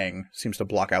overhang seems to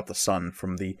block out the sun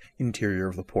from the interior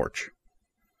of the porch.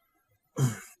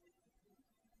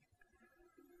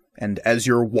 And as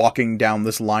you're walking down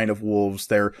this line of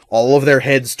wolves, all of their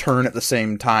heads turn at the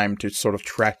same time to sort of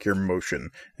track your motion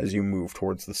as you move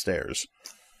towards the stairs.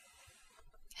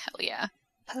 Hell yeah.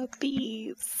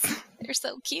 Puppies. They're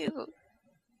so cute.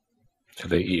 So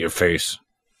they eat your face.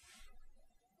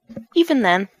 Even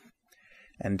then.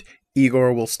 And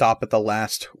Igor will stop at the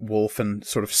last wolf and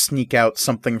sort of sneak out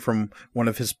something from one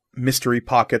of his mystery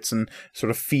pockets and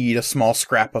sort of feed a small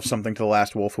scrap of something to the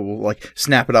last wolf, who will, like,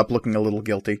 snap it up looking a little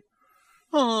guilty.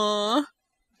 Aww.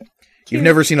 You've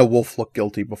never seen a wolf look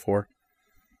guilty before.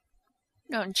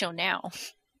 Not until now.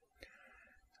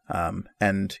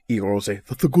 And Igor will say,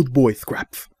 "That's a good boy,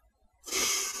 Scraps."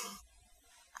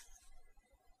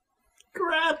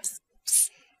 Scraps!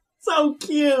 So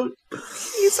cute!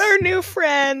 He's our new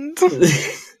friend.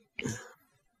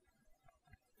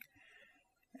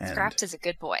 And Scraps is a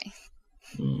good boy.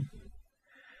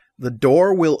 the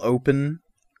door will open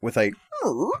with a...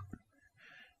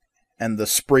 and the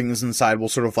springs inside will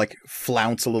sort of, like,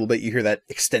 flounce a little bit. You hear that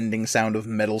extending sound of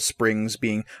metal springs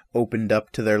being opened up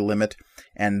to their limit,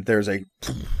 and there's a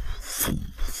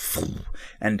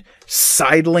and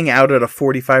sidling out at a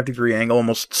 45-degree angle,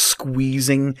 almost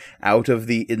squeezing out of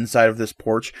the inside of this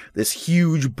porch, this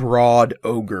huge, broad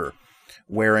ogre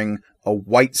wearing a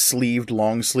white-sleeved,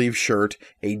 long-sleeve shirt,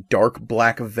 a dark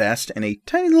black vest, and a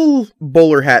tiny little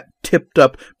bowler hat tipped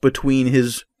up between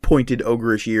his pointed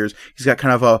ogreish ears. He's got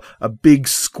kind of a big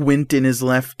squint in his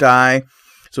left eye,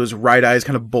 so his right eye is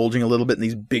kind of bulging a little bit, and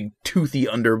these big toothy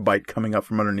underbite coming up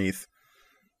from underneath.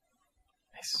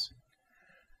 Nice.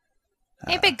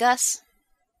 Hey, Big Gus.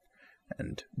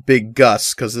 And Big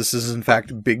Gus, because this is in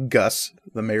fact Big Gus,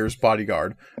 the mayor's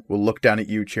bodyguard, will look down at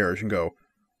you, Cherish, and go,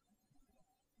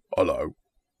 "Hello."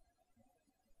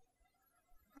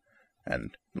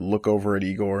 And look over at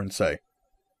Igor and say,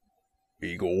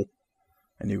 "Igor."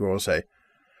 And Igor will say,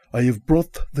 "I have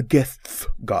brought the guests,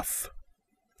 Gus,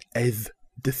 as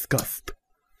discussed."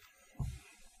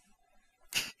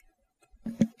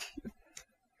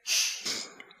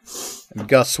 And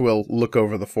Gus will look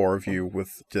over the four of you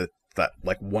with that,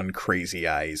 like, one crazy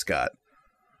eye he's got.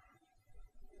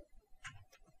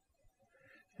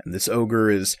 And this ogre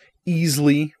is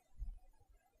easily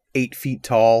 8 feet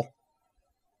tall,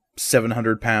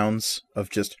 700 pounds of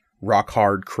just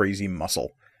rock-hard, crazy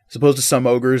muscle. As opposed to some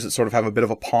ogres that sort of have a bit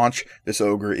of a paunch, this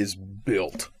ogre is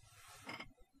built.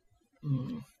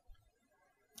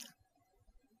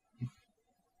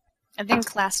 I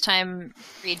think last time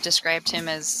Reed described him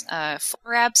as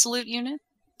 4 absolute unit.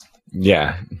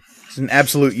 Yeah. It's an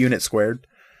absolute unit squared.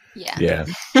 Yeah. Yeah.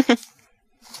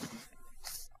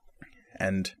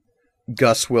 And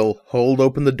Gus will hold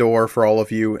open the door for all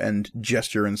of you and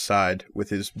gesture inside with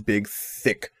his big,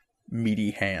 thick,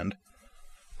 meaty hand.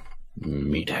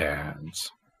 Meat hands.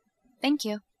 Thank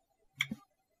you.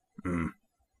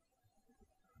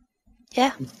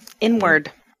 Yeah.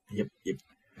 Inward. Yep.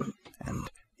 And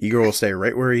Igor will stay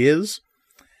right where he is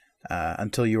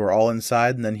until you are all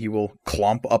inside, and then he will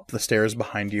clomp up the stairs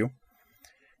behind you.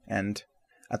 And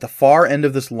at the far end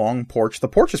of this long porch, the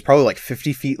porch is probably like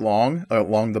 50 feet long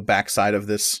along the backside of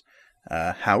this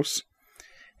house.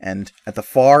 And at the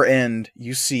far end,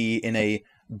 you see in a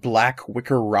black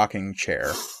wicker rocking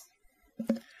chair,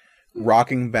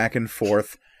 rocking back and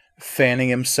forth, fanning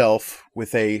himself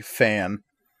with a fan,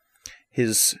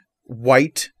 his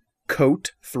white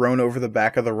coat thrown over the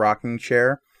back of the rocking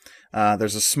chair.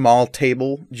 There's a small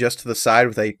table just to the side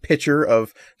with a pitcher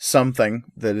of something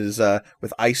that is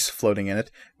with ice floating in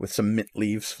it, with some mint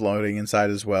leaves floating inside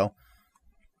as well.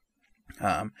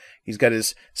 He's got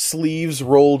his sleeves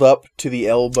rolled up to the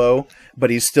elbow, but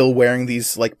he's still wearing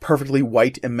these like perfectly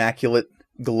white, immaculate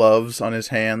gloves on his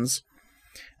hands.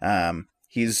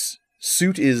 His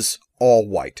suit is all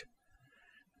white.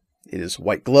 It is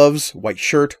white gloves, white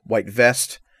shirt, white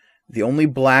vest. The only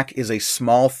black is a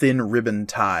small, thin ribbon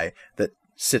tie that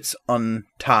sits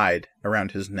untied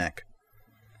around his neck.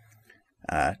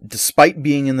 Despite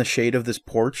being in the shade of this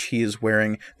porch, he is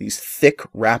wearing these thick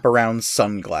wraparound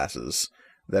sunglasses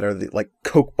that are like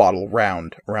Coke bottle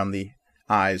round around the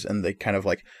eyes, and they kind of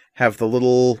like have the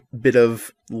little bit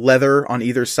of leather on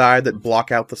either side that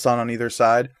block out the sun on either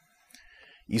side.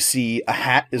 You see a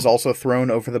hat is also thrown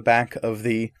over the back of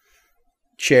the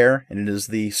chair, and it is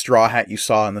the straw hat you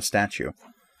saw in the statue.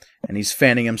 And he's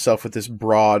fanning himself with this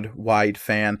broad, wide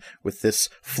fan with this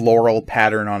floral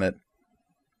pattern on it.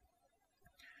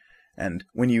 And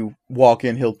when you walk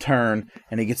in, he'll turn,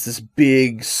 and he gets this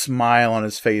big smile on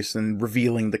his face and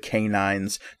revealing the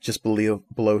canines just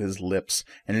below his lips.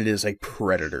 And it is a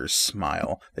predator's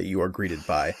smile that you are greeted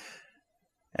by,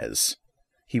 as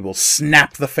he will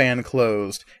snap the fan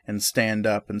closed and stand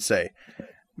up and say,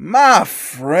 "My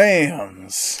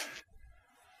friends,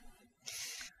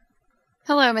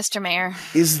 Hello, Mr. Mayor.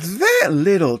 is that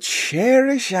little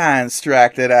Cherish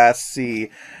Einstrike that I see?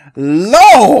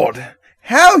 Lord,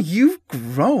 how you've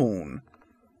grown."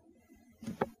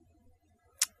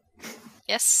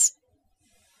 Yes.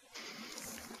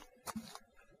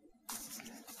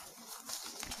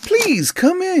 "Please,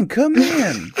 come in, come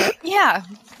in." Yeah.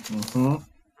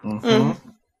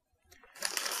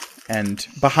 And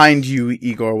behind you,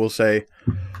 Igor will say,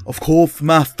 "Of course,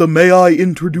 Master, may I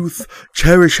introduce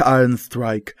Cherish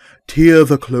Ironstrike, Tyr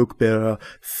the Cloakbearer,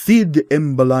 Sid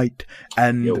Emberlight,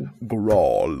 and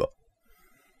Grawl."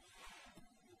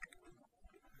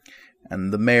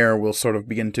 And the mayor will sort of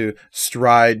begin to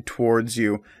stride towards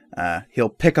you. He'll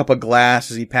pick up a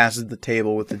glass as he passes the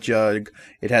table with the jug.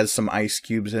 It has some ice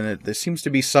cubes in it. There seems to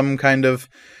be some kind of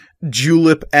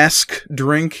julep-esque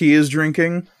drink he is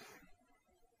drinking.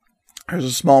 There's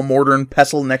a small mortar and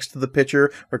pestle next to the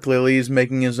pitcher, where clearly he's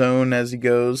making his own as he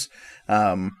goes.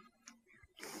 And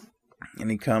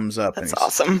he comes up. That's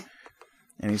awesome.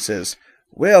 And he says,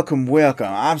 Welcome, welcome.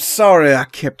 I'm sorry I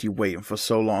kept you waiting for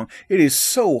so long. It is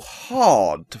so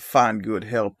hard to find good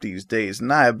help these days,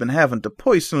 and I have been having to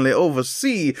personally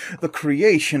oversee the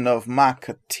creation of my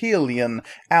cotillion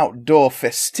outdoor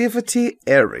festivity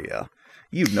area.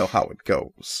 You know how it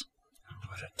goes.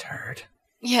 What a turd.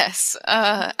 Yes.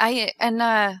 I've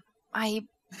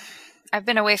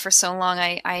been away for so long.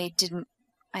 I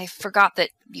forgot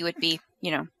that you would be,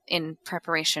 in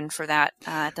preparation for that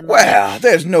at the moment. Well,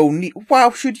 there's no need. Why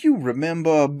should you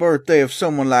remember a birthday of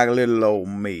someone like little old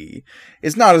me?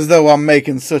 It's not as though I'm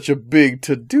making such a big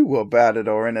to-do about it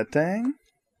or anything.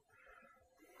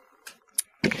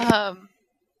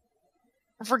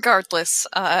 Regardless,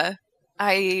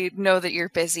 I know that you're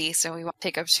busy, so we won't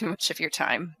take up too much of your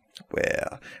time.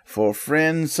 Well, for a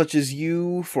friend such as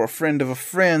you, for a friend of a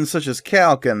friend such as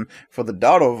Calkin, for the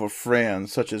daughter of a friend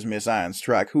such as Miss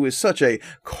Ironstrike, who is such a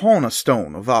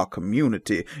cornerstone of our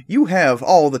community, you have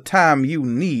all the time you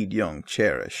need, young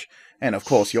Cherish. And of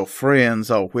course your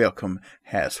friends are welcome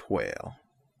as well.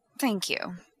 Thank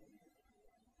you.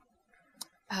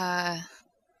 And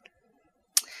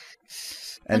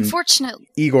Unfortunately...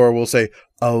 Igor will say,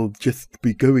 I'll just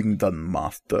be going then,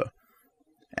 master.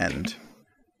 And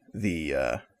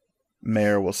the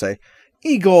mayor will say,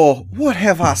 Igor, what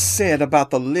have I said about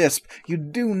the lisp? You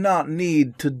do not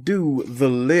need to do the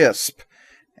lisp.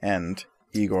 And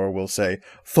Igor will say,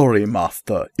 sorry,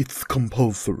 master, it's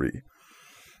compulsory.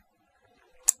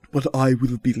 But I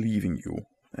will be leaving you.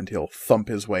 And he'll thump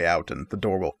his way out, and the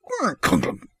door will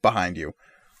behind you.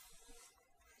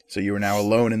 So you are now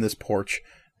alone in this porch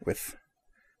with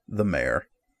the mayor.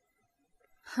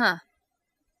 Huh.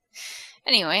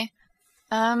 Anyway,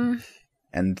 And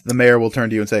the mayor will turn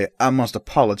to you and say, I must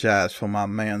apologize for my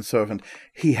manservant.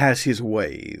 He has his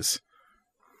ways.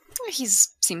 he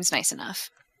seems nice enough.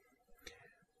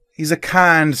 He's a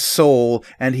kind soul,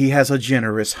 and he has a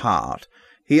generous heart.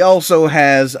 He also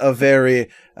has a very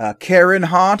caring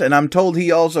heart, and I'm told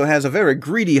he also has a very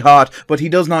greedy heart, but he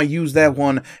does not use that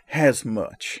one as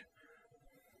much.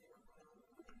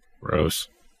 Gross.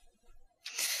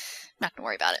 Not to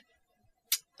worry about it.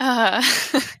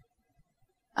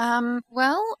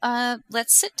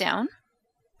 Let's sit down.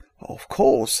 Of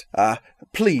course.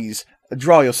 Please,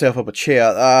 draw yourself up a chair.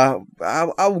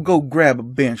 I will go grab a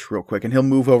bench real quick, and he'll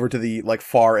move over to the,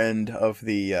 far end of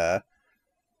the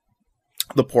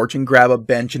porch and grab a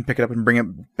bench and pick it up and bring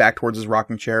it back towards his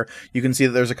rocking chair. You can see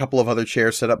that there's a couple of other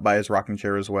chairs set up by his rocking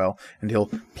chair as well, and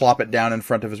he'll plop it down in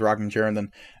front of his rocking chair and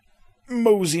then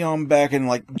mosey on back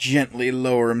and, gently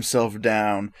lower himself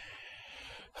down.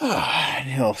 And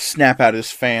he'll snap out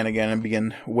his fan again and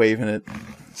begin waving it.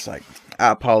 It's like, I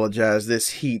apologize, this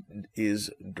heat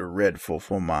is dreadful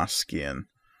for my skin.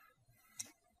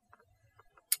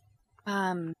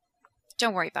 Don't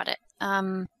worry about it.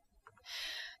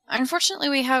 Unfortunately,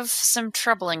 we have some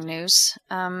troubling news.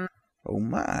 Oh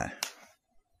my.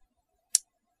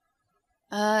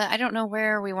 I don't know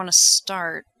where we want to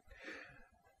start.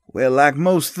 Well, like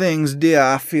most things, dear,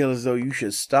 I feel as though you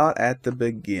should start at the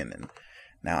beginning.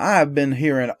 Now, I've been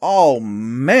hearing all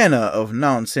manner of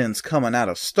nonsense coming out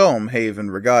of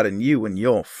Stormhaven regarding you and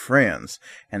your friends,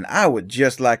 and I would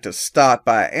just like to start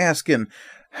by asking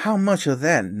how much of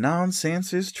that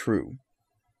nonsense is true.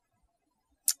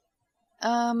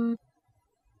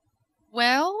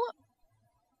 Well,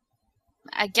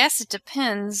 I guess it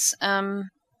depends.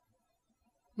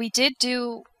 We did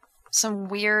do some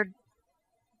weird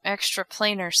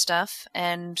extraplanar stuff,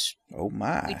 and Oh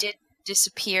my. we did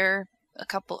disappear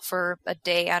for a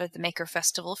day out of the Maker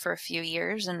Festival for a few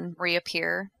years and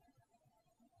reappear.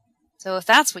 So if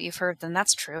that's what you've heard, then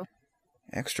that's true.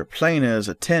 Extraplanar is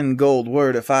a 10 gold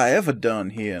word if I ever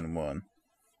done hearing one.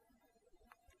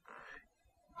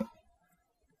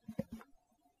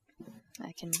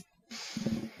 I can...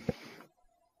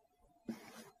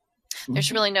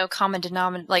 There's really no common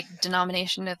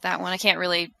denomination of that one. I can't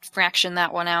really fraction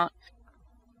that one out.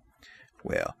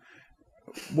 Well,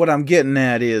 what I'm getting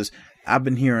at is, I've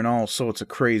been hearing all sorts of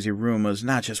crazy rumors,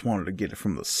 and I just wanted to get it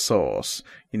from the source.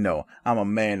 You know, I'm a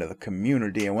man of the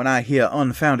community, and when I hear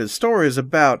unfounded stories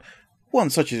about one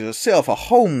such as yourself, a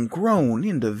homegrown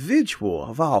individual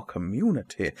of our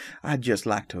community, I'd just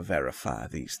like to verify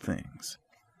these things.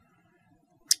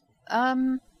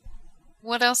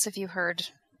 What else have you heard?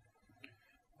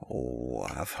 Oh,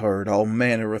 I've heard all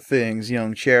manner of things,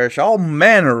 young Cherish, all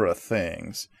manner of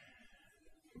things.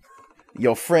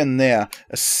 Your friend there,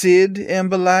 Sidian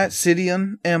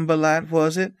Emberlight,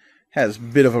 was it? Has a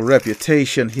bit of a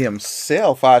reputation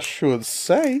himself, I should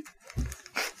say.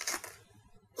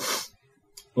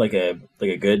 Like a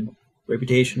good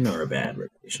reputation or a bad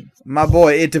reputation? My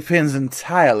boy, it depends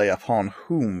entirely upon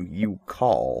whom you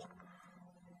call.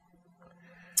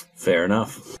 Fair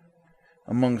enough.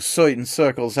 Among certain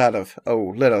circles out of,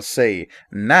 let us say,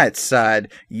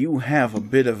 Nightside, you have a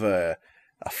bit of a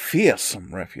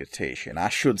fearsome reputation. I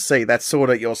should say that sword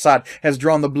at your side has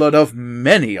drawn the blood of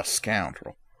many a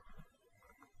scoundrel.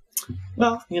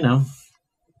 Well,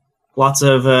 lots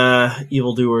of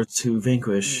evildoers to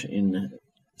vanquish in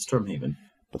Stormhaven.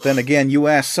 But then again, you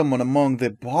ask someone among the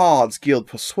Bards Guild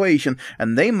Persuasion,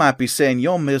 and they might be saying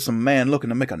you're some man looking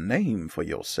to make a name for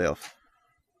yourself.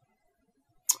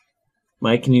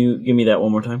 Mike, can you give me that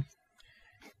one more time?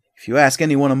 If you ask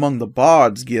anyone among the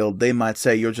Bards Guild, they might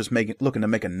say you're just looking to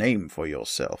make a name for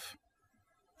yourself.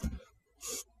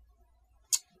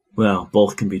 Well,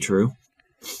 both can be true.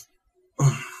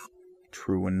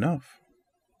 True enough.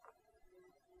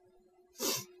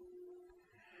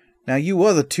 Now, you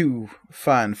other two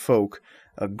fine folk,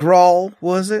 a Grawl,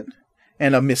 was it?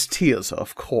 And a Miss Tirza,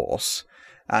 of course.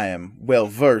 I am well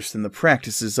versed in the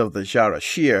practices of the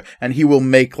Jarashir, and he will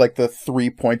make, the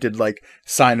three-pointed,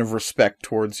 sign of respect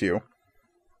towards you.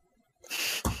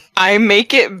 I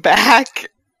make it back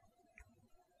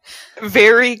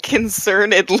very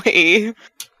concernedly,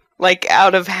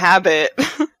 out of habit.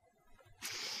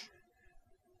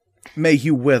 May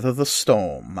you weather the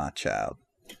storm, my child.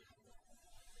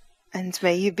 And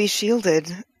may you be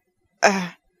shielded.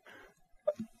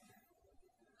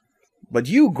 But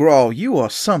you, Grawl, you are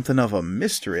something of a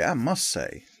mystery, I must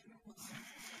say.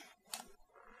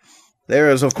 There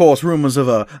is, of course, rumors of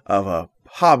a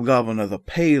hobgoblin of the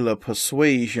paler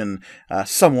persuasion,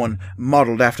 someone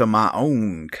modeled after my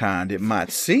own kind, it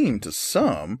might seem to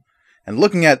some. And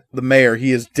looking at the mayor,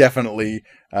 he is definitely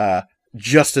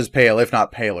just as pale, if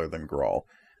not paler, than Grawl,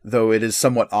 though it is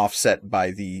somewhat offset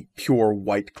by the pure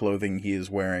white clothing he is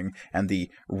wearing and the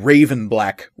raven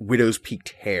black widow's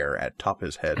peaked hair at top of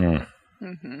his head. Mm.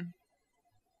 Mm-hmm.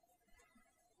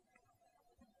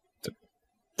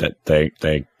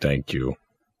 Thank you.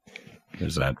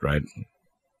 Is that right?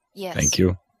 Yes. Thank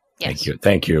you. Yes.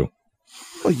 Thank you.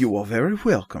 Well, you are very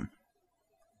welcome.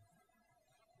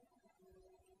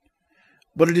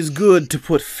 But it is good to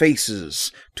put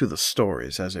faces to the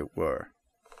stories, as it were.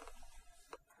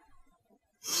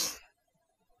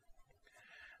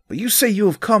 But you say you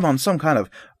have come on some kind of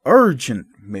urgent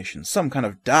mission, some kind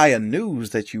of dire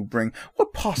news that you bring.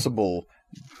 What possible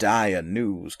dire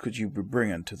news could you be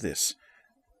bringing to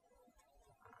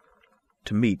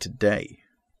me today?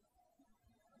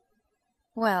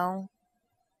 Well,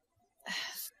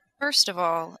 first of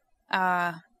all,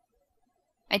 I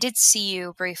did see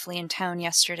you briefly in town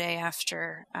yesterday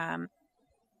after,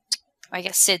 I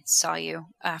guess Sid saw you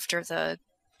after the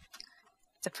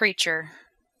preacher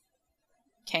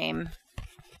came.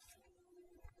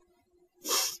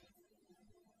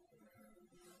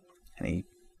 And he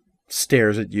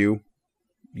stares at you.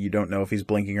 You don't know if he's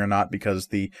blinking or not because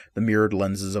the mirrored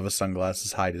lenses of his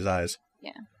sunglasses hide his eyes.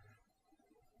 Yeah.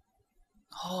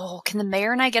 Oh, can the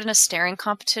mayor and I get in a staring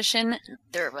competition?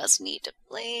 Neither of us need to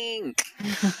blink.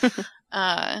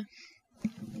 And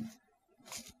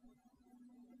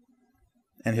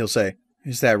he'll say,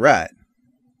 "Is that right?"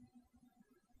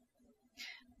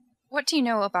 What do you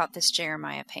know about this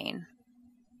Jeremiah Payne?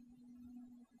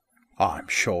 I'm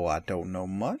sure I don't know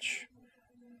much.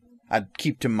 I'd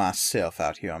keep to myself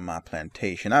out here on my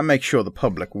plantation. I make sure the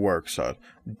public works are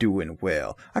doing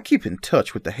well. I keep in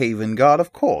touch with the Haven Guard,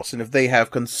 of course, and if they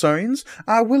have concerns,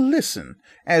 I will listen,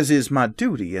 as is my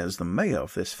duty as the mayor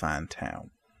of this fine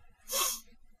town.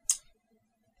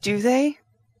 Do they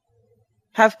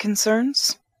have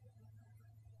concerns?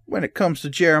 When it comes to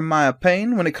Jeremiah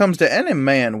Payne, when it comes to any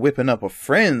man whipping up a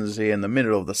frenzy in the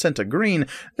middle of the Center Green,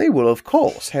 they will of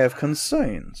course have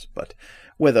concerns, but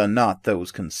whether or not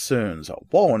those concerns are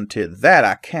warranted, that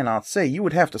I cannot say. You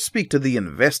would have to speak to the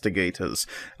investigators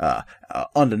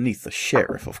underneath the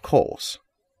sheriff, of course.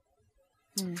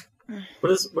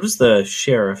 What is the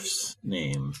sheriff's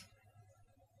name?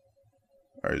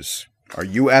 Are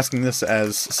you asking this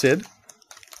as Sid?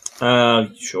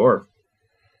 Sure.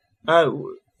 I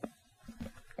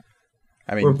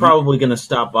mean, we're probably going to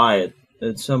stop by it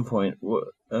at some point. What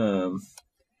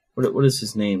is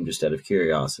his name, just out of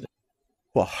curiosity?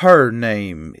 Well, her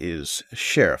name is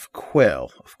Sheriff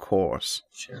Quell, of course.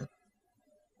 Sheriff.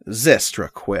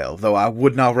 Zestra Quell, though I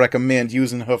would not recommend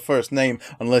using her first name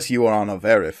unless you are on a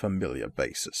very familiar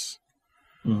basis.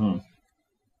 Mm-hmm.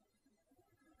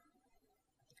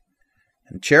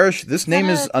 And Cherish, this name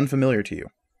is unfamiliar to you.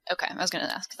 Okay, I was going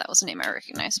to ask if that was a name I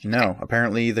recognized. No, Okay.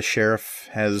 apparently the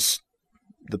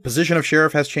position of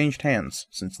sheriff has changed hands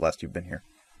since last you've been here.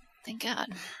 Thank God.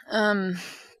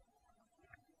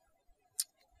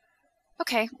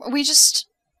 Okay,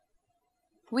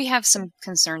 we have some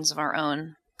concerns of our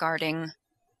own guarding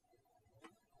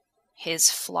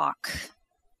his flock.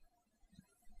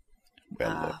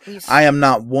 Well, I am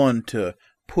not one to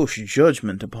push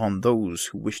judgment upon those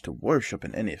who wish to worship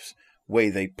in any way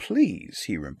they please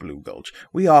here in Blue Gulch.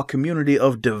 We are a community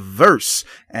of diverse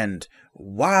and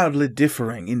wildly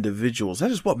differing individuals.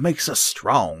 That is what makes us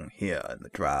strong here in the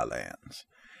Drylands.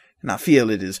 And I feel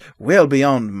it is well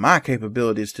beyond my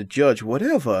capabilities to judge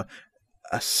whatever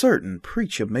a certain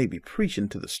preacher may be preaching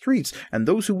to the streets, and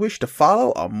those who wish to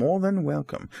follow are more than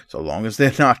welcome, so long as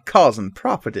they're not causing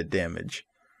property damage.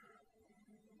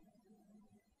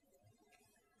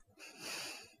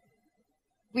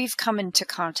 We've come into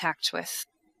contact with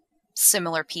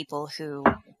similar people who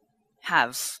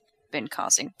have been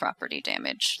causing property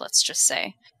damage, let's just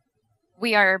say.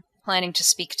 We are planning to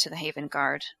speak to the Haven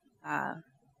Guard,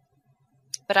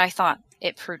 but I thought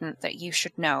it prudent that you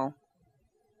should know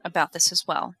about this as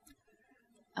well.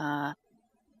 I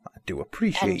do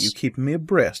appreciate you keeping me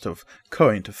abreast of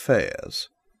current affairs.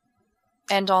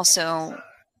 And also,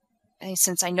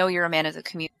 since I know you're a man of the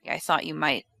community, I thought you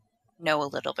might know a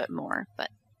little bit more, but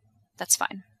that's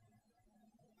fine.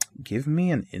 Give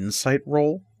me an insight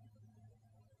roll.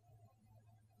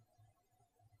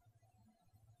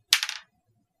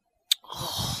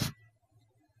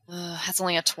 That's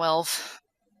only a 12.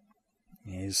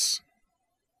 He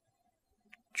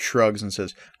shrugs and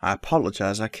says, I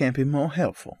apologize, I can't be more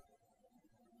helpful.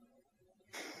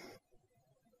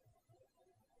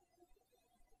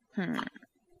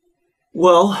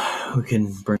 Well, we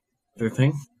can bring other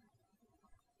thing.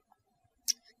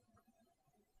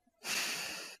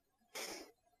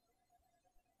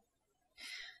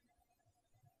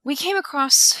 We came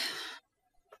across...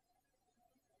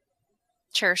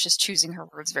 Cherish is choosing her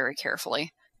words very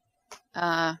carefully.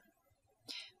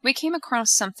 We came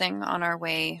across something on our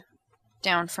way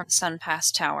down from Sun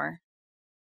Pass Tower.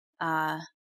 That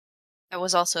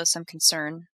was also some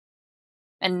concern.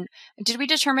 And did we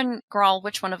determine, Grawl,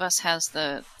 which one of us has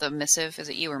the missive? Is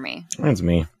it you or me? That's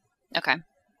me. Okay.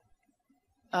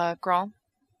 Grawl?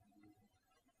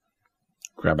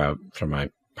 Grab out from my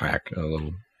pack a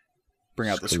little... Bring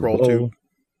out the scroll too.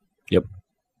 Yep.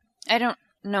 I don't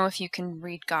know if you can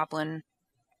read Goblin,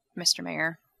 Mr.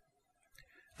 Mayor.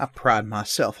 I pride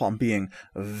myself on being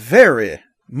very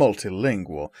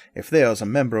multilingual. If there is a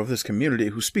member of this community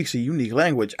who speaks a unique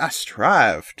language, I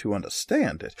strive to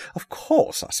understand it. Of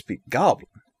course I speak Goblin.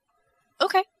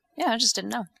 Okay. Yeah, I just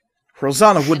didn't know.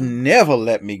 Rosanna would never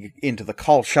let me into the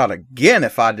call shot again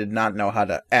if I did not know how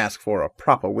to ask for a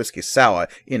proper whiskey sour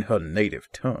in her native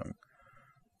tongue.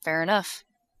 Fair enough.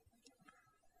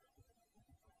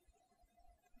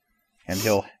 And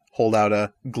he'll hold out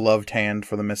a gloved hand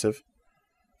for the missive.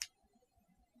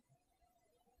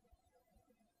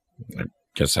 I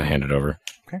guess I hand it over.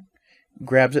 Okay.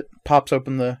 Grabs it, pops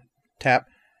open the tap.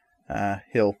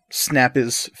 He'll snap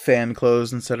his fan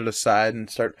closed and set it aside and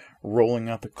start rolling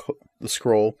out the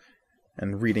scroll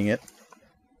and reading it.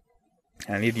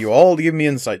 And I need you all to give me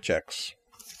insight checks.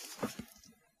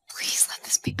 Please let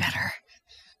this be better.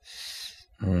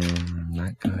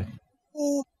 Not good.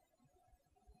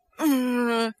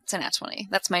 It's a nat 20.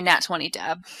 That's my nat 20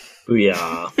 dab.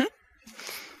 Booyah.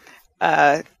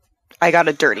 I got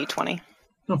a dirty 20.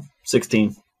 Oh,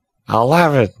 16. I'll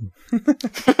have it.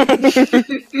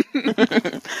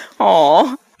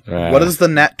 Aw. What does the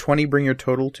nat 20 bring your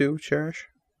total to, Cherish?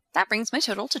 That brings my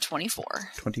total to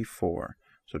 24. 24.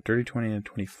 So dirty 20 and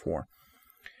 24.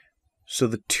 So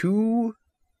the two,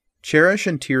 Cherish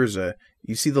and Tirza,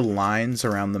 you see the lines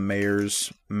around the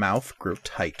mayor's mouth grow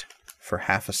tight for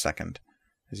half a second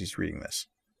as he's reading this.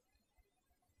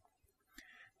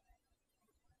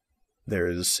 There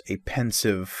is a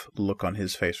pensive look on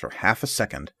his face for half a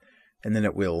second, and then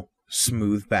it will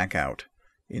smooth back out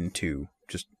into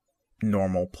just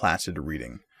normal, placid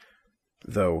reading.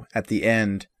 Though, at the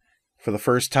end, for the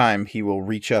first time, he will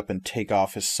reach up and take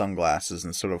off his sunglasses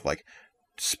and sort of like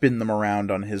spin them around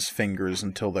on his fingers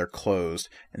until they're closed,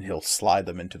 and he'll slide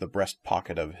them into the breast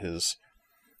pocket of his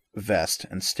vest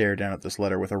and stare down at this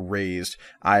letter with a raised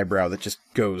eyebrow that just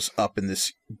goes up in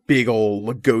this big old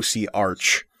Lugosi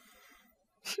arch.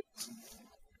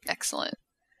 Excellent.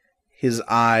 His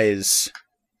eyes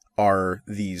are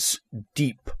these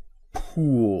deep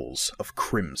pools of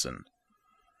crimson,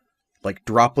 like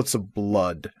droplets of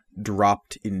blood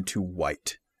dropped into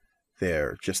white.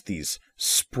 They're just these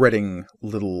spreading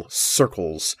little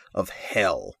circles of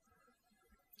hell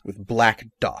with black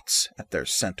dots at their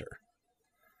center.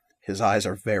 His eyes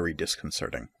are very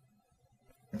disconcerting.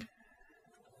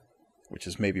 which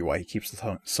is maybe why he keeps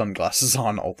the sunglasses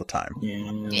on all the time.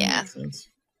 Yeah. Makes sense.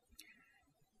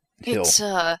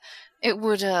 It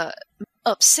would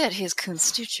upset his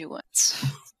constituents.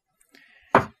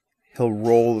 He'll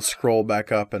roll the scroll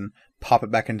back up and pop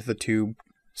it back into the tube,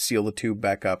 seal the tube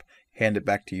back up, hand it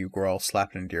back to you, Growl,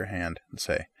 slap it into your hand, and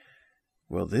say,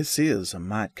 "Well, this is a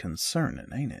mite concerning,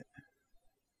 ain't it?"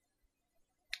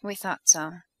 We thought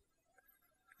so.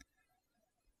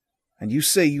 "And you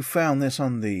say you found this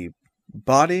on the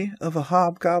body of a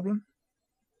hobgoblin?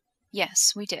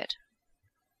 Yes, we did.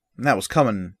 And that was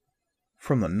coming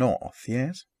from the north,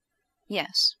 yes?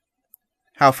 Yes.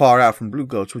 How far out from Blue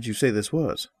Gulch would you say this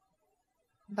was?"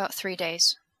 About 3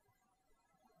 days.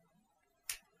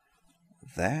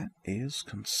 "That is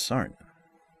concerning.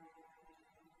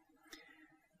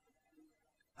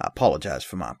 I apologize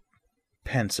for my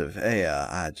pensive air.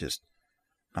 I just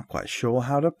not quite sure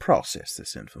how to process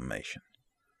this information.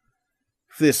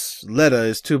 If this letter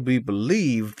is to be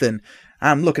believed, then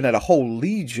I'm looking at a whole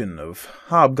legion of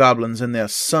hobgoblins and their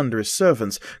sundry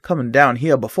servants coming down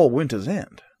here before winter's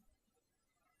end."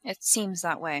 It seems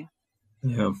that way.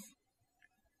 Yeah.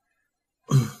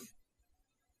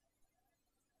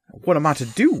 What am I to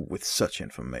do with such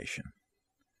information?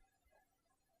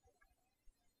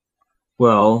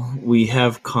 Well, we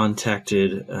have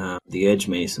contacted the Edge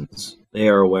Masons. They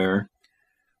are aware.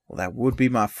 Well, that would be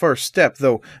my first step,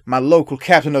 though my local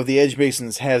captain of the Edge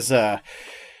Basins has,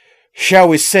 shall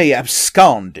we say,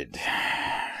 absconded.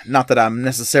 Not that I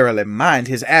necessarily mind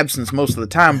his absence most of the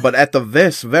time, but at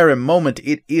this very moment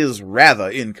it is rather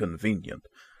inconvenient.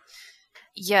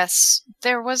 Yes,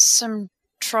 there was some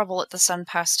trouble at the Sun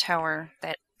Pass Tower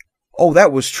that Oh,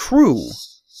 that was true.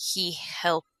 he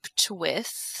helped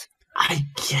with. I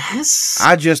guess?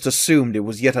 I just assumed it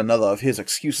was yet another of his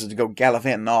excuses to go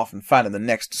gallivanting off and finding the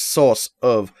next source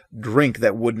of drink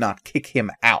that would not kick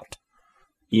him out.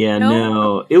 Yeah, No,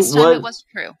 no. This time it was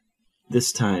true.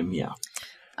 This time, yeah.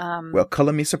 Well,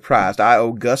 color me surprised. I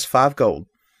owe Gus 5 gold.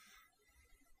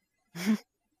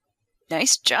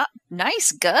 Nice job.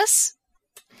 Nice, Gus.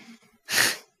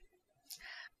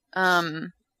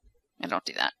 I don't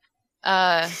do that.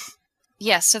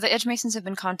 Yes, so the Edge Masons have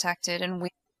been contacted, and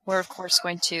we're of course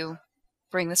going to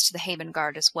bring this to the Haven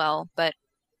Guard as well, but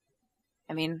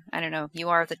I mean, I don't know, you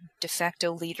are the de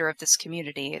facto leader of this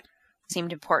community. It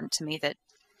seemed important to me that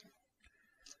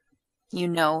you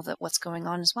know that what's going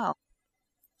on as well.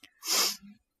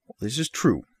 This is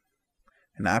true,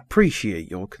 and I appreciate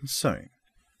your concern.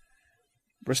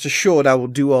 Rest assured I will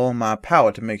do all in my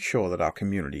power to make sure that our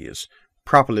community is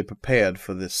properly prepared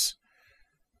for this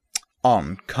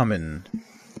oncoming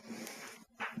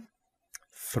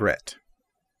threat.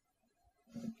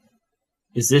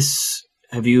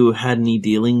 Have you had any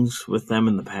dealings with them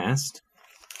in the past?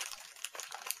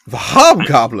 The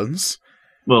hobgoblins?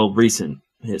 Well, recent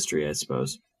history, I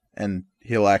suppose. And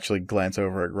he'll actually glance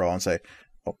over at Grawl and say,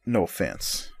 "Oh, no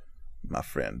offense, my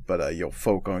friend, but your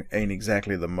folk ain't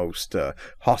exactly the most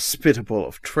hospitable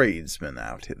of tradesmen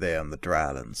out there in the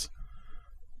Drylands."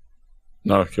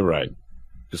 No, you're right.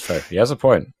 It's fair. He has a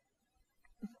point.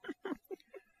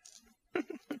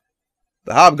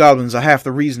 The hobgoblins are half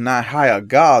the reason I hire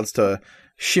guards to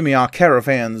shimmy our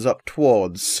caravans up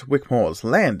towards Wickmore's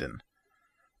Landing.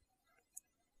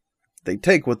 They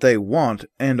take what they want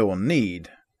and or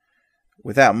need,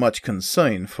 without much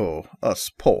concern for us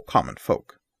poor common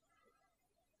folk.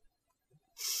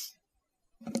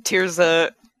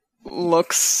 Tirza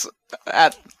looks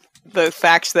at the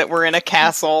fact that we're in a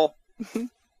castle.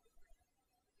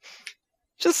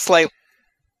 Just slightly.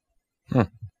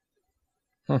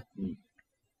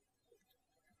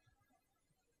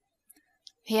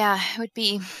 Yeah, it would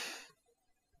be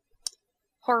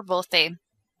horrible if they,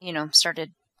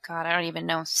 started, God, I don't even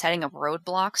know, setting up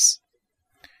roadblocks,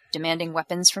 demanding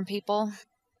weapons from people.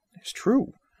 It's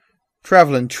true.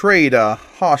 Traveling trade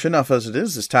harsh enough as it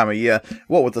is this time of year.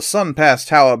 What with the Sun Pass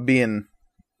Tower being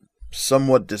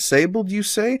somewhat disabled, you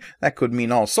say? That could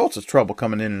mean all sorts of trouble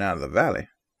coming in and out of the valley.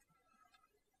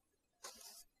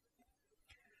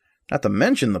 Not to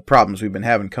mention the problems we've been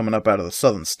having coming up out of the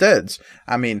southern steads.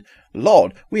 I mean,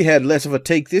 Lord, we had less of a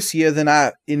take this year than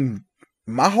in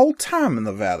my whole time in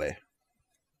the valley.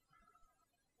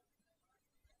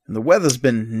 And the weather's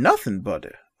been nothing but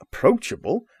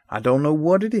approachable. I don't know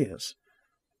what it is.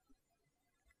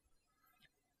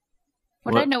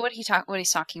 Would I know what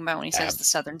he's talking about when he says the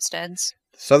southern steads?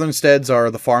 Southern steads are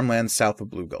the farmlands south of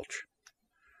Blue Gulch.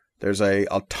 There's a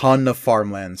ton of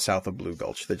farmland south of Blue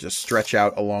Gulch that just stretch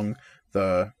out along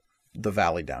the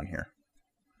valley down here.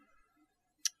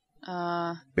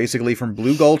 Basically, from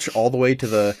Blue Gulch all the way to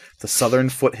the southern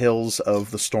foothills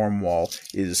of the storm wall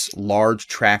is large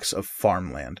tracts of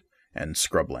farmland and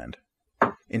scrubland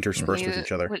interspersed with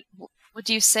each other. Would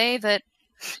you say that,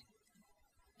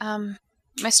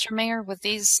 Mr. Mayor, would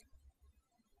these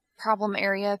problem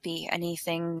area be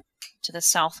anything to the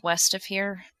southwest of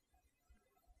here?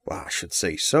 Well, I should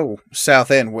say so. South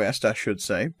and west, I should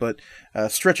say, but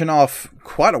stretching off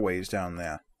quite a ways down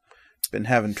there. Been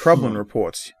having troubling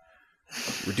reports.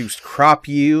 Reduced crop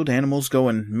yield, animals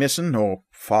going missing, or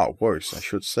far worse, I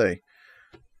should say.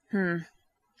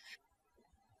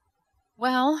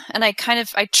 Well, and I'm trying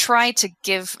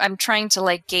to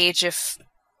like gauge if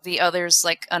the others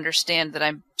like understand that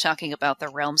I'm talking about the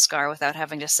realm scar without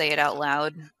having to say it out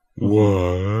loud.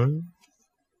 What?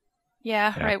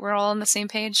 Yeah, right, we're all on the same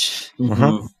page.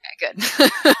 Mhm. Okay, good.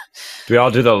 Do we all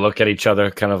do the look at each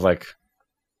other, kind of like,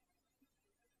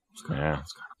 yeah.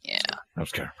 Yeah.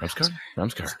 Ramskar.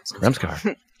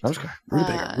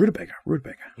 Rutabaga.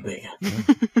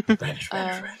 Radish.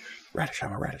 Radish,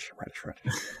 I'm a radish.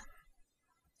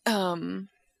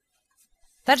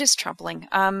 That is troubling.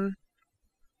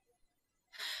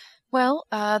 Well,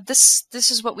 this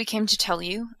is what we came to tell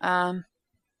you. We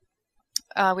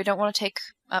don't want to take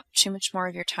up too much more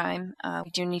of your time.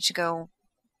 We do need to go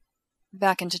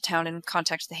back into town and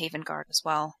contact the Haven Guard as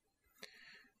well.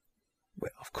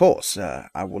 Well, of course,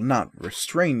 I will not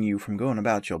restrain you from going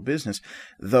about your business,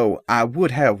 though I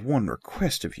would have one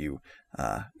request of you,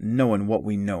 knowing what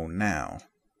we know now.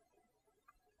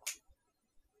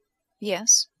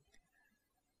 Yes?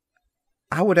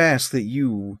 I would ask that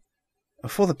you,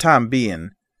 for the time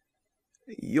being,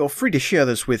 you're free to share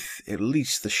this with at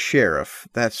least the sheriff,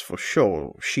 that's for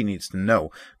sure, she needs to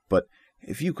know, but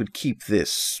if you could keep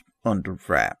this under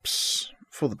wraps,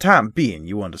 for the time being,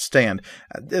 you understand,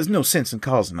 there's no sense in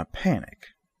causing a panic.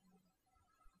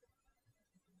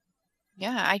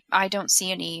 Yeah, I don't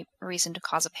see any reason to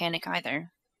cause a panic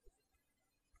either.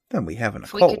 Then we have an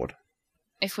accord.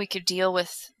 If we could deal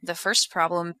with the first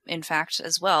problem, in fact,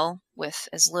 as well, with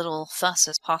as little fuss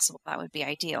as possible, that would be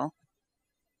ideal.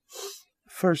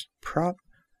 First You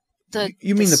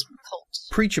mean the cult.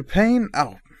 Preacher Payne?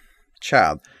 Oh,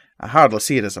 child, I hardly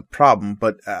see it as a problem,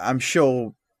 but I'm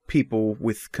sure people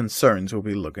with concerns will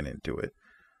be looking into it.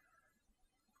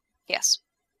 Yes.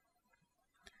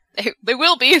 They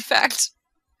will be, in fact.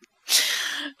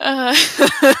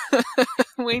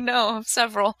 We know of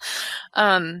several.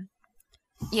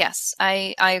 Yes,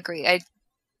 I agree.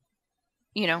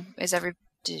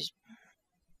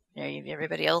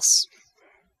 Everybody else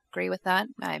agree with that?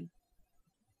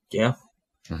 Yeah.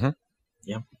 Mm-hmm.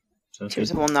 Yeah. Sounds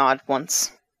Tears good. will nod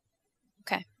once.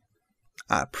 Okay.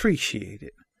 I appreciate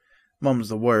it. Mum's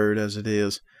the word as it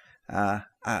is. I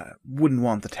wouldn't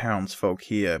want the townsfolk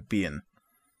here being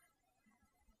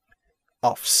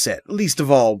offset, least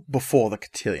of all before the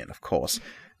cotillion, of course.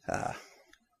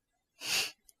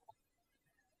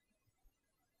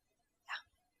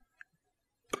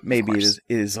 Maybe it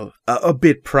is a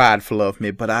bit prideful of me,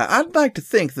 but I'd like to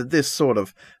think that this sort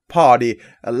of party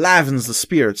livens the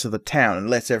spirits of the town and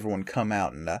lets everyone come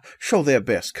out and show their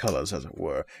best colors, as it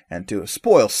were. And to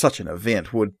spoil such an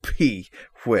event would be,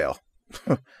 well,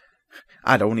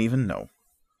 I don't even know.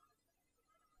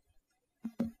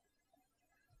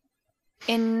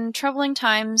 In troubling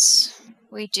times,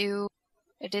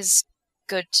 it is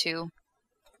good to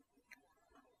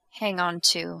hang on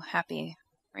to happy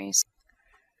memories.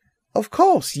 Of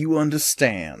course, you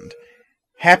understand.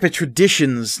 Happy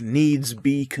traditions needs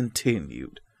be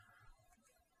continued.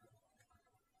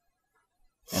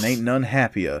 And ain't none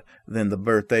happier than the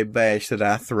birthday bash that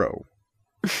I throw.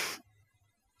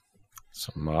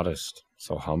 So modest,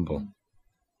 so humble.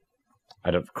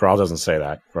 Kral doesn't say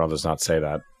that. Kral does not say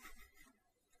that.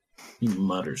 He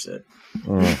mutters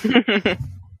it.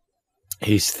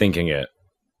 He's thinking it.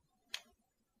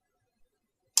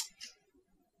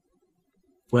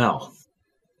 Well,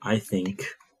 I think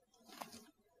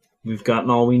we've gotten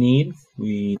all we need.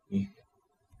 We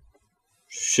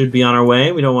should be on our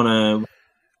way. We don't want to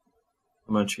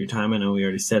much of your time. I know we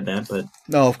already said that, but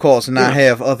No, of course, and I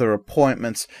have other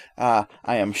appointments. I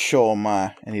am sure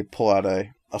and he pull out a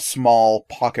small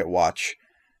pocket watch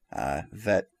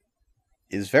that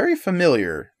is very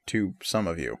familiar to some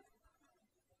of you.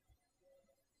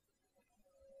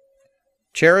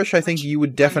 Cherish, I think you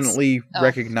would definitely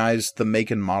recognize the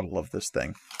make and model of this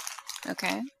thing.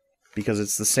 Okay. Because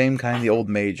it's the same kind the old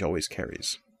mage always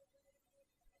carries.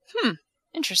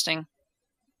 Interesting.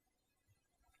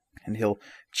 And he'll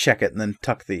check it and then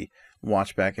tuck the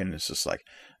watch back in. It's just like,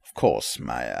 of course,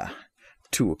 my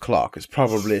 2:00 is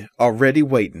probably already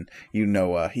waiting. You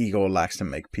know, Igor likes to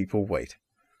make people wait.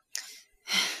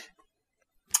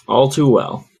 All too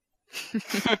well.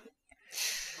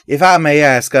 If I may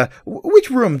ask, which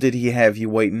room did he have you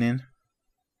waiting in?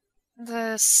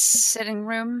 The sitting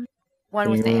room, one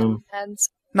with the Sitting room. animal heads.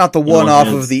 Not the No one off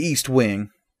offense. of the east wing.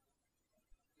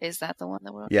 Is that the one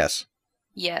that we're? Yes.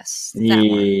 Yes, that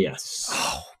one. Yes.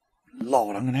 Oh,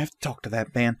 Lord, I'm going to have to talk to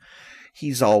that man.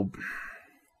 He's all...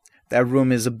 That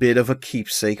room is a bit of a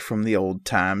keepsake from the old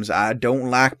times. I don't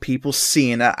like people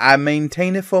seeing it. I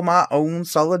maintain it for my own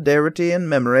solidarity and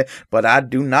memory, but I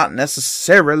do not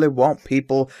necessarily want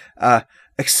people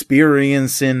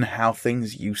experiencing how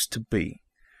things used to be.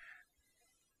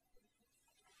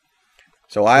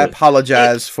 So I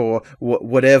apologize for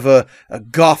whatever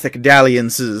gothic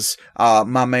dalliances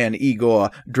my man Igor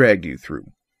dragged you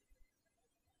through.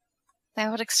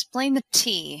 That would explain the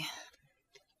tea.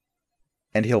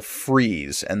 And he'll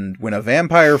freeze. And when a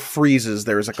vampire freezes,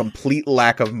 there is a complete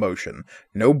lack of motion.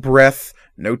 No breath,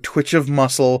 no twitch of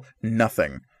muscle,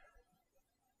 nothing.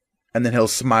 And then he'll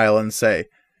smile and say,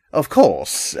 "Of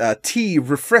course, tea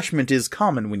refreshment is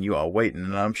common when you are waiting,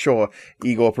 and I'm sure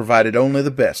Igor provided only the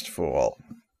best for all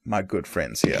my good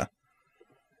friends here."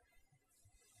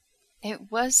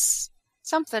 It was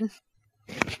something.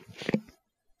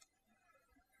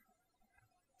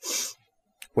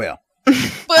 Well,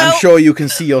 Well, I'm sure you can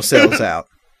see yourselves out.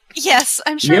 yes,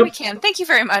 I'm sure Yep. we can. Thank you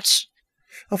very much.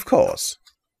 Of course.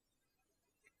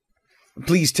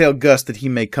 Please tell Gus that he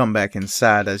may come back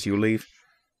inside as you leave.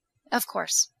 Of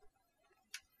course.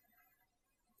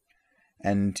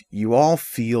 And you all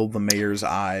feel the mayor's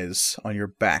eyes on your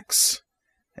backs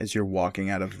as you're walking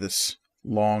out of this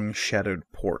long shadowed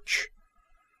porch.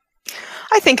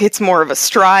 I think it's more of a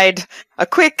stride, a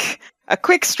quick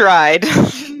stride.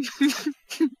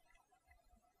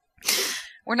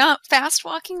 We're not fast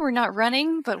walking, we're not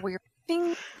running, but we're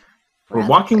walking. We're rather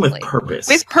walking with quickly. purpose.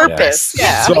 With purpose, Yes.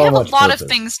 yeah. So we have a much lot of purpose.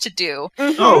 things to do.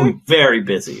 Oh, very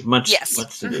busy. Much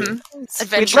to do.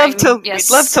 Mhm. We'd love to. Yes.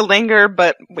 We'd love to linger,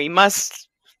 but we must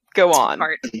go on.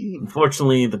 Part.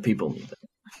 Unfortunately, the people need it.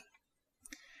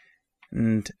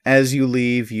 And as you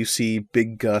leave, you see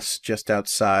Big Gus just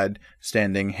outside,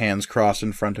 standing hands crossed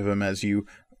in front of him as you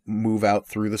move out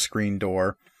through the screen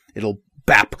door. It'll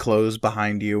bap close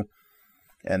behind you,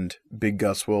 and Big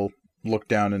Gus will look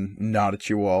down and nod at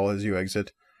you all as you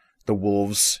exit. The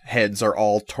wolves' heads are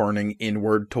all turning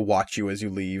inward to watch you as you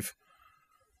leave.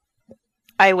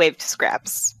 I waved to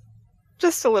Scraps.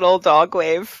 Just a little dog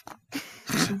wave.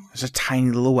 There's a tiny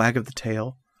little wag of the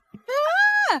tail.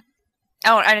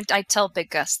 Oh, I tell Big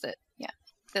Gus that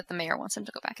the mayor wants him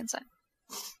to go back inside.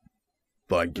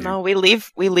 Thank you. No, we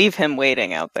leave him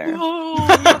waiting out there.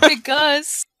 Oh, Big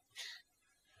Gus.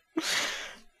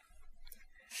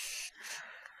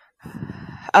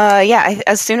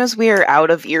 As soon as we are out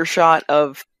of earshot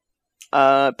of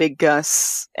Big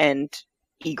Gus and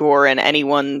Igor and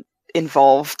anyone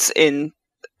involved in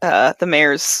the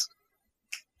mayor's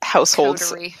household,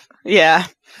 Coterie. yeah,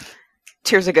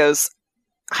 Tirza goes,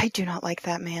 "I do not like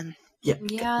that man." Yeah,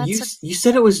 You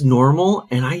said it was normal,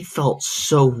 and I felt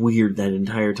so weird that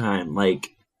entire time. Like,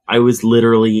 I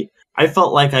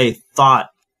felt like I thought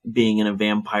being in a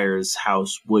vampire's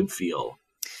house would feel.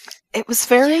 It was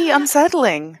very Yeah.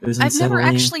 unsettling. It was I've never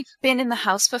unsettling. actually been in the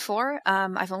house before.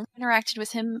 I've only interacted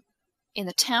with him in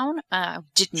the town.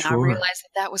 Did not Sure. realize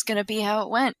that was going to be how it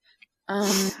went. I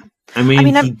mean, I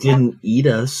mean, he didn't eat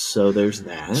us, so there's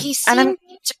that. He And I'm-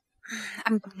 seemed.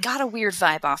 I'm got a weird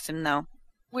vibe off him though.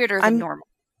 Weirder than I'm- normal.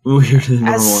 Weird than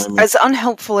normal. I mean, As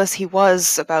unhelpful as he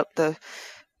was about the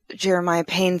Jeremiah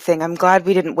Payne thing, I'm glad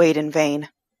we didn't wait in vain.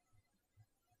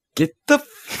 Get the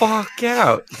fuck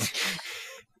out.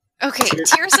 Okay,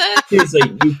 Tirza. it's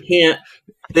like you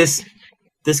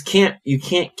can't. You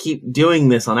can't keep doing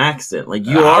this on accident. Like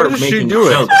you How are does she making do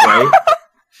it? jokes, right?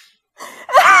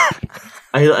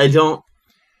 I don't.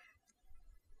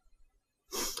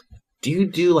 Do you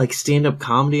do like stand up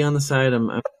comedy on the side? I'm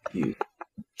confused.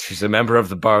 She's a member of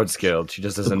the Bard's Guild. She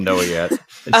just doesn't know it yet.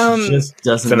 She just It's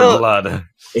doesn't. in her The- blood.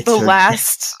 It's The her-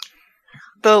 last,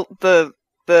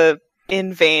 the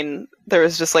in vain, there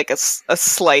was just like a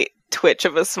slight twitch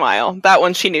of a smile. That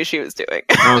one she knew she was doing.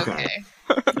 Okay.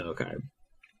 Okay.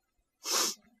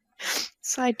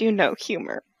 So I do know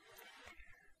humor.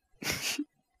 It's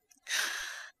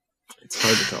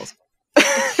hard to tell.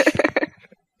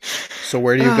 So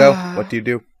where do you go? What do you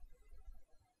do?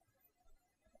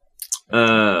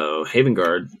 Haven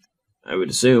Guard, I would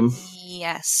assume.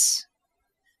 Yes.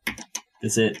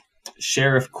 Is it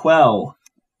Sheriff Quell?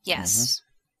 Yes.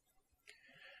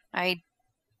 I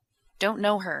don't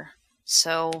know her,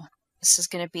 so this is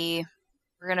going to be,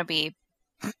 we're going to be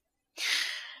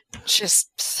Just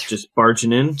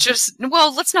barging in.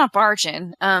 well, let's not barge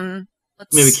in.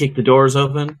 Let's Maybe kick the doors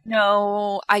open.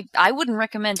 No, I wouldn't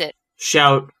recommend it.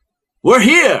 Shout, "We're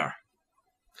here!"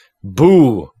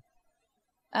 Boo!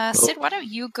 Sid, why don't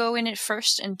you go in it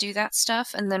first and do that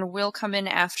stuff, and then we'll come in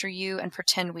after you and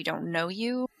pretend we don't know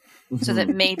you, so that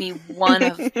maybe one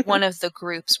of the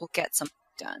groups will get something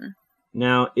done.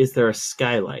 Now, is there a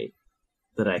skylight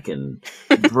that I can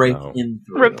break No. in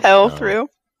through? Repel No. through.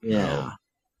 Yeah.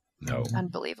 No.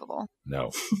 Unbelievable.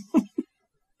 No.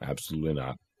 Absolutely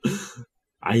not.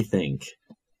 I think.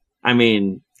 I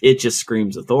mean, it just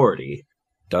screams authority.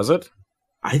 Does it?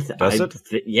 Does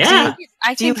it? Yeah,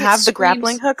 Do you have the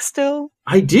grappling hook still?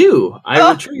 I do.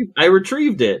 Oh. I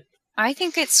retrieved it. I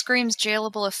think it screams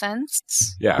jailable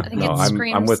offense. Yeah. I think No, it I'm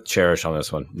screams- with Cherish on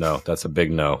this one. No, that's a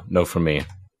big no. No for me.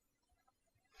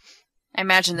 I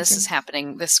imagine this is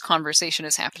happening. This conversation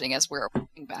is happening as we're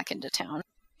walking back into town.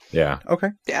 Yeah. Okay.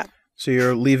 Yeah. So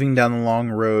you're leaving down the long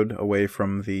road away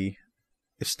from the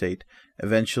estate.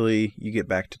 Eventually, you get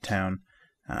back to town.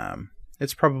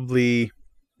 It's probably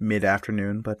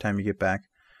mid-afternoon by the time you get back.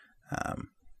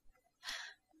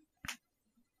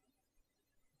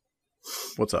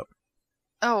 What's up?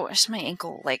 Oh, just my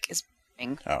ankle is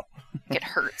burning. Oh. It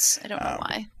hurts. I don't know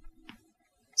why.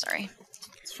 Sorry.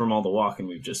 It's from all the walking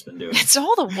we've just been doing. It's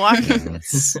all the walking.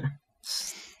 It's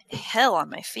hell on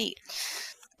my feet.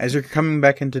 As you're coming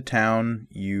back into town,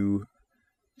 you,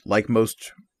 like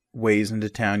most ways into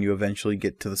town, you eventually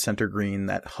get to the center green,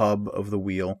 that hub of the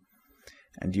wheel,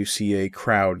 and you see a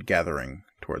crowd gathering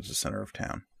towards the center of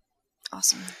town.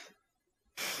 Awesome.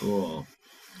 Cool.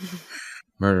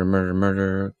 Murder, murder,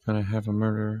 murder. Can I have a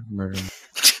murder? Murder.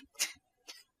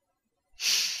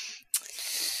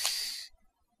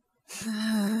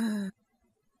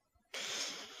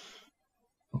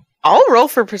 I'll roll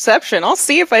for perception. I'll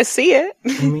see if I see it.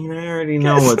 I mean, I already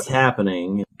know what's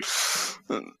happening.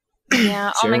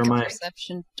 Yeah, I'll make a Jeremiah.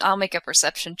 perception. I'll make a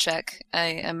perception check. I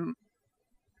am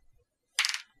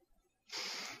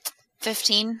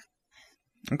 15.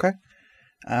 Okay.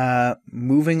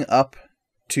 Moving up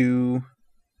to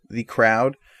the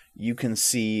crowd, you can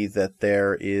see that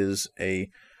there is a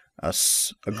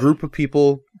group of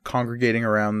people congregating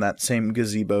around that same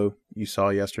gazebo you saw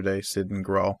yesterday, Sid and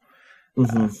Grawl.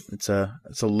 Mhm. It's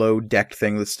a low decked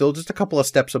thing that's still just a couple of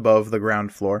steps above the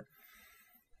ground floor.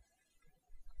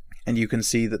 And you can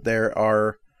see that there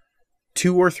are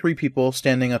 2 or 3 people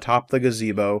standing atop the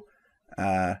gazebo,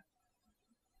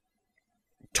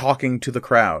 talking to the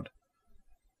crowd.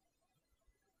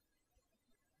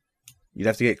 You'd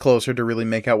have to get closer to really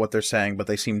make out what they're saying, but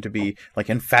they seem to be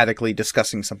emphatically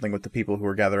discussing something with the people who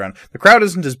are gathered around. The crowd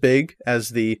isn't as big as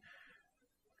the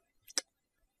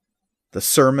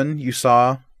sermon you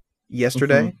saw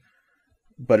yesterday,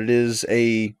 but it is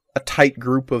a tight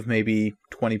group of maybe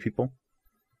 20 people.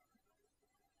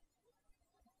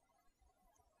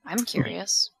 I'm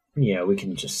curious. Yeah, we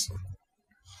can just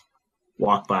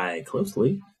walk by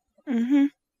closely, Mm-hmm.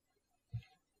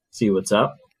 see what's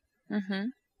up. Mm-hmm.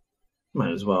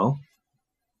 Might as well.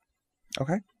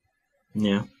 Okay.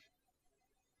 Yeah.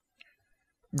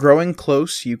 Growing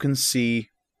close, you can see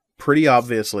pretty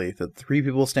obviously that 3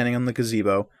 people standing on the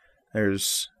gazebo,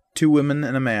 there's 2 women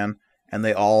and a man, and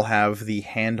they all have the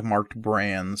hand-marked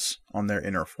brands on their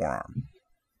inner forearm.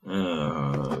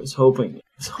 I was hoping.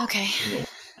 Okay.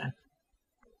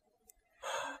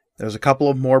 There's a couple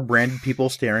of more branded people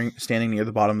standing near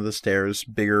the bottom of the stairs,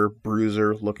 bigger,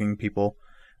 bruiser-looking people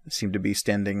that seem to be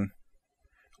standing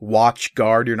watch,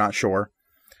 guard, you're not sure.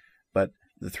 But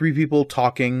the 3 people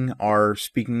talking are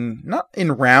speaking, not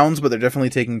in rounds, but they're definitely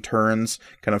taking turns,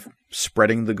 kind of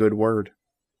spreading the good word.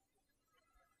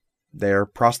 They're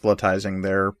proselytizing,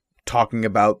 they're talking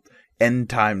about end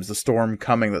times, the storm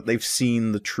coming, that they've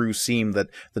seen the true seam, that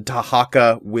the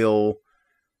Tahaka will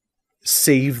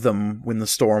save them when the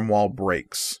storm wall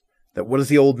breaks. That what has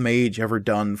the old mage ever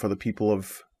done for the people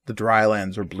of the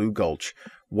Drylands or Blue Gulch?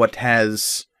 What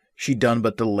has she done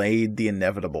but delayed the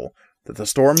inevitable? That the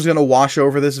storm's going to wash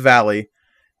over this valley,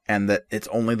 and that it's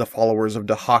only the followers of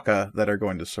Dahaka that are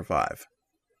going to survive.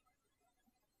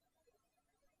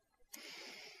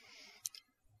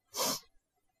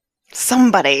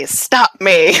 Somebody stop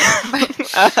me.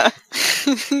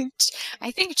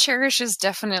 I think Cherish is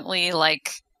definitely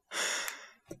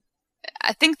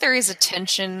I think there is a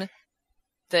tension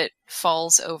that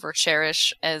falls over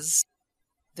Cherish as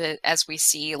we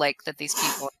see that these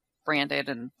people are branded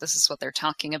and this is what they're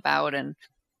talking about, and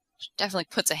definitely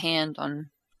puts a hand on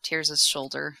Tirza's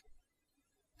shoulder.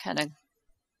 Kind of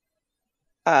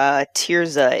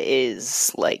Tirza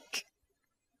is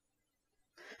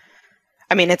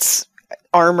I mean, it's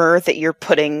armor that you're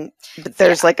putting, but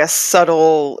there's like a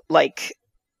subtle, like,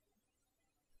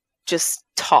 just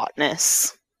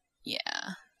tautness.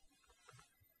 Yeah.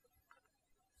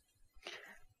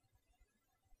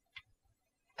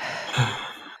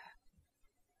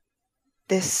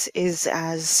 This is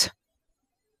as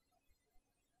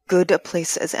good a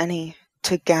place as any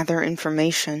to gather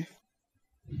information.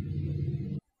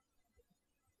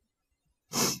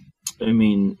 I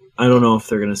mean, I don't know if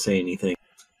they're going to say anything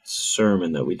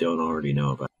sermon that we don't already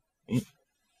know about.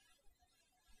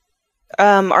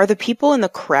 Are the people in the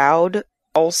crowd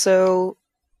also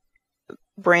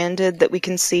branded that we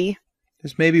can see?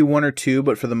 There's maybe one or two,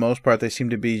 but for the most part, they seem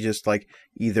to be just like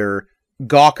either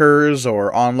gawkers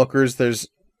or onlookers. There's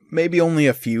maybe only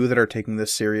a few that are taking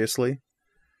this seriously.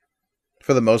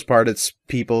 For the most part, it's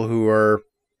people who are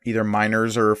either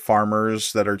miners or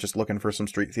farmers that are just looking for some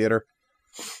street theater.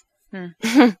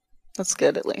 That's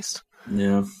good, at least.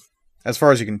 Yeah. As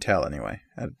far as you can tell, anyway,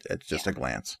 at just a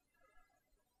glance.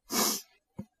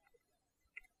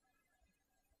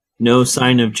 No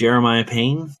sign of Jeremiah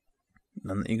Payne?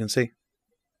 None that you can see.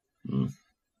 Hmm.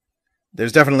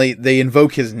 There's definitely, they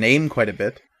invoke his name quite a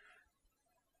bit.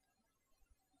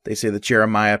 They say that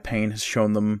Jeremiah Payne has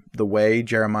shown them the way.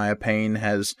 Jeremiah Payne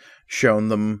has shown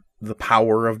them the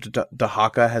power of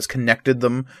Dahaka, has connected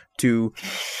them to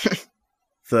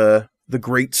the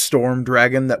great storm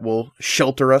dragon that will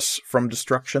shelter us from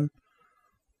destruction.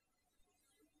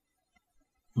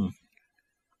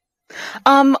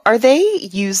 Are they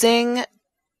using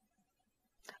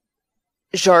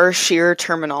Jar-Shir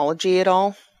terminology at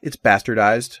all? It's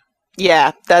bastardized.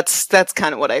 Yeah, that's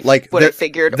kind of what I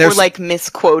figured, or like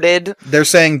misquoted. They're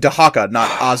saying Dahaka, not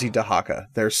Ozzy Dahaka.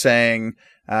 They're saying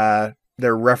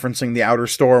they're referencing the outer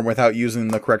storm without using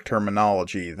the correct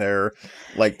terminology. They're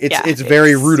like it's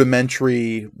very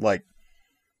rudimentary, like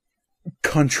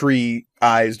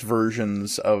countryized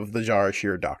versions of the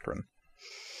Jar-Shir doctrine.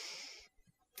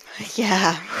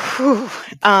 Yeah.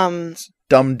 It's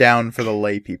dumbed down for the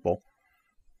lay people.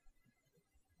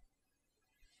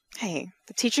 Hey,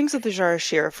 the teachings of the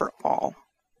Jar-Shir are for all.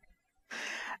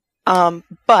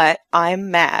 But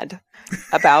I'm mad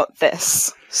about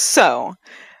this. So,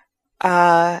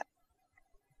 get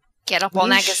up on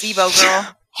that gazebo,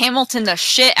 girl. Hamilton the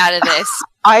shit out of this.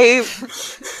 I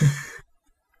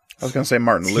was going to say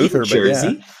Martin Luther, but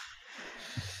Jersey?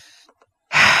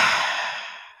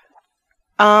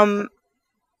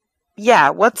 Yeah,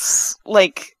 what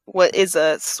is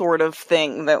a sort of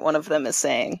thing that one of them is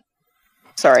saying?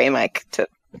 Sorry, Mike, to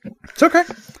it's okay.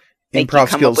 make Improv you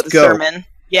come skills up with a go. sermon.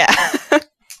 Yeah.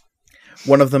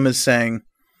 One of them is saying,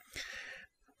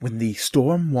 when the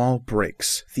storm wall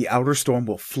breaks, the outer storm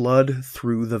will flood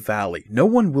through the valley. No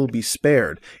one will be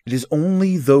spared. It is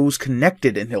only those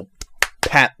connected, and he'll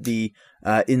pat the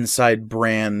inside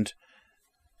brand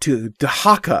to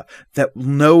Dahaka, that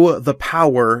know the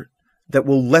power that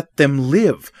will let them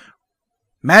live.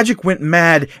 Magic went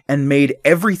mad and made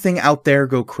everything out there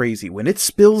go crazy. When it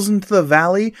spills into the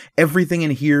valley, everything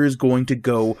in here is going to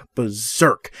go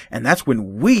berserk. And that's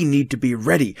when we need to be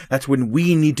ready. That's when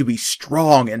we need to be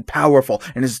strong and powerful.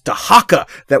 And it's Dahaka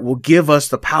that will give us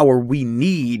the power we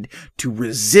need to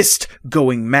resist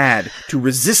going mad, to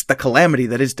resist the calamity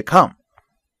that is to come.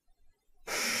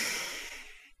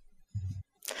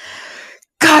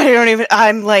 God,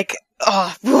 I'm like,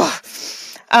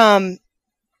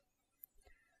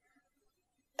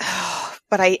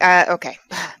 but okay.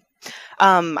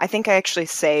 I think I actually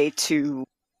say to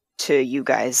you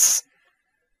guys,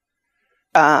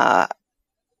 I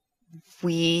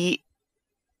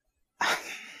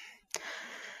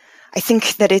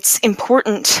think that it's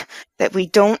important that we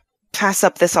don't pass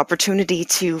up this opportunity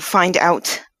to find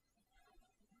out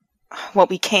what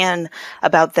we can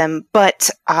about them, but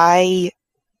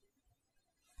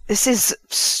this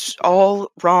is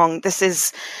all wrong. This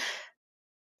is...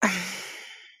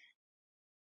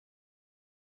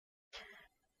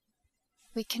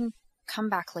 We can come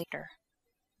back later.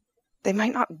 They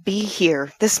might not be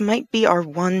here. This might be our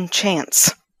one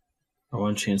chance. Our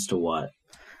one chance to what?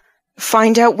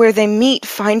 Find out where they meet.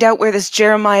 Find out where this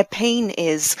Jeremiah Payne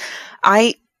is.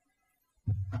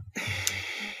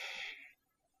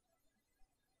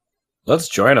 Let's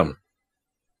join them.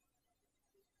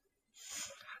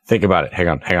 Think about it. Hang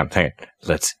on.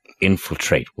 Let's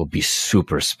infiltrate. We'll be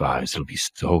super spies. It'll be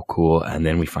so cool. And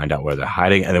then we find out where they're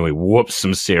hiding, and then we whoop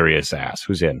some serious ass.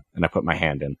 Who's in? And I put my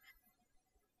hand in.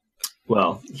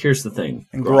 Well, here's the thing.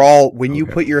 And Grawl, when you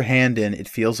put your hand in, it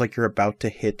feels like you're about to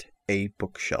hit a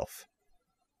bookshelf.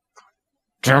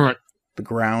 Damn it. The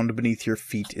ground beneath your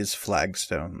feet is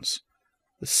flagstones.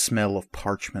 The smell of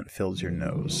parchment fills your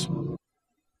nose.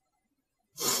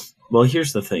 Well,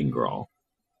 here's the thing, Grawl.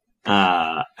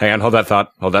 Hang on, hold that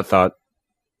thought. Hold that thought.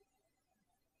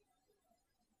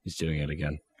 He's doing it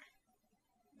again.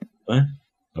 What?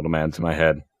 Little man to my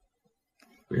head.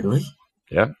 Really?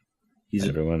 Yeah. He's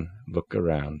Everyone look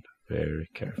around very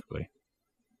carefully.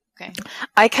 Okay.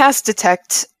 I cast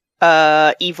detect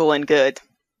evil and good.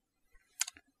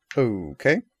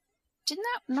 Okay. Didn't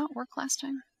that not work last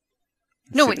time?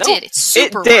 No, it No. did. It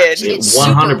super did. worked. It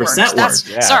super 100% worked. That's, worked,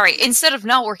 yeah. Sorry, instead of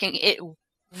not working, it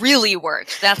really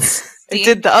worked. That's It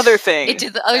did the other thing. It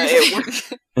did the other It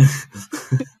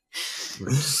thing.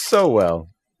 So well.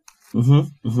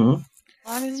 Mm-hmm. Mm-hmm.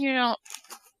 As long as you don't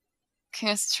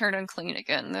cast turn unclean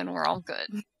again, then we're all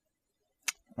good.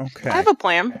 Okay. I have a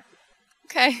plan.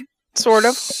 Okay. Sort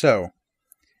of. So,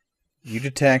 you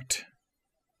detect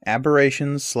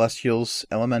aberrations, celestials,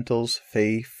 elementals,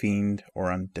 fae, fiend, or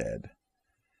undead.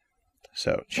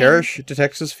 So, Cherish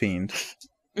detects as fiend.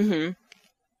 Mm-hmm.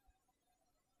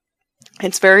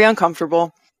 It's very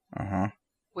uncomfortable. Uh-huh.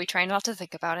 We try not to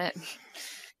think about it.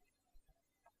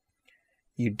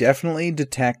 You definitely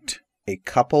detect a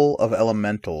couple of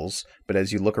elementals, but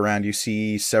as you look around, you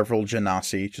see several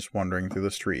genasi just wandering through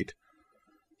the street.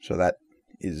 So that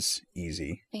is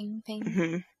easy. Ping, ping.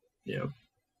 Mm-hmm. Yeah.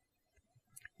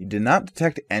 You did not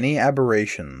detect any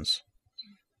aberrations,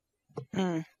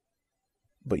 Mm.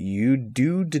 but you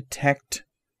do detect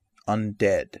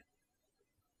undead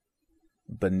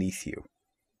beneath you.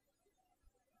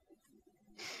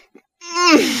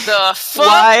 The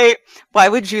fuck? Why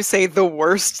would you say the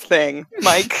worst thing,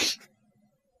 Mike?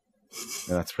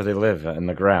 And that's where they live, in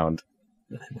the ground.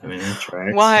 I mean, that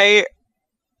tracks. Why?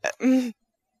 Mm.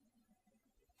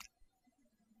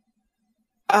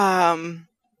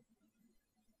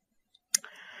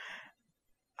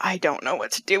 I don't know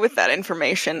what to do with that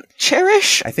information.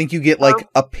 Cherish, I think you get like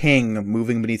a ping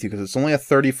moving beneath you because it's only a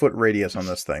 30-foot radius on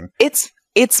this thing.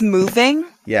 it's moving.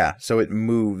 Yeah, so it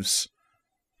moves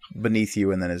beneath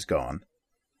you and then is gone.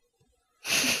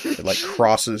 It like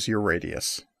crosses your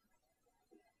radius.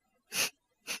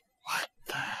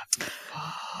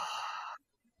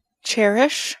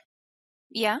 Cherish,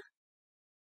 Yeah?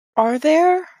 are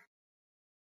there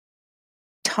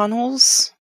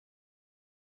tunnels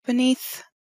beneath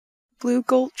Blue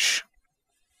Gulch?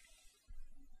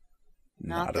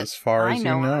 Not Not that as far I as you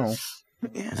know know. of.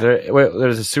 Yeah.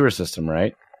 There's a sewer system,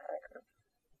 right?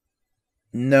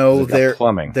 No, It's got there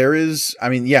plumbing. there is. I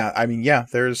mean, yeah.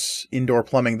 There's indoor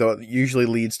plumbing, though. It usually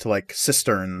leads to like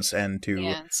cisterns and to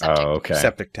Yeah, septic. Oh, okay.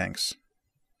 septic tanks.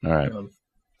 All right.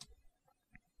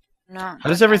 No. How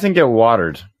does everything get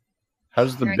watered? How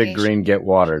does the big Irrigation. green get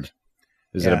watered?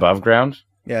 Is it Yeah. above ground?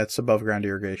 Yeah, it's above ground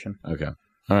irrigation. Okay.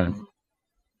 All right.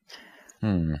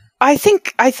 I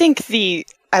think the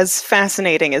as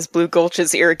fascinating as Blue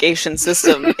Gulch's irrigation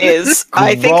system is,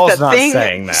 I think Grawl's the not thing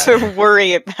saying that. to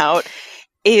worry about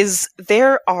is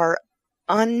there are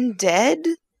undead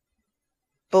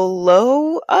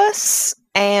below us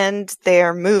and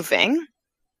they're moving.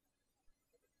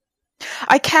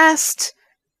 I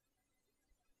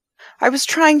was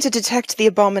trying to detect the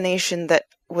abomination that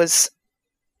was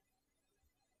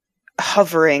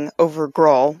hovering over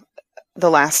Grawl the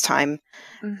last time.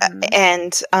 Mhm.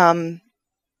 And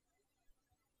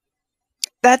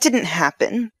that didn't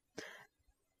happen.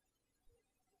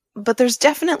 But there's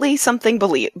definitely something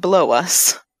below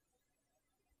us.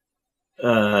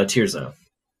 Tirza.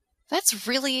 That's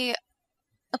really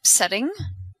upsetting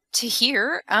to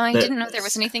hear. I That- didn't know there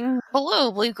was anything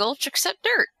below Blue Gulch except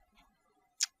dirt.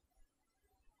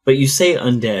 But you say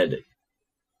undead.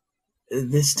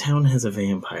 This town has a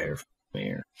vampire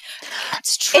mayor.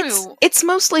 That's true. It's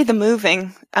mostly the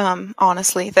moving,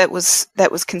 honestly, that was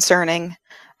concerning.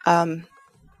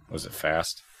 Was it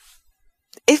fast?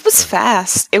 It was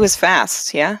fast. It was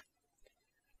fast, yeah.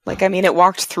 Like, I mean, it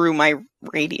walked through my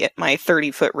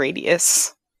 30-foot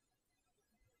radius.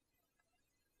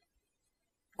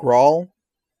 Grawl,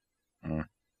 Mm.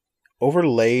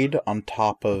 overlaid on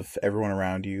top of everyone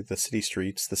around you, the city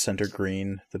streets, the center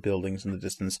green, the buildings in the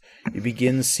distance, you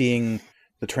begin seeing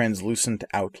the translucent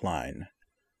outline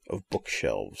of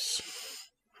bookshelves.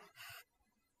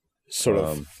 Sort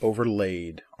of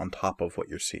overlaid on top of what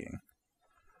you're seeing.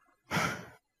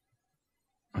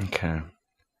 Okay.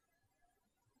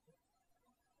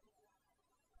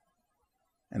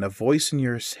 And a voice in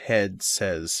your head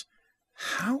says,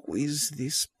 "How is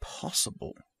this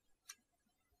possible?"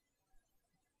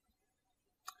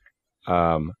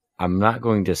 I'm not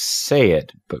going to say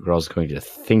it, but Grawl's going to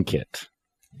think it.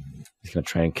 He's going to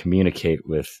try and communicate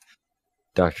with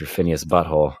Dr. Phineas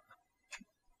Butthole.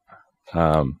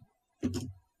 And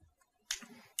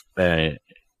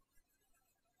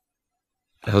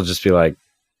He'll just be like,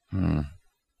 All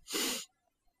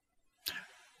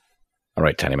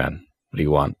right, tiny man, what do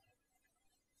you want?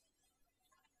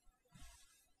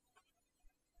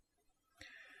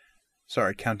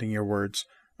 Sorry, counting your words.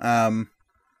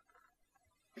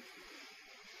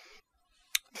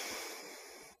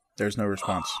 There's no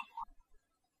response.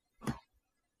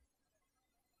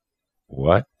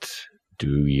 What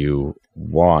do you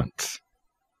want?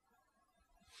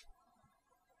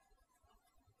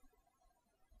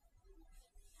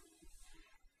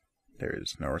 There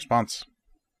is no response.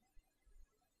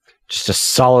 Just a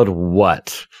solid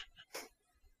what?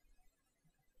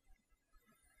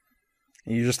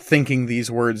 You're just thinking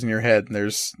these words in your head, and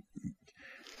there's...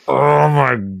 Oh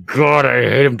my god, I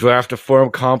hate him. Do I have to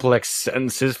form complex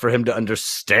sentences for him to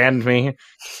understand me?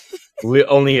 We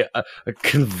only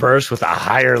converse with a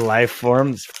higher life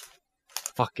form? This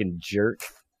fucking jerk.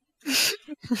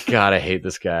 God, I hate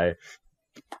this guy.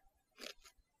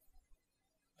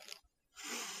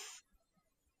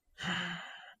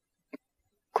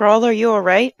 Grawl, are you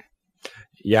alright?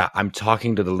 Yeah, I'm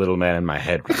talking to the little man in my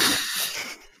head.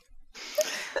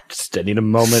 Just I need a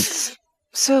moment.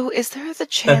 So, is there the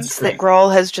chance that great.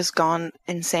 Grawl has just gone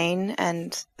insane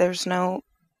and there's no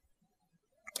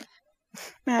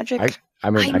magic? I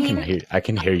I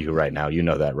can hear you right now. You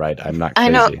know that, right? I'm not I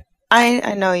crazy. know.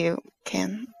 I know you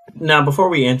can. Now, before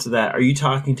we answer that, are you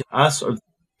talking to us or the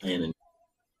clan?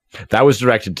 That was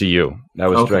directed to you.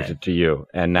 Okay. Directed to you.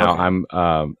 And now Okay.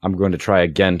 I'm going to try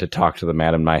again to talk to the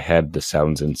man in my head. This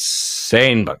sounds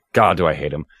insane, but God, do I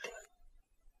hate him.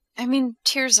 I mean,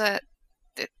 Tirza,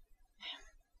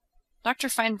 Dr.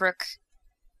 Feinbrook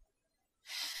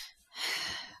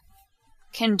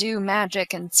can do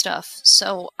magic and stuff,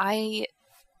 so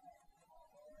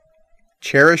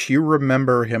Cherish, you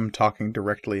remember him talking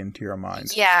directly into your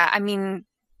mind. yeah, I mean,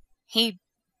 he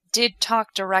did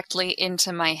talk directly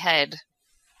into my head.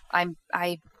 I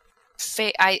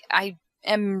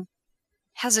am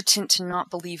hesitant to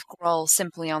not believe Grawl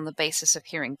simply on the basis of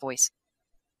hearing voice.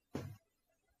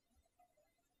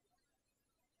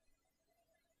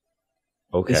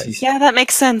 Okay. Is he- Yeah, that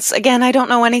makes sense. Again, I don't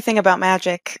know anything about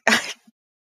magic.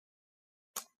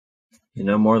 You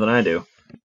know more than I do.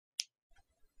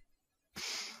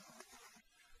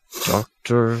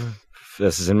 Dr.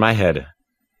 This is in my head.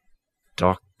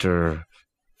 Dr.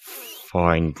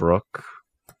 Feinbrook,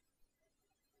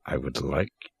 I would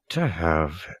like to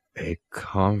have a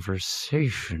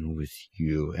conversation with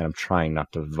you. And I'm trying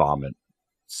not to vomit.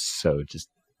 So just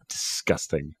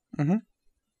disgusting. Mhm.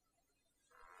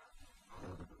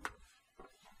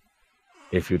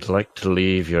 If you'd like to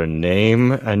leave your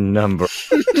name and number,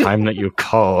 time that you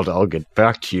called, I'll get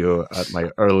back to you at my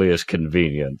earliest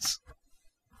convenience.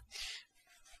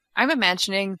 I'm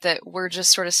imagining that we're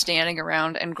just sort of standing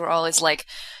around and Grawl is like,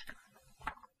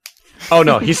 Oh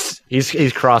no, he's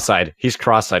cross-eyed. He's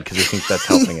cross-eyed because he thinks that's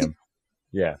helping him.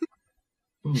 Yeah.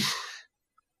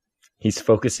 He's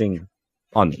focusing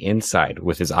on the inside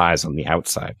with his eyes on the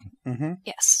outside. Mm-hmm.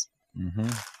 yes. Mm-hmm.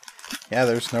 Yeah,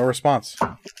 there's no response.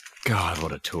 God,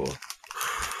 what a tool.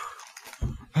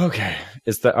 Okay.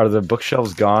 Are the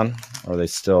bookshelves gone? Or are they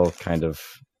still kind of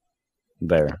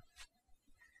there?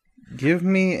 Give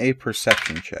me a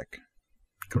perception check.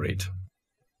 Great.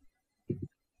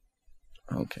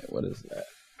 Okay, what is that?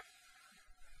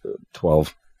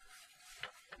 12.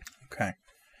 Okay.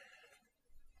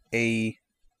 A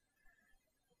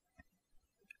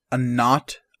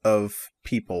knot of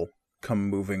people come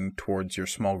moving towards your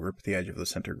small group at the edge of the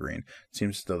center green. It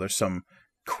seems as though there's some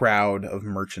crowd of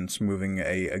merchants moving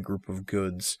a group of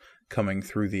goods coming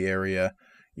through the area.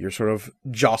 You're sort of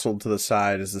jostled to the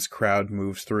side as this crowd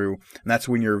moves through, and that's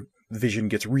when your vision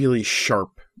gets really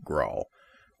sharp, Grawl.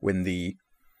 When the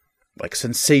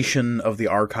sensation of the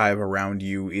archive around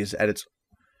you is at its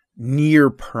near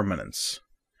permanence.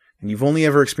 And you've only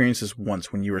ever experienced this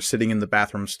once when you were sitting in the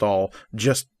bathroom stall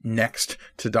just next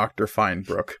to Dr.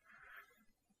 Feinbrook.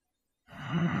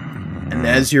 And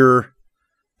as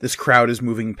this crowd is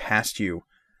moving past you,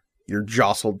 you're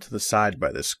jostled to the side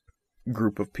by this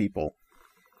group of people.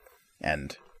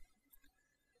 And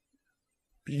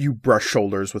you brush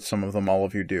shoulders with some of them, all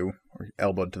of you do, or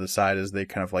elbowed to the side as they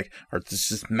kind of are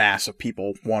this mass of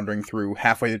people wandering through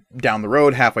halfway down the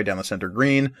road, halfway down the center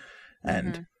green.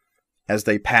 And as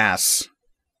they pass,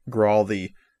 Grawl,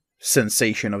 the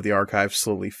sensation of the archive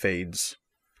slowly fades.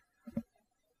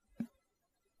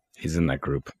 He's in that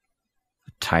group.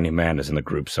 The tiny man is in the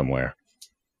group somewhere.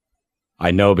 I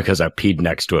know because I peed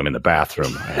next to him in the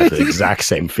bathroom. I had the exact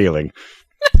same feeling.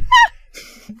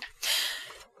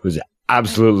 It was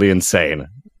absolutely insane.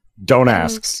 Don't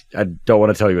ask. I don't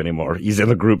want to tell you anymore. He's in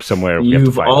the group somewhere. We have to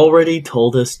You've find him. already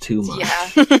told us too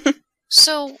much. Yeah.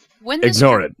 So when this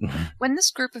Ignore it. when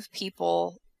this group of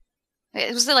people,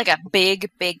 was it like a big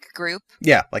group,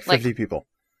 Yeah, like Like- 50 people.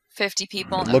 50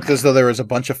 people? It looked Okay. as though there was a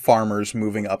bunch of farmers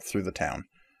moving up through the town.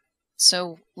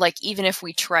 So, like, even if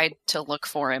we tried to look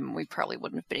for him, we probably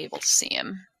wouldn't have been able to see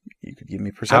him. You could give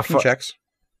me perception far- checks.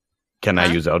 Can I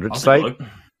Huh? use Eldritch I'll take a Sight? look.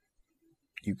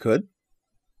 You could.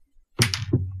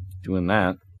 Doing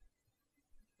that.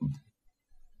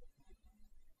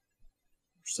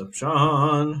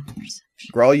 Perception.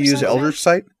 Grawl, you use Perception. Eldritch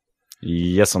Sight.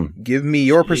 Yes, I'm. Give me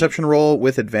your perception roll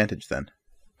with advantage then.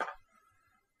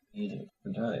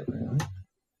 Got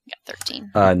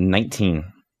 13.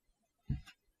 19.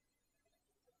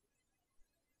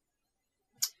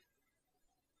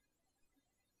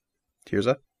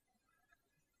 Tirza?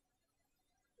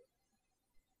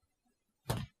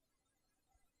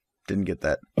 Didn't get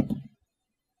that.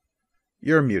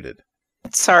 You're muted.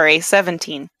 Sorry,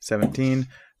 17. 17.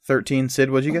 13.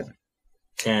 Sid, what'd you get?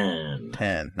 10.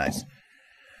 10. Nice.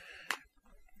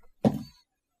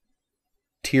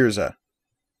 Tirza,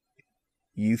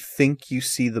 you think you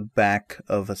see the back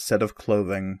of a set of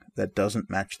clothing that doesn't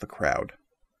match the crowd.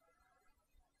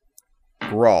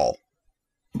 Grawl,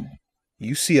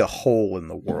 you see a hole in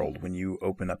the world when you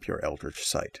open up your Eldritch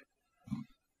Sight.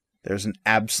 There's an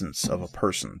absence of a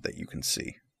person that you can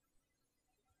see.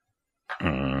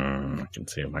 I can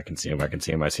see him. I can see him. I can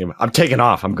see him. I see him. I'm taking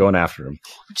off. I'm going after him.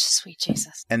 Sweet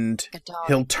Jesus. And Good dog.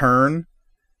 he'll turn,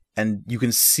 and you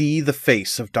can see the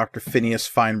face of Dr. Phineas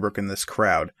Feinbrook in this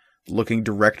crowd, looking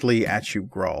directly at you,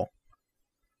 Grawl.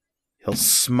 He'll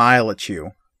smile at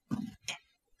you,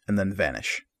 and then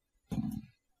vanish.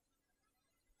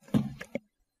 It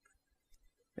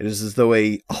is as though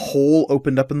a hole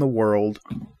opened up in the world,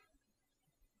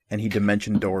 and he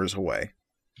dimension doors away.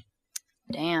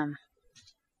 Damn.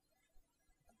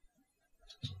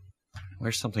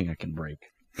 Where's something I can break?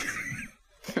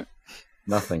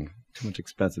 Nothing. Too much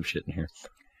expensive shit in here.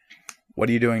 What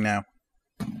are you doing now?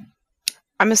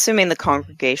 I'm assuming the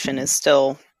congregation is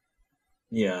still.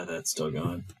 Yeah, that's still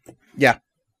going.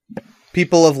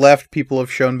 People have left, people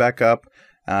have shown back up.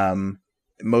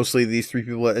 Mostly these three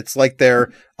people, it's like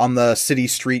they're on the city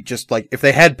street, just like, if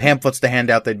they had pamphlets to hand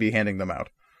out, they'd be handing them out.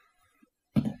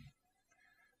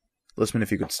 Listen,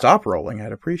 if you could stop rolling,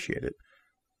 I'd appreciate it.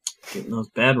 Getting those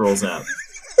bad rolls out.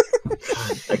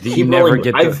 I You keep never rolling.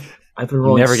 get the- I've been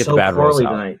rolling never get so the bad rolls poorly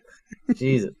out. tonight.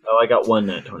 Jesus. Oh, I got one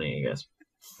nat 20, I guess.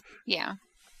 Yeah.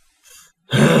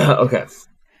 Okay.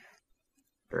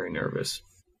 Very nervous.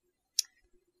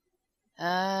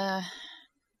 I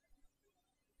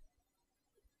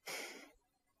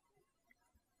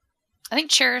think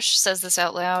Cherish says this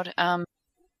out loud.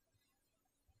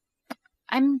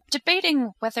 I'm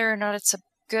debating whether or not it's a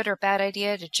good or bad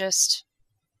idea to just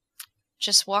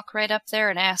walk right up there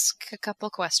and ask a couple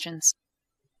questions.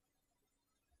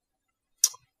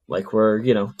 Like we're,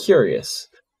 curious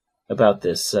about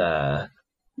this, Yeah.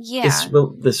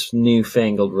 this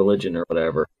newfangled religion or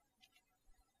whatever.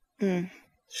 Hmm.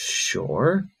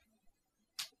 Sure.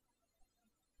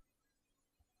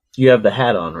 You have the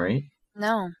hat on, right?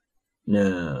 No,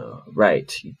 No.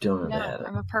 Right. You don't have no, the hat on.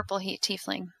 I'm a purple heat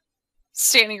tiefling.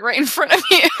 Standing right in front of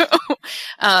you.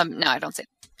 No, I don't say.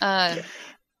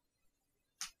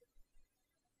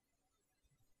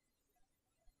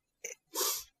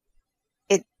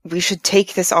 We should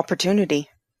take this opportunity.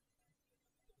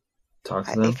 Talk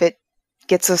to them. If it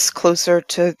gets us closer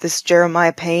to this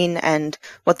Jeremiah Payne and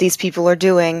what these people are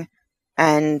doing,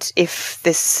 and if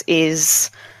this is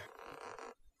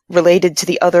related to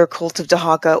the other cult of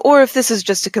Dahaka, or if this is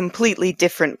just a completely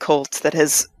different cult that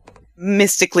has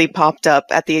mystically popped up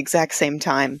at the exact same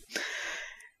time.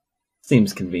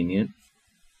 Seems convenient.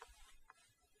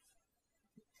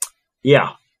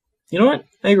 Yeah. You know what?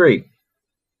 I agree.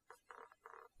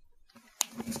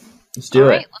 Let's do All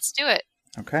it. right, let's do it.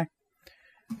 Okay.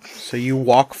 So you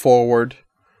walk forward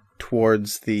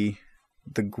towards the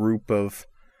group of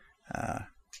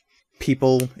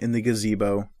people in the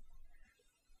gazebo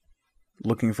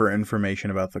looking for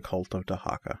information about the cult of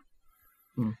Dahaka.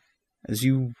 As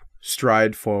you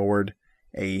stride forward,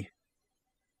 a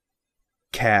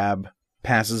cab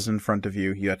passes in front of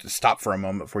you. You have to stop for a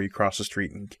moment before you cross the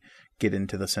street and get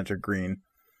into the center green.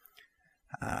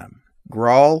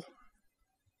 Grawl,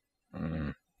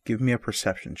 give me a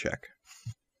perception check.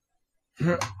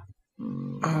 Oh,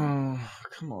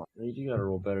 come on. You gotta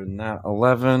roll better than that.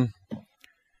 11.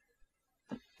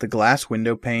 The glass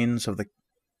window panes of the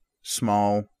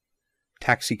small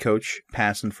taxi coach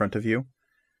pass in front of you,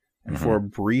 and for a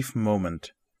brief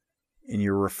moment, in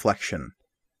your reflection,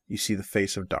 you see the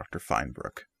face of Dr.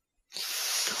 Feinbrook.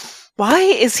 Why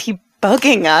is he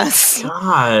bugging us?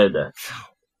 God.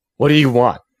 What do you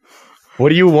want? What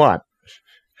do you want?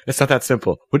 It's not that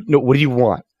simple. What do you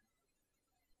want?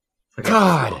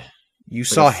 God. You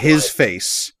saw his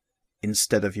face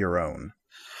instead of your own.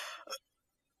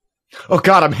 Oh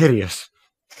God, I'm hideous.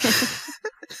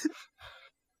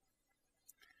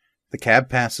 The cab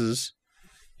passes.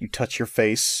 You touch your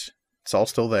face. It's all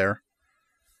still there.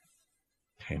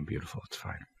 Hey, I'm beautiful. It's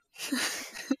fine.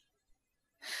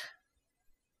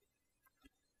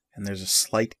 And there's a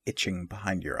slight itching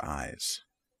behind your eyes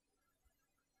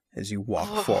as you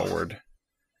walk forward,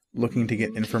 looking to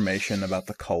get information about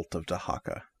the cult of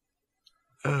Dahaka.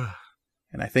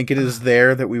 And I think it is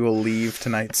there that we will leave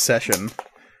tonight's session.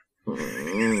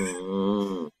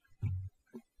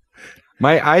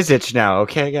 My eyes itch now,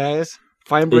 okay, guys?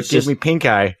 Feinbrook gave me pink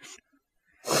eye.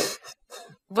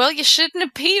 Well, you shouldn't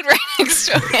have peed right next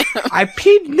to him. I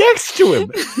peed next to him.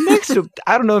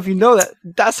 I don't know if you know that.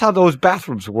 That's how those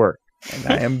bathrooms work. And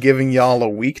I am giving y'all a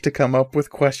week to come up with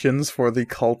questions for the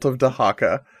cult of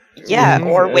Dahaka. Yeah,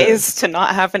 or ways to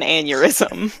not have an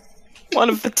aneurysm. One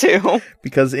of the two.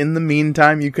 Because in the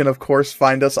meantime, you can of course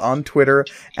find us on Twitter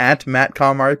at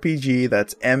MatcomRPG.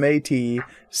 That's MatcomRPG.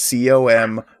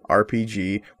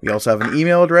 We also have an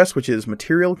email address, which is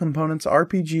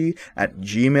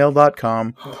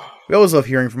materialcomponentsrpg@gmail.com. We always love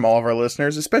hearing from all of our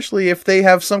listeners, especially if they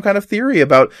have some kind of theory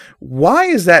about why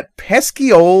is that pesky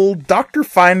old Dr.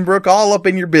 Feinbrook all up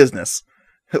in your business?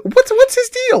 What's his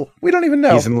deal? We don't even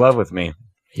know. He's in love with me.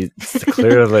 He's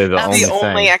clearly the That's only the thing.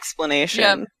 only explanation.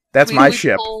 Yeah. That's We- my we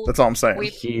ship. pulled- That's all I'm saying.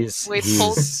 He's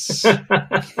pulled-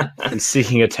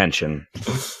 seeking attention.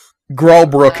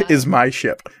 Gralbrook is my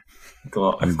ship.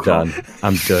 I'm done.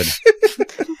 I'm good.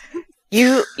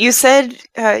 You said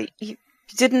you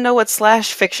didn't know what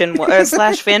slash fiction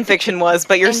slash fan fiction was,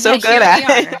 but you're And so yet good here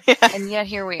we at it. And yet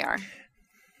here we are.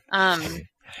 I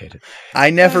hate it. I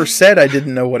never said I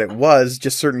didn't know what it was,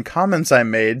 just certain comments I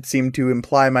made seemed to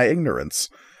imply my ignorance.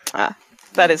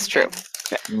 That is true.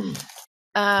 Who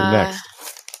next?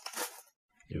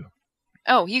 You.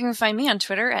 Oh, you can find me on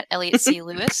Twitter at Elliot C.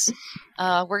 Lewis.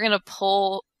 We're gonna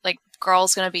pull,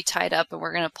 Garl's gonna be tied up, and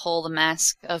we're gonna pull the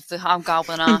mask of the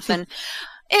hobgoblin off, and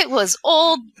it was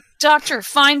old Dr.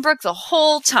 Feinbrook the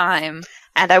whole time.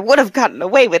 And I would have gotten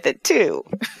away with it too.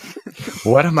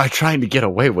 What am I trying to get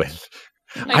away with?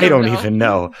 I don't even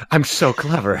know. I'm so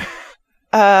clever.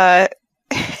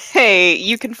 Hey,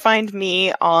 you can find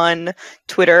me on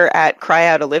Twitter at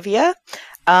CryOutOlivia.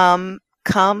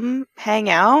 Come hang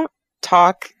out,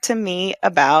 talk to me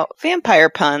about vampire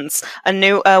puns. A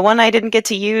new one I didn't get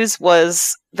to use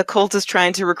was the cult is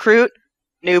trying to recruit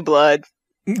new blood.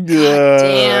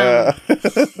 Damn.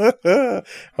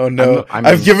 Oh no. I'm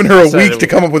I've given her a excited. week to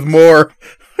come up with more.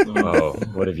 Oh,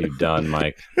 what have you done,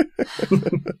 Mike?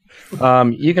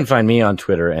 You can find me on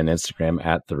Twitter and Instagram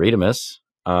at TheReadamus.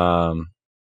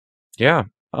 Yeah.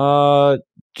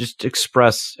 Just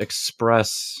express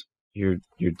your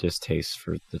distaste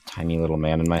for the tiny little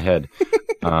man in my head.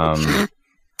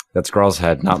 That's Gral's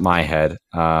head, not my head.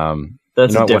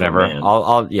 That's you know, a different whatever. man.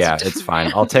 I'll yeah, it's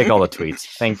fine. I'll take all the tweets.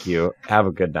 Thank you. Have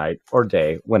a good night or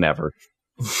day, whenever.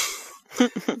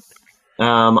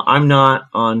 I'm not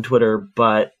on Twitter,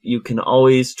 but you can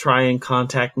always try and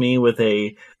contact me with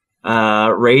a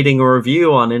rating or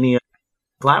review on any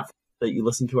platform that you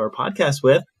listen to our podcast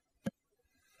with.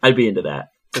 I'd be into that.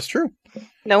 That's true.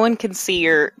 No one can see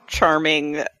your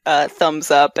charming thumbs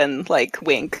up and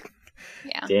wink.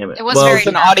 Yeah. Damn it. It was Well, very It's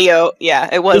an audio. Yeah,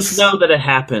 it was. Just know that it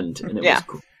happened, and it Yeah. was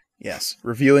cool. Yes.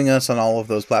 Reviewing us on all of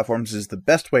those platforms is the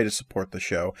best way to support the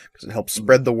show because it helps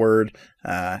spread the word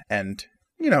and,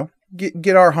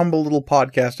 get our humble little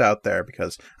podcast out there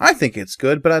because I think it's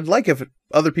good, but I'd like if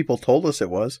other people told us it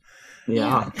was.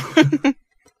 Yeah.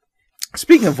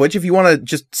 Speaking of which, if you want to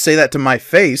just say that to my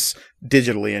face,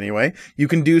 digitally anyway, you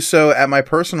can do so at my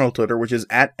personal Twitter, which is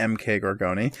at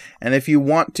MKGorgoni. And if you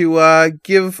want to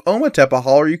give Omatep a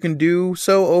holler, you can do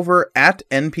so over at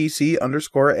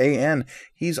NPC_AN.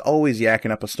 He's always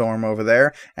yakking up a storm over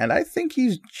there, and I think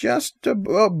he's just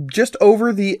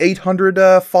over the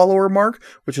 800 follower mark,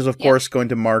 which is, of course, going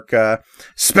to mark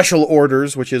special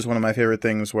orders, which is one of my favorite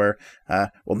things where,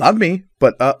 not me,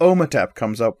 but Omatep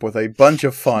comes up with a bunch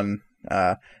of fun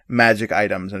magic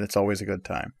items, and it's always a good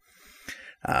time.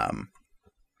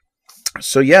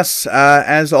 So yes,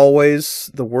 as always,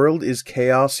 the world is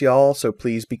chaos, y'all, so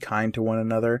please be kind to one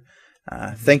another.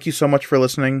 Thank you so much for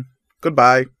listening.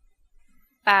 Goodbye.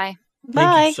 Bye. Bye.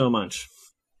 Thank you so much.